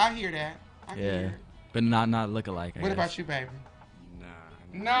 really? I hear that. I hear Yeah, it. but not look alike. What about you, baby? Nah.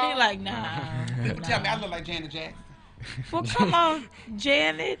 No. He like, nah. People tell me I look like Janet Jackson. Well, come on,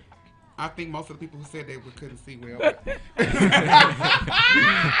 Janet. I think most of the people who said they couldn't see well.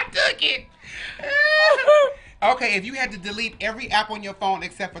 I took it. Okay, if you had to delete every app on your phone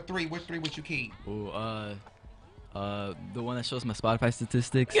except for 3, which 3 would you keep? Ooh, The one that shows my Spotify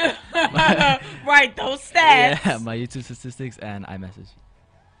statistics. Right, those stats. Yeah, my YouTube statistics and iMessage.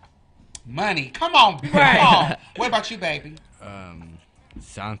 Money. Come on. Right. Come on. What about you, baby?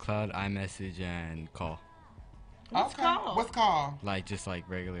 SoundCloud, iMessage, and call. What's called? What's called? Like just like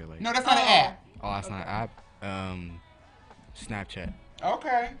regular like. No, that's not an app. Oh, that's not an app. Snapchat.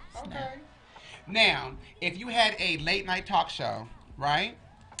 Okay. Now, if you had a late night talk show, right,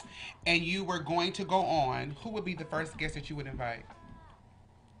 and you were going to go on, who would be the first guest that you would invite?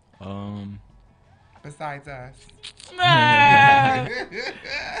 Besides us.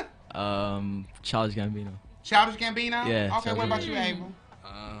 Childish Gambino. Childish Gambino? Yeah. Okay, what about you, Abel?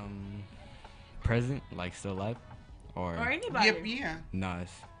 Present, like still alive, or anybody. Yeah. Nas.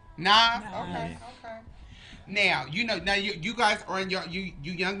 Nas? Okay. Now, you guys are you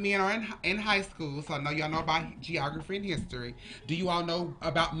young men are in high school, so I know y'all know about geography and history. Do you all know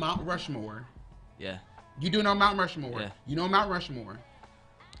about Mount Rushmore? Yeah. You do know Mount Rushmore? Yeah. You know Mount Rushmore?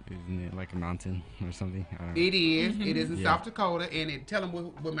 Isn't it like a mountain or something? I don't know. It is. It is in South Dakota, and tell them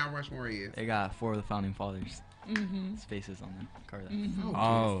what Mount Rushmore is. They got 4 of the founding fathers. Faces on them. Carve that.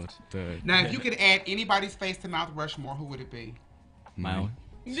 Oh, now, if you could add anybody's face to Mount Rushmore, who would it be? My own.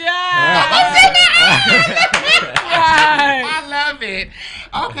 Yeah. I love it.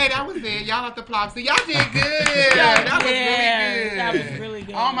 Okay, that was it. Y'all have to applaud. So y'all did good. That was really good. That was really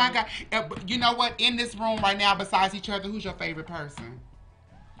good. Oh my God. You know what? In this room right now, besides each other, who's your favorite person?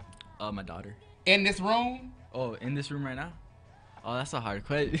 My daughter. In this room? Oh, in this room right now? Oh, that's a hard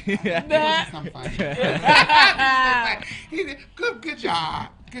question. It was just something funny. Good job.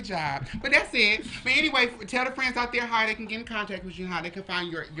 Good job. But that's it. But anyway, tell the friends out there how they can get in contact with you and how they can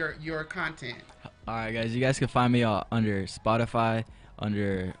find your content. All right, guys. You guys can find me under Spotify,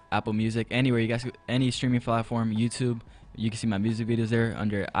 under Apple Music, anywhere. You guys, any streaming platform, YouTube. You can see my music videos there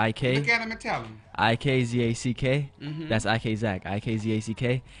under IK. Look at them and tell them. IKZACK. That's IKZACK.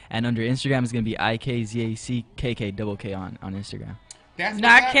 IKZACK. And under Instagram, it's going to be IKZACKK on Instagram. That's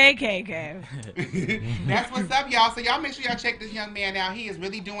not KKK. That's what's up, y'all. So y'all make sure y'all check this young man out. He is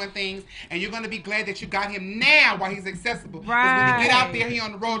really doing things, and you're going to be glad that you got him now while he's accessible. Because when he get out there, he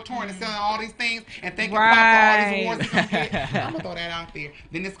on the road touring and selling all these things and thanking Pop for all these awards he's going to get. I'm going to throw that out there.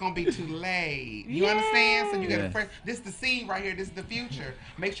 Then it's going to be too late. You understand? So you got to this is the scene right here. This is the future.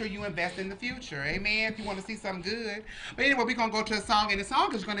 Make sure you invest in the future. Amen? If you want to see something good. But anyway, we're going to go to a song, and the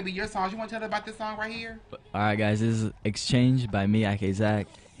song is going to be your song. You want to tell them about this song right here? All right, guys. This is Exchange by me, IKZACK.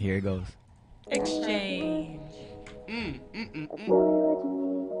 Here it goes. Exchange.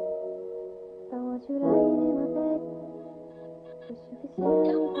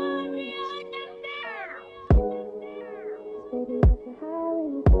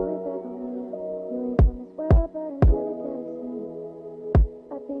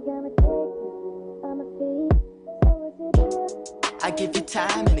 I give you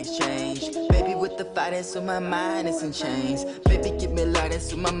time in exchange. Baby, with the fire, so my mind is in chains. Baby, give me light,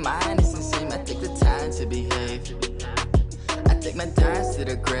 so my mind is insane. I take the time to behave. I take my dimes to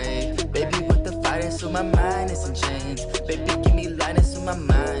the grave. Baby, with the fire, so my mind is in chains. Baby, give me light, so my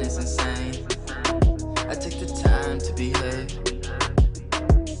mind is insane. I take the time to behave.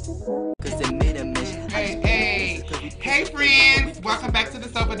 Cause they made a mission. Hey friends, welcome back to the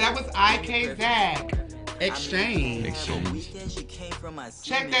sofa. That was IKZACK. Exchange.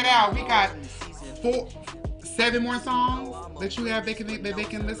 Check that out. We got 7 more songs that you have they can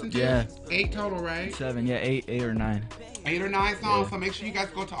listen to. Yeah. 8 total, right? 7, yeah, 8 or 9. 8 or 9 songs. So make sure you guys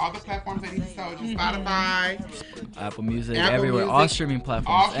go to all the platforms that he told you. Spotify, Apple Music, everywhere. All streaming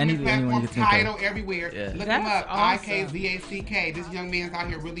platforms. Anyone you can think Tidal, of. everywhere. Yeah. Look That's him up. awesome. IKZACK. This young man's out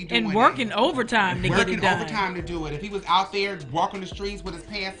here really doing And it. working overtime to get it Working done. overtime to do it. If he was out there walking the streets with his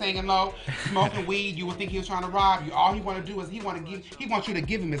pants hanging low, smoking weed, you would think he was trying to rob you. All he want to do is he wants you to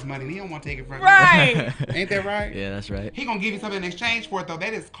give him his money. He don't want to take it from you. Right. Ain't that right? Yeah, that's right. He gonna give you something in exchange for it though.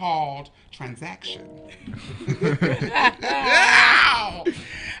 That is called transaction.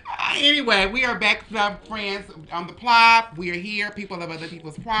 Anyway, we are back, friends, on the plot. We are here. People have other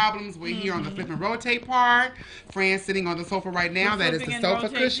people's problems. We're here on the flip and rotate part. Friends sitting on the sofa right now. That is the sofa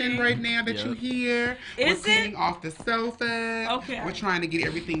cushion right now that you hear. We're cleaning off the sofa. Okay. We're trying to get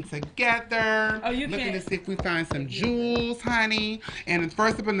everything together. Oh, you looking can't. to see if we find some jewels, honey. And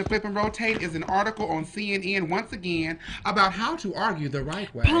first up in the flip and rotate is an article on CNN once again about how to argue the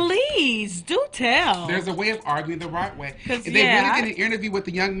right way. Please do tell. There's a way of arguing the right way. 'Cause, They yeah, really did an interview with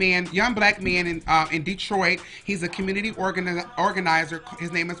the young black man in Detroit. He's a community organizer.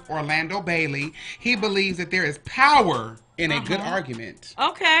 His name is Orlando Bailey. He believes that there is power in a good argument.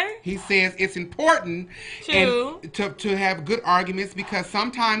 Okay. He says it's important to have good arguments because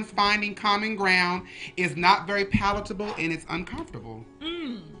sometimes finding common ground is not very palatable and it's uncomfortable.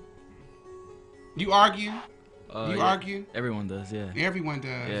 You argue? You argue? Everyone does, yeah. Everyone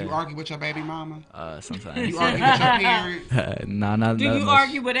does. Yeah. You argue with your baby mama? Sometimes. You argue with your parents? Nah, not Do you much.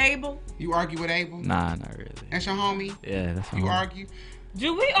 argue with Abel? You argue with Abel? Nah, not really. That's your homie? Yeah, that's my You homie. argue?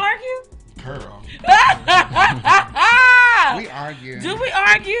 Do we argue? Girl. We argue. Do we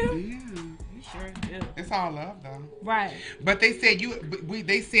argue? Yeah. We sure do. It's all love though. Right. But they said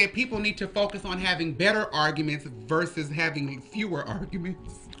they said people need to focus on having better arguments versus having fewer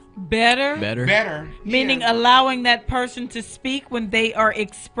arguments. Better? Better. Meaning allowing that person to speak when they are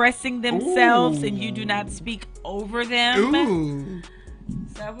expressing themselves and you do not speak over them. Ooh.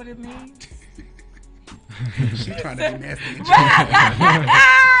 Is that what it means? She's trying to be nasty.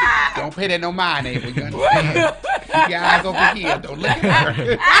 Don't pay that no mind, Abel. You understand? Keep your eyes over here. Don't look at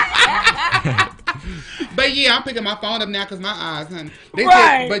her. But yeah, I'm picking my phone up now because my eyes, honey.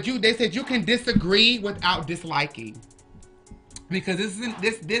 They said you can disagree without disliking. Because this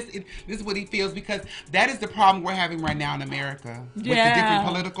is what he feels, because that is the problem we're having right now in America with the different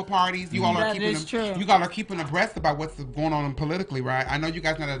political parties. You all are keeping abreast about what's going on politically, right? I know you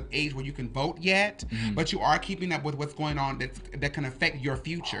guys are not at an age where you can vote yet, but you are keeping up with what's going on that can affect your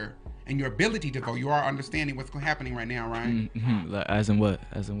future and your ability to vote. You are understanding what's happening right now, right? As in what?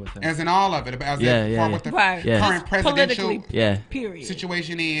 As in all of it. What the current presidential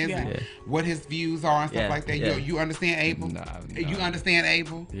situation is and what his views are and stuff like that. You understand, Abel? No. You understand,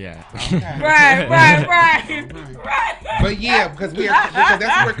 Abel? Yeah. Okay. Right. But yeah, because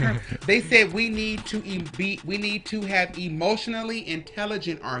that's where they said we need to have emotionally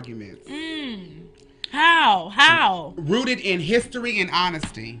intelligent arguments. How? Rooted in history and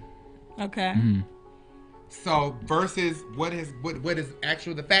honesty. Okay. So versus what is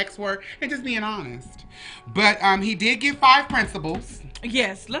actually the facts were and just being honest. But he did give 5 principles.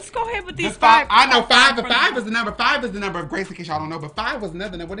 Yes, let's go ahead with these five. 5. I know 5. The 5 is the number. 5 is the number of grace, in case y'all don't know. But 5 was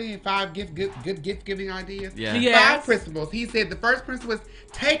another number. What are 5 gift giving ideas? Yeah. Yes. 5 principles. He said the first principle is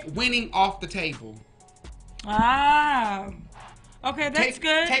take winning off the table. Okay, that's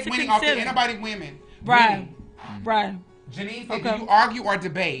good. Take winning off the table. Ain't nobody women. Right. Janine said, do you argue or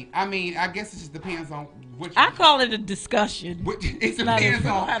debate? I mean, I guess it just depends on which. I call it a discussion. It depends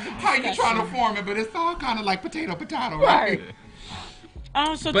on how you're trying to form it, but it's all kind of like potato, right?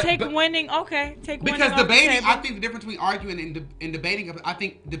 Take winning. Okay, take winning. Because debating, I think the difference between arguing and debating, I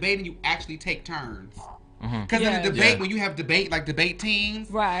think debating you actually take turns. Because in a debate, when you have debate teams,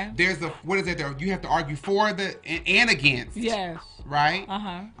 right? There's what is it there? You have to argue for and against. Yes. Right?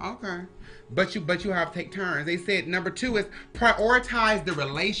 Okay. But you have to take turns. They said number 2 is prioritize the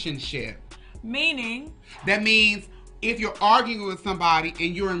relationship. Meaning? That means if you're arguing with somebody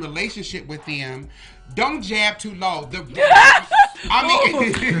and you're in relationship with them, don't jab too low. Okay.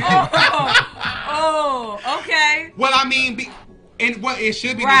 Well, I mean, and what it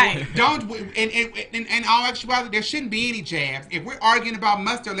should be right. Don't in all actuality, there shouldn't be any jabs. If we're arguing about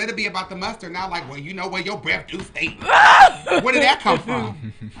mustard, let it be about the mustard. Not like, well, you know where your breath do stink. Where did that come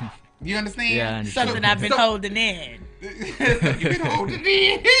from? You understand? Yeah, I understand. Something I've been holding in. You've been holding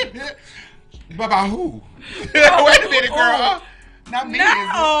in. But by who? Wait a minute, girl. Not me.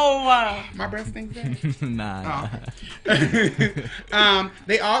 No. My breath stinks. Nah.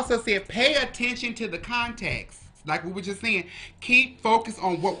 They also said pay attention to the context. Like we were just saying, keep focus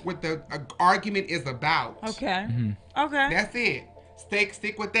on what the argument is about. Okay. Okay. That's it.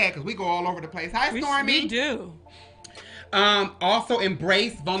 Stick with that because we go all over the place. Hi, Stormy. We do. Also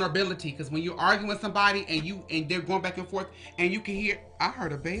embrace vulnerability because when you're arguing with somebody and they're going back and forth and you can hear, I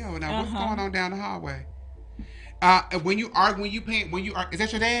heard a bell. Now what's going on down the hallway? When you argue, is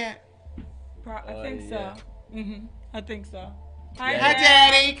that your dad? I think so. I think so. Hi,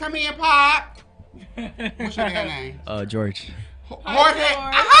 Daddy. Come here, Pop. What's your dad's name? George. Jorge.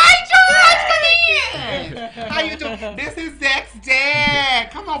 Hi, George. Come in. How you doing? This is Zach's dad.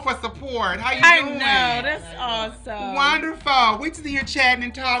 Come on for support. How you doing? I know. That's awesome. Wonderful. We just here chatting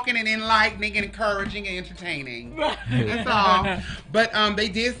and talking and enlightening and encouraging and entertaining. That's all. But they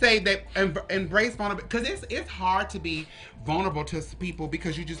did say that embrace vulnerability because it's hard to be vulnerable to people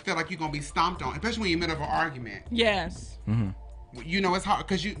because you just feel like you're gonna be stomped on, especially when you're in the middle of an argument. Yes. You know it's hard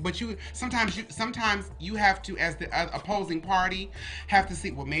because sometimes you have to, as the opposing party, have to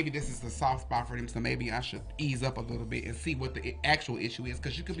see, well, maybe this is a soft spot for them, so maybe I should ease up a little bit and see what the actual issue is,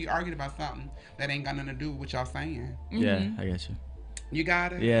 because you could be arguing about something that ain't got nothing to do with what y'all saying. Yeah, I got you. You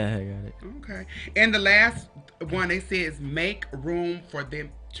got it? Yeah, I got it. Okay. And the last one they say is make room for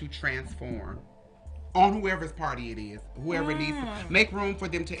them to transform. on whoever's party it is, whoever needs to make room for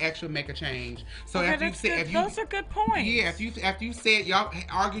them to actually make a change. So Okay, those are good points. Yeah, after you said y'all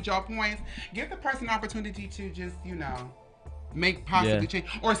argued y'all points, give the person an opportunity to just make possibly change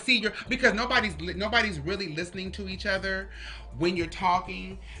or see because nobody's really listening to each other when you're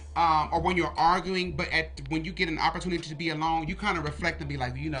talking or when you're arguing. But when you get an opportunity to be alone, you kind of reflect and be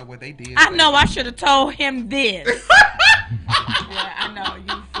like, what they did. I know I should have told him this. Yeah, I know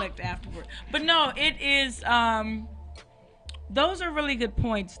you reflect afterward. But no, it is. Those are really good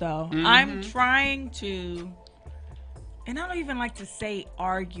points, though. Mm-hmm. I'm trying to. And I don't even like to say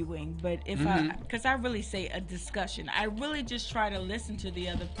arguing, but because I really say a discussion. I really just try to listen to the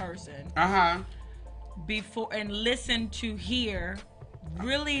other person. Before and listen to hear,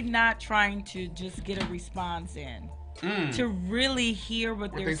 really not trying to just get a response in. To really hear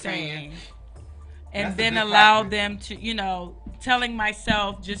what they're saying. And then allow them to, telling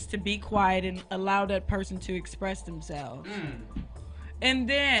myself just to be quiet and allow that person to express themselves. And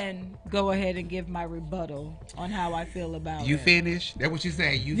then go ahead and give my rebuttal on how I feel about it. You finished? That's what you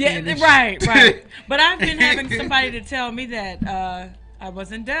say. You finished? Right. But I've been having somebody to tell me that I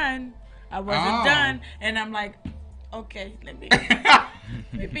wasn't done. Done. And I'm like, okay, let me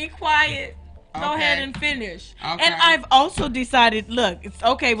be quiet. Go ahead and finish. Okay. And I've also decided, look, it's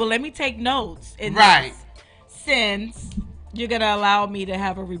okay. Well, let me take notes. This, since you're going to allow me to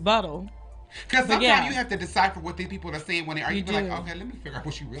have a rebuttal. Because sometimes you have to decipher what these people are saying when they are. You be like, okay, let me figure out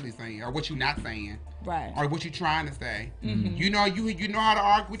what you really saying or what you not saying, right? Or what you trying to say. Mm-hmm. You know how to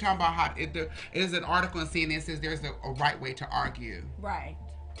argue. We talking about how there's an article in CNN that says there's a right way to argue. Right,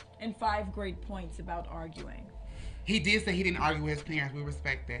 and 5 great points about arguing. He did say he didn't argue with his parents. We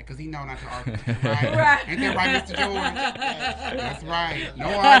respect that because he know not to argue. Right? Right? Ain't that right, Mr. George? That's right. No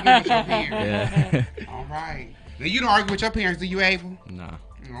arguing with your parents. Yeah. All right. Now you don't argue with your parents, do you, Abel? No.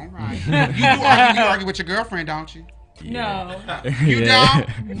 All right. You argue with your girlfriend, don't you? Yeah. No. You don't?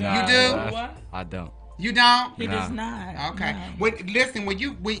 No. You do? What? I don't. You don't? He does not. Okay. No. Listen,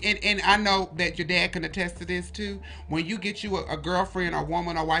 and I know that your dad can attest to this too. When you get you a girlfriend or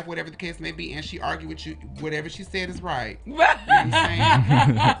woman or wife, whatever the case may be, and she argue with you, whatever she said is right. You know what I'm saying?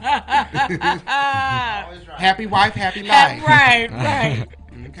 Happy wife, happy life. Right.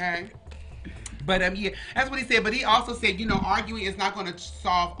 Okay. But yeah, that's what he said. But he also said, arguing is not going to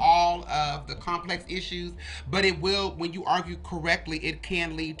solve all of the complex issues, but it will, when you argue correctly, it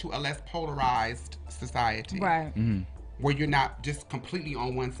can lead to a less polarized society. Right. Mm-hmm. Where you're not just completely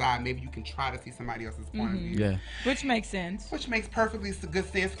on one side. Maybe you can try to see somebody else's point of view. Yeah. Which makes sense. Which makes perfectly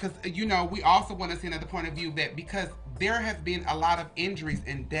good sense because, we also want to see another point of view that because there has been a lot of injuries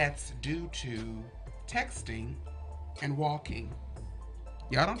and deaths due to texting and walking.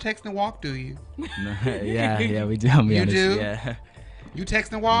 Y'all don't text and walk, do you? No, yeah, we do. You do? Yeah. You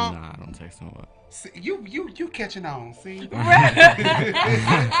text and walk? Nah, I don't text and walk. See, you catching on, see? But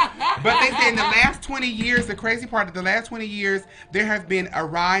they say in the last 20 years, the crazy part of the last 20 years, there has been a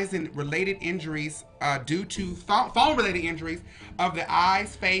rise in related injuries due to phone-related injuries of the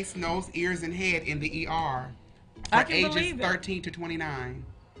eyes, face, nose, ears, and head in the ER for ages 13 to 29.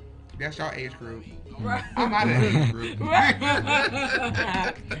 That's your age group. Right. I'm out of that age group.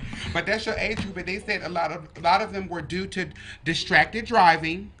 But that's your age group. But they said a lot of them were due to distracted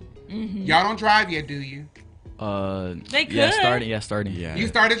driving. Mm-hmm. Y'all don't drive yet, do you? They could. Yeah, starting. Yeah. You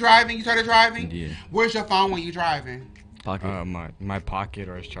started driving? Yeah. Where's your phone when you driving? Pocket. My pocket,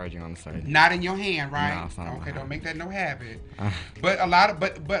 or it's charging on the side. Not in your hand, right? No, it's not. Okay, don't make that no habit. But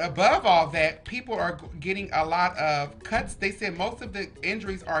above all that, people are getting a lot of cuts. They said most of the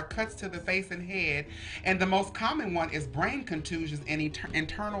injuries are cuts to the face and head, and the most common one is brain contusions and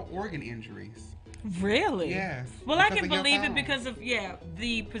internal organ injuries. Really? Yes. Well, I can believe it because of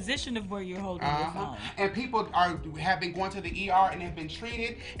the position of where you're holding your phone. And people have been going to the ER and have been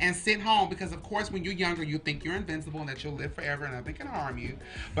treated and sent home because, of course, when you're younger, you think you're invincible and that you'll live forever and nothing can harm you.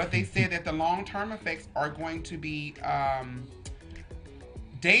 But they said that the long-term effects are going to be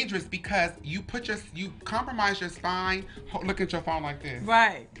dangerous because you compromise your spine. Look at your phone like this.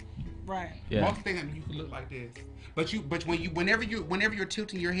 Right. Yeah. Most things you can look like this. But whenever you're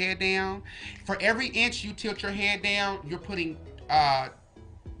tilting your head down, for every inch you tilt your head down, you're putting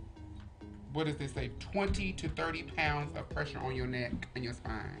what does this say? 20 to 30 pounds of pressure on your neck and your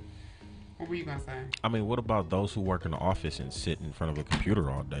spine. What were you gonna say? I mean, what about those who work in the office and sit in front of a computer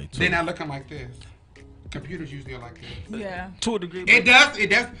all day too? They're not looking like this. Computers usually are like this. Yeah. To a degree. It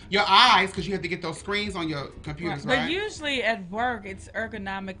does. Your eyes, because you have to get those screens on your computers, right? But usually at work, it's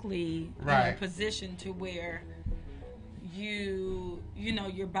ergonomically positioned to where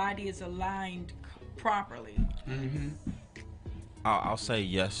your body is aligned properly. Mm-hmm. I'll say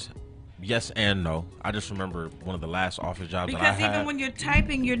yes, Yes and no. I just remember one of the last office jobs that I Because had. even when you're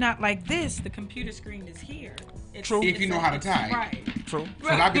typing, you're not like this. The computer screen is here. True. If you know how to type. Right. True. So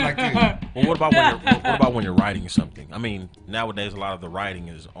I'd be like this. Well, what about when you're writing something? I mean, nowadays a lot of the writing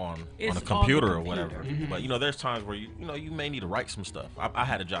is on It's a computer on or the whatever. computer. But there's times where you may need to write some stuff. I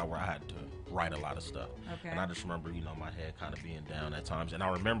had a job where I had to write a lot of stuff, Okay. and I just remember my head kind of being down at times. And I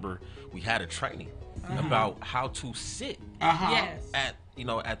remember we had a training about how to sit Yes. at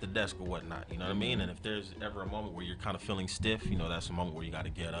the desk or whatnot. You know what I mean? And if there's ever a moment where you're kind of feeling stiff, that's a moment where you got to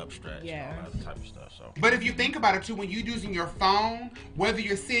get up, stretch, Yeah. and all that type of stuff. So. But if you think about it too, when you're using your phone, whether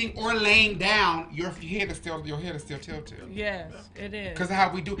you're sitting or laying down, your head is still tilted. Yes, it is. Because of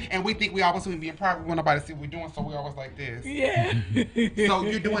how we do, and we think we always want to be in private. We want nobody to see what we're doing, so we always like this. Yeah. So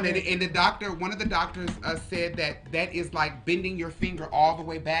you're doing it, and one of the doctors said that is like bending your finger all the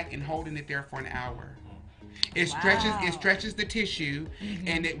way back and holding it there for an hour. It stretches the tissue,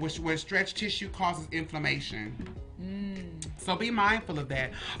 and when stretched tissue causes inflammation. So be mindful of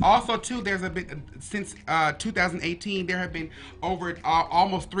that. Also, too, there's since 2018, there have been over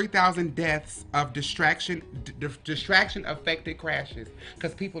almost 3,000 deaths of distraction affected crashes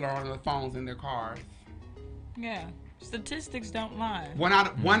because people are on their phones in their cars. Yeah. Statistics don't lie. One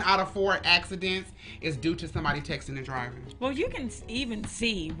out of 4 accidents is due to somebody texting and driving. Well, you can even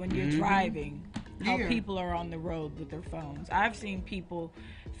see when you're driving how Yeah. people are on the road with their phones. I've seen people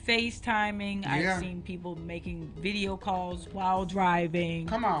FaceTiming. Yeah. I've seen people making video calls while driving.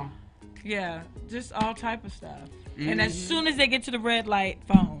 Come on. Yeah, just all type of stuff. And as soon as they get to the red light,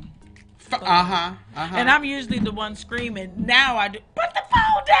 phone. And I'm usually the one screaming. Now I do. Put the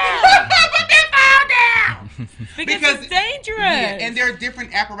phone down. Put the phone down. Because it's dangerous. Yeah, and there are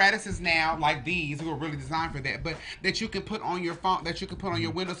different apparatuses now, like these, who are really designed for that, but that you can put on your phone, that you can put on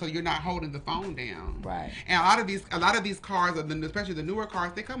your window, so you're not holding the phone down. Right. And a lot of these cars, especially the newer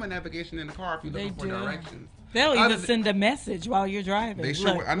cars, they come with navigation in the car if you're looking for directions. They'll even send a message while you're driving. They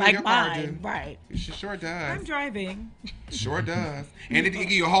sure. Look, I know like your car mine. do. Right. It sure does. I'm driving. Sure does. And it give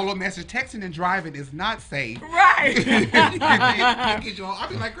you a whole little message. Texting and driving is not safe. Right. I'll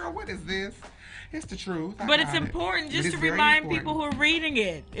be like, girl, what is this? It's the truth. But it's important just to remind people who are reading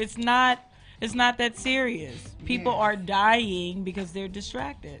it. It's not that serious. People are dying because they're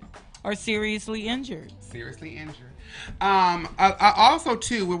distracted or seriously injured. Seriously injured. Also,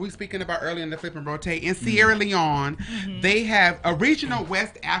 too, what we were speaking about earlier in the Flip and Rotate, in Sierra Leone, they have a regional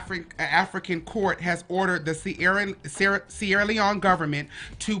West African court has ordered the Sierra Leone government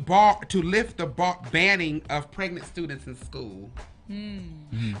to lift the banning of pregnant students in school.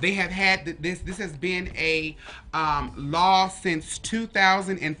 They have had this has been a law since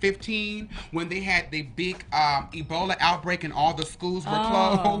 2015 when they had the big Ebola outbreak and all the schools were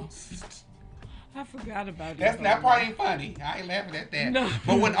closed. I forgot about That part ain't funny. I ain't laughing at that. No.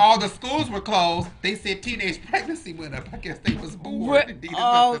 But when all the schools were closed, they said teenage pregnancy went up. I guess they was bored and needed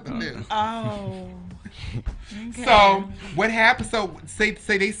something to do. Okay. So what happened? So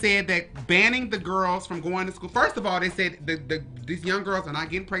they said that banning the girls from going to school. First of all, they said these young girls are not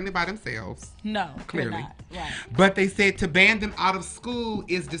getting pregnant by themselves. No, clearly. they're not. Right. But they said to ban them out of school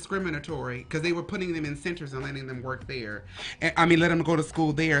is discriminatory because they were putting them in centers and letting them work there. Let them go to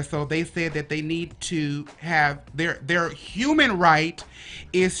school there. So they said that they need to have their human right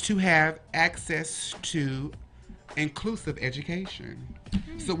is to have access to inclusive education.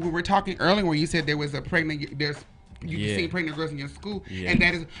 So we were talking earlier where you said there was a pregnant. You seen pregnant girls in your school, and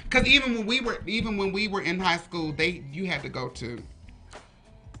that is because even when we were in high school, you had to go to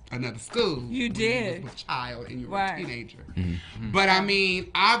another school. You did. You was a child and you were Right. a teenager. But I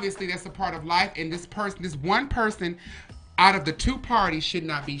mean, obviously that's a part of life, and this one person out of the two parties should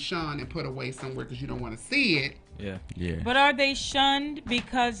not be shunned and put away somewhere because you don't want to see it. Yeah. But are they shunned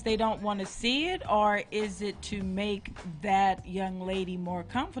because they don't want to see it, or is it to make that young lady more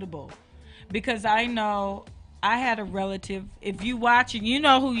comfortable? Because I know I had a relative. If you watching, you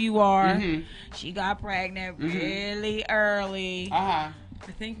know who you are. She got pregnant really early. I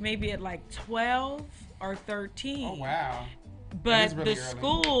think maybe at like 12 or 13. Oh wow! But really the early.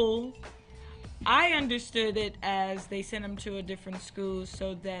 school, I understood it as they sent them to a different school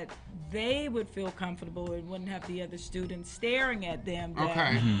so that they would feel comfortable and wouldn't have the other students staring at them.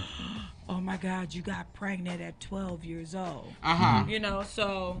 That, oh my God, you got pregnant at 12 years old. You know,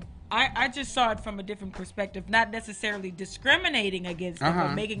 so I just saw it from a different perspective, not necessarily discriminating against them,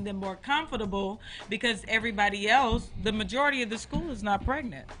 but making them more comfortable because everybody else, the majority of the school is not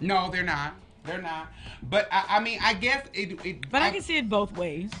pregnant. No, they're not. They're not. But I mean, I guess it. But I can see it both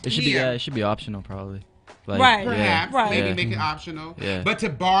ways. It should be it should be optional probably. Like, Right. Perhaps Right. maybe Yeah. make it optional, Yeah. but to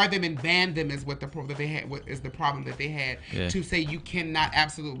bar them and ban them is what the problem that they had. What is the problem that they had Yeah. to say you cannot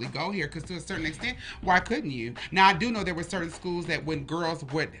absolutely go here? Because to a certain extent, why couldn't you? Now I do know there were certain schools that when girls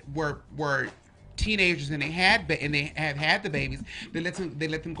were teenagers and they had the babies, they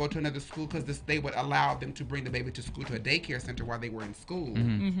let them go to another school because they would allow them to bring the baby to school, to a daycare center while they were in school.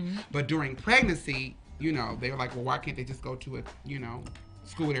 Mm-hmm. But during pregnancy, you know, they were like, well, why can't they just go to a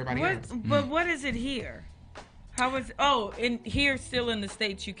school with everybody else? But what is it here? How is in here still in the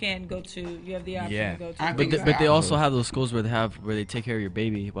States you can go to, you have the option Yeah. to go to. I But think but they so. also have those schools where they take care of your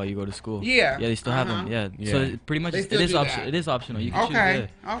baby while you go to school. Yeah. Yeah, they still have them. Yeah. Yeah. So it pretty much They it still is do optional. that. It is optional. You can Okay,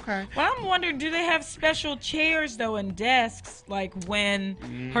 choose. okay. Well, I'm wondering, do they have special chairs though and desks like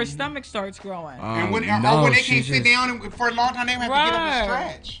when her stomach starts growing? And when, no, or when they she can't sit just- down and, for a long time, they have to get up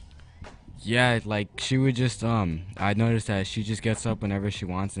and stretch. Yeah, like she would just I noticed that she just gets up whenever she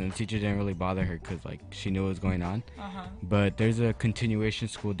wants, and the teacher didn't really bother her because like she knew what was going on. But there's a continuation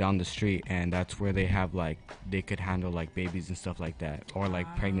school down the street, and that's where they have like they could handle like babies and stuff like that, or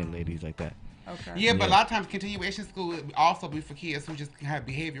like pregnant ladies like that. Okay. Yeah, but a Yeah. lot of times continuation school would also be for kids who just have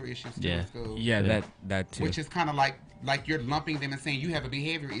behavior issues too Yeah. in school. Yeah, that too. Which is kind of like you're lumping them and saying you have a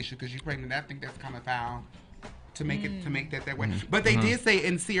behavior issue because you're pregnant. I think that's kind of foul to make it to make that way. But they did say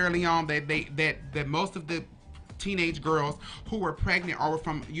in Sierra Leone that most of the teenage girls who were pregnant or were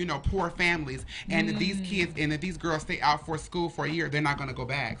from poor families, and if these kids and if these girls stay out for school for a year, they're not going to go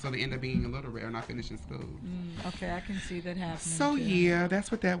back, so they end up being illiterate or not finishing school. Okay, I can see that happening. So too. yeah,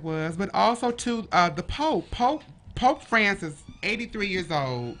 that's what that was. But also too, the Pope Francis, 83 years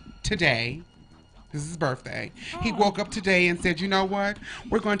old today. This is his birthday. He woke up today and said, "You know what?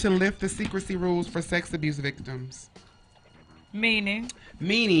 We're going to lift the secrecy rules for sex abuse victims." Meaning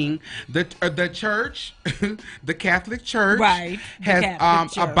the church, the Catholic Church, Right, the has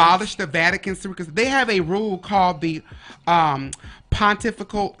Catholic Church. abolished the Vatican secrecy. They have a rule called the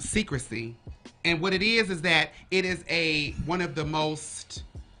pontifical secrecy, and what it is that it is one of the most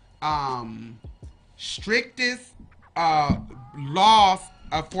strictest laws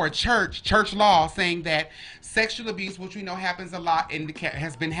for a church law, saying that sexual abuse, which we know happens a lot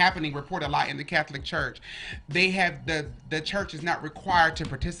has been happening, reported a lot in the Catholic Church. They have the church is not required to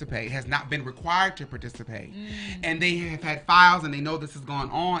participate, has not been required to participate, and they have had files and they know this is going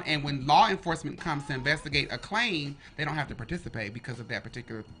on. And when law enforcement comes to investigate a claim, they don't have to participate because of that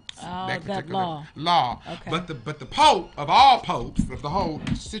particular law. Okay. But the Pope of all popes of the whole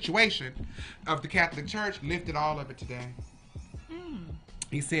situation of the Catholic Church lifted all of it today.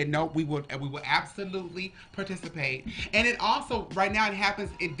 He said, "No, we will absolutely participate." And it also right now it happens.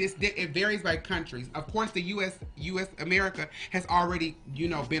 It varies by countries. Of course, the U.S. America has already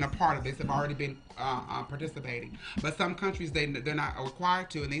been a part of this. Have already been participating. But some countries they're not required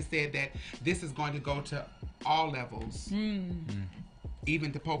to, and they said that this is going to go to all levels,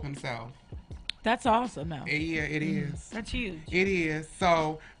 even to Pope himself. That's awesome now. Yeah, it is. That's huge. It is.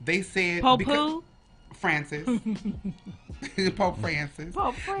 So they said Pope who? Francis. Pope Francis.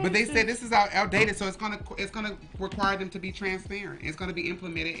 Pope Francis. But they said this is outdated, so it's gonna require them to be transparent. It's gonna be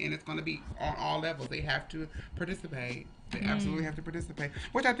implemented, and it's gonna be on all levels. They have to participate. They absolutely have to participate,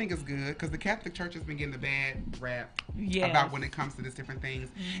 which I think is good because the Catholic Church has been getting a bad rap about when it comes to these different things,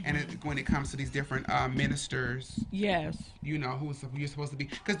 and when it comes to these different ministers. Yes, who you're supposed to be,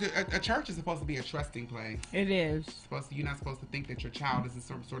 because a church is supposed to be a trusting place. it is. You're not supposed to think that your child is in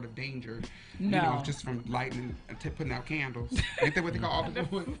some sort of danger. No. Just from lighting and putting out candles. Ain't that what they call all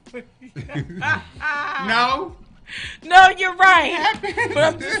the No? No, you're right. But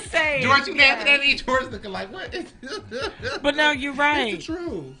I'm just saying. George, you laughing at me? George looking like, what? But no, you're right. It's the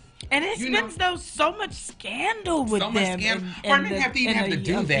truth. And it's been so much scandal with them. Scandal. For them to have to even have to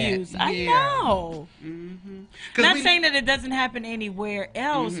do that. I know. Not we, saying that it doesn't happen anywhere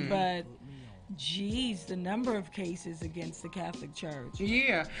else, but geez, the number of cases against the Catholic Church.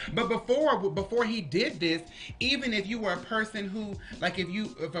 Yeah, but before he did this, even if you were a person who, like,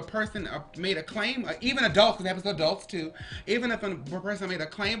 if a person made a claim, even adults, because it happens to adults too, even if a person made a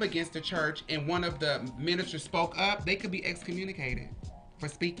claim against the church and one of the ministers spoke up, they could be excommunicated for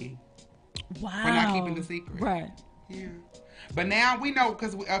speaking. Wow. For not keeping the secret. Right. Yeah. But now we know,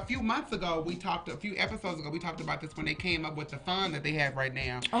 because a few episodes ago, we talked about this when they came up with the fund that they have right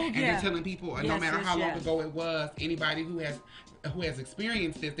now. Oh, and they're telling people, no matter how long ago it was, anybody who has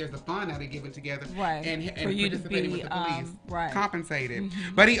experienced this, there's a fund that they're giving together, right, and for you participating to be with the police, right, compensated.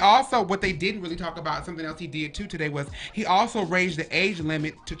 But he also, what they didn't really talk about, something else he did too today, was he also raised the age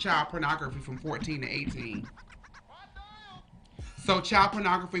limit to child pornography from 14 to 18. So child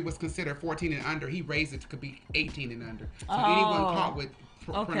pornography was considered 14 and under. He raised it to be 18 and under. So anyone caught with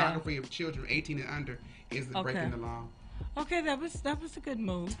pornography of children 18 and under is breaking the law. Okay, that was a good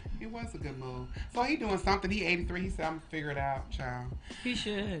move. It was a good move. So he doing something. He 83. He said, "I'm gonna figure it out, child." He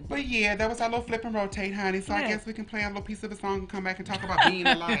should. But yeah, that was our little flip and rotate, honey. So I guess we can play a little piece of a song and come back and talk about being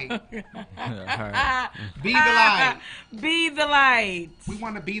the light. Alright. Be the light. Be the light. We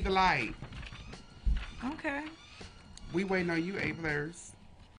want to be the light. Okay. We waiting on you, A-players.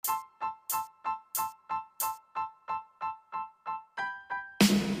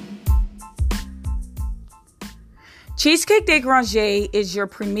 Cheesecake de Granger is your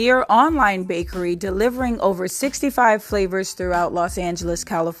premier online bakery delivering over 65 flavors throughout Los Angeles,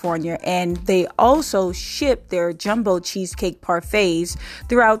 California, and they also ship their jumbo cheesecake parfaits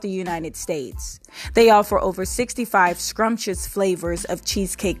throughout the United States. They offer over 65 scrumptious flavors of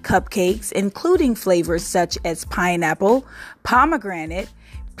cheesecake cupcakes, including flavors such as pineapple, pomegranate,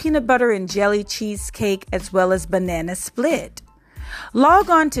 peanut butter and jelly cheesecake, as well as banana split. Log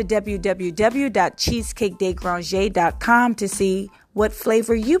on to www.cheesecakedegranger.com to see what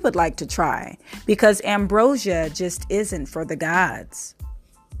flavor you would like to try, because ambrosia just isn't for the gods.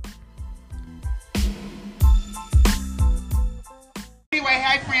 Anyway,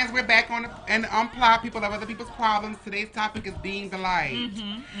 hi friends, we're back on and Unplot People Love Other People's Problems. Today's topic is being the light.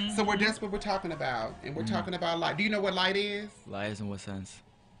 So that's what we're talking about, and we're talking about light. Do you know what light is? Light is in what sense?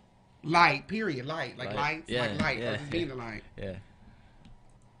 Light, period. Light, like lights, like light, yeah, versus being the light. Yeah.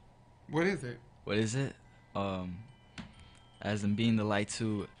 What is it? What is it? As in being the light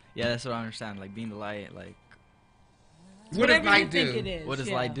too. Yeah, that's what I understand. Like being the light, like. What does light do? What does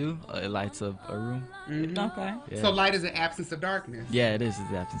light do? It lights up a room. Okay. Yeah. So light is the absence of darkness. Yeah, it is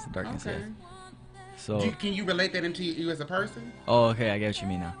the absence of darkness. Okay. Yeah. So. Can you relate that into you as a person? Oh, okay. I get what you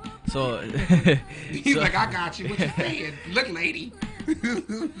mean now. So. He's like, I got you. What you saying? Look, lady.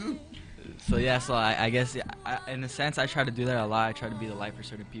 So yeah, so I guess in a sense I try to do that a lot. I try to be the light for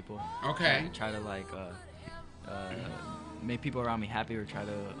certain people. Okay. I try to like make people around me happy or try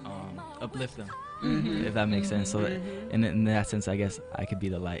to uplift them, if that makes sense. So in that sense, I guess I could be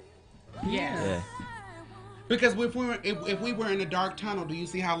the light. Yeah. Yeah. Because if we were in a dark tunnel, do you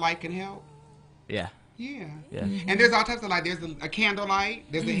see how light can help? Yeah. Yeah. Yeah. And there's all types of light. There's a candle light.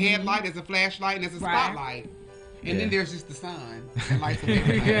 There's a headlight. There's a flashlight. And there's a spotlight. And then there's just the sun and lights up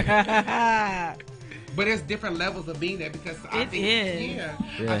everything. But there's different levels of being there because I think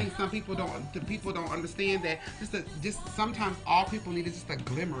I think some people don't understand that just sometimes all people need is just a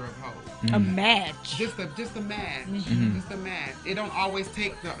glimmer of hope. A match. Just a match. Just a match. It don't always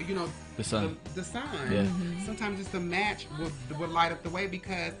take the sun. The sun. Yeah. Sometimes just a match will light up the way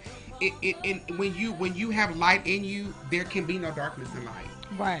because when you have light in you, there can be no darkness in light.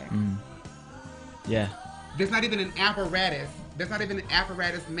 Right. Yeah. There's not even an apparatus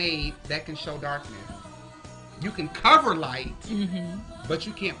made that can show darkness. You can cover light, but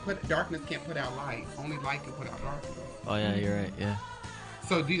darkness can't put out light. Only light can put out darkness. Oh yeah, you're right. Yeah.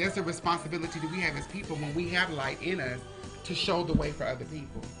 So that's a responsibility that we have as people when we have light in us to show the way for other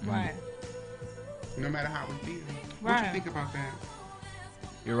people. Right. No matter how we feel. Right. What you think about that?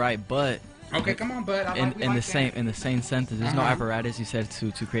 You're right, but. Okay, come on, bud. In the same sentence, there's no apparatus you said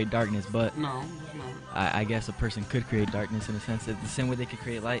to create darkness, but no. I guess a person could create darkness in a sense. The same way they could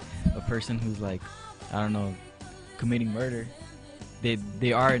create light. A person who's like, I don't know, committing murder,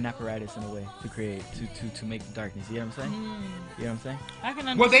 they are an apparatus in a way to create to make the darkness. You know what I'm saying? You know what I'm saying? I can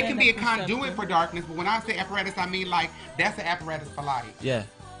understand. Well, they can be a conduit for darkness, but when I say apparatus, I mean like that's an apparatus for light. Yeah.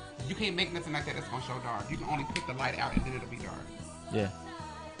 You can't make nothing like that that's gonna show dark. You can only put the light out and then it'll be dark. Yeah.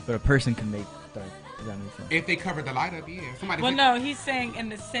 But a person can make dark. Does that make sense? If they cover the light up, yeah. No, he's saying in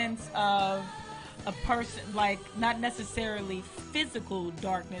the sense of a person, like not necessarily physical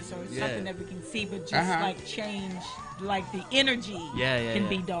darkness or something that we can see, but just like change, like the energy can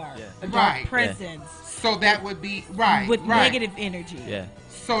be dark. Yeah. A dark presence. So that would be with negative energy. Yeah.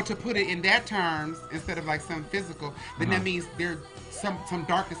 So to put it in that terms, instead of like some physical, then that means there's some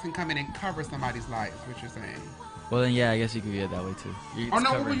darkness can come in and cover somebody's light. Is what you're saying? Well then, yeah, I guess you could view it that way too.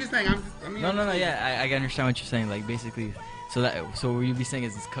 What were you saying? No. Yeah, I understand what you're saying. Like basically, so what you'd be saying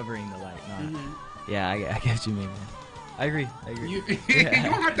is it's covering the light. Yeah, I get what you mean, man. I agree. You don't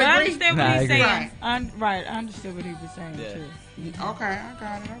have to agree. I understand what he's saying. I understood what he was saying too. Okay, I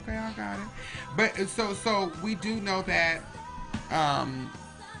got it. But so we do know that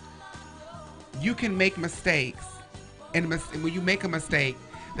you can make mistakes, and when you make a mistake,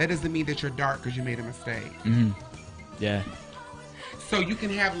 that doesn't mean that you're dark because you made a mistake. Yeah. So you can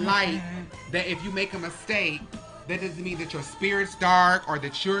have light that if you make a mistake, that doesn't mean that your spirit's dark or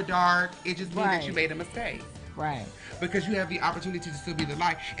that you're dark. It just means that you made a mistake. Right. Because you have the opportunity to still be the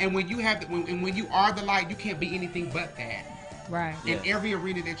light. And when you have when you are the light, you can't be anything but that. Right. In every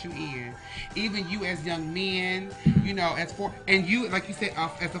arena that you're in. Even you as young men, you know, and you, like you said,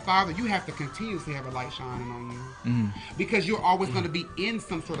 as a father, you have to continuously have a light shining on you. Because you're always going to be in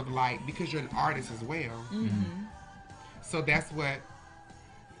some sort of light because you're an artist as well. So that's what,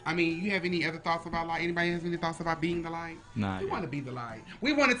 I mean, you have any other thoughts about light? Anybody has any thoughts about being the light? Nah. We want to be the light.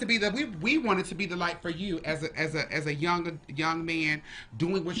 We wanted to be we wanted to be the light for you as a young man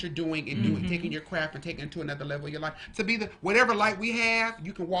doing what you're doing and taking your craft and taking it to another level of your life. To be the whatever light we have,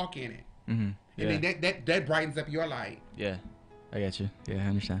 you can walk in it. And then that brightens up your light. Yeah. I got you. Yeah, I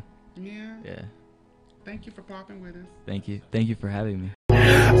understand. Yeah. Yeah. Thank you for popping with us. Thank you. Thank you for having me.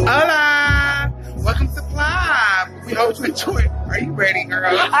 Hola! Welcome to Plop. We hope you enjoyed. Are you ready, girl?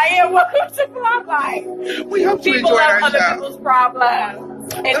 I am. Welcome to Plop Life. We hope you People enjoyed love our other show. people's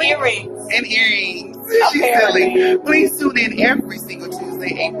problems and earrings. And earrings. She's silly. Please tune in every single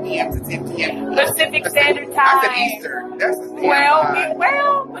Tuesday, 8 p.m. to 10 p.m. Pacific Standard Time. I said Easter. That's the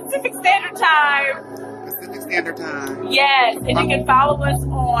Pacific Standard Time. Pacific Standard Time. Yes, and you can follow us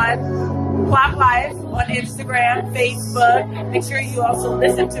on Plop Life on Instagram, Facebook. Make sure you also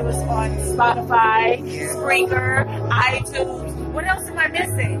listen to us on Spotify, Springer, iTunes. What else am I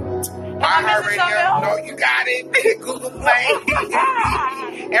missing? Am I missing something else? No, you got it. Google Play.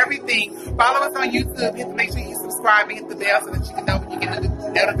 Everything. Follow us on YouTube. Make sure you subscribe and hit the bell so that you can know when you get the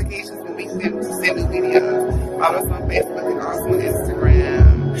notifications when we send new videos. Follow us on Facebook and also on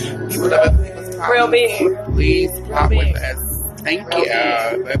Instagram. People love us. Real big. Please pop with us. Thank you.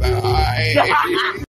 Bye-bye.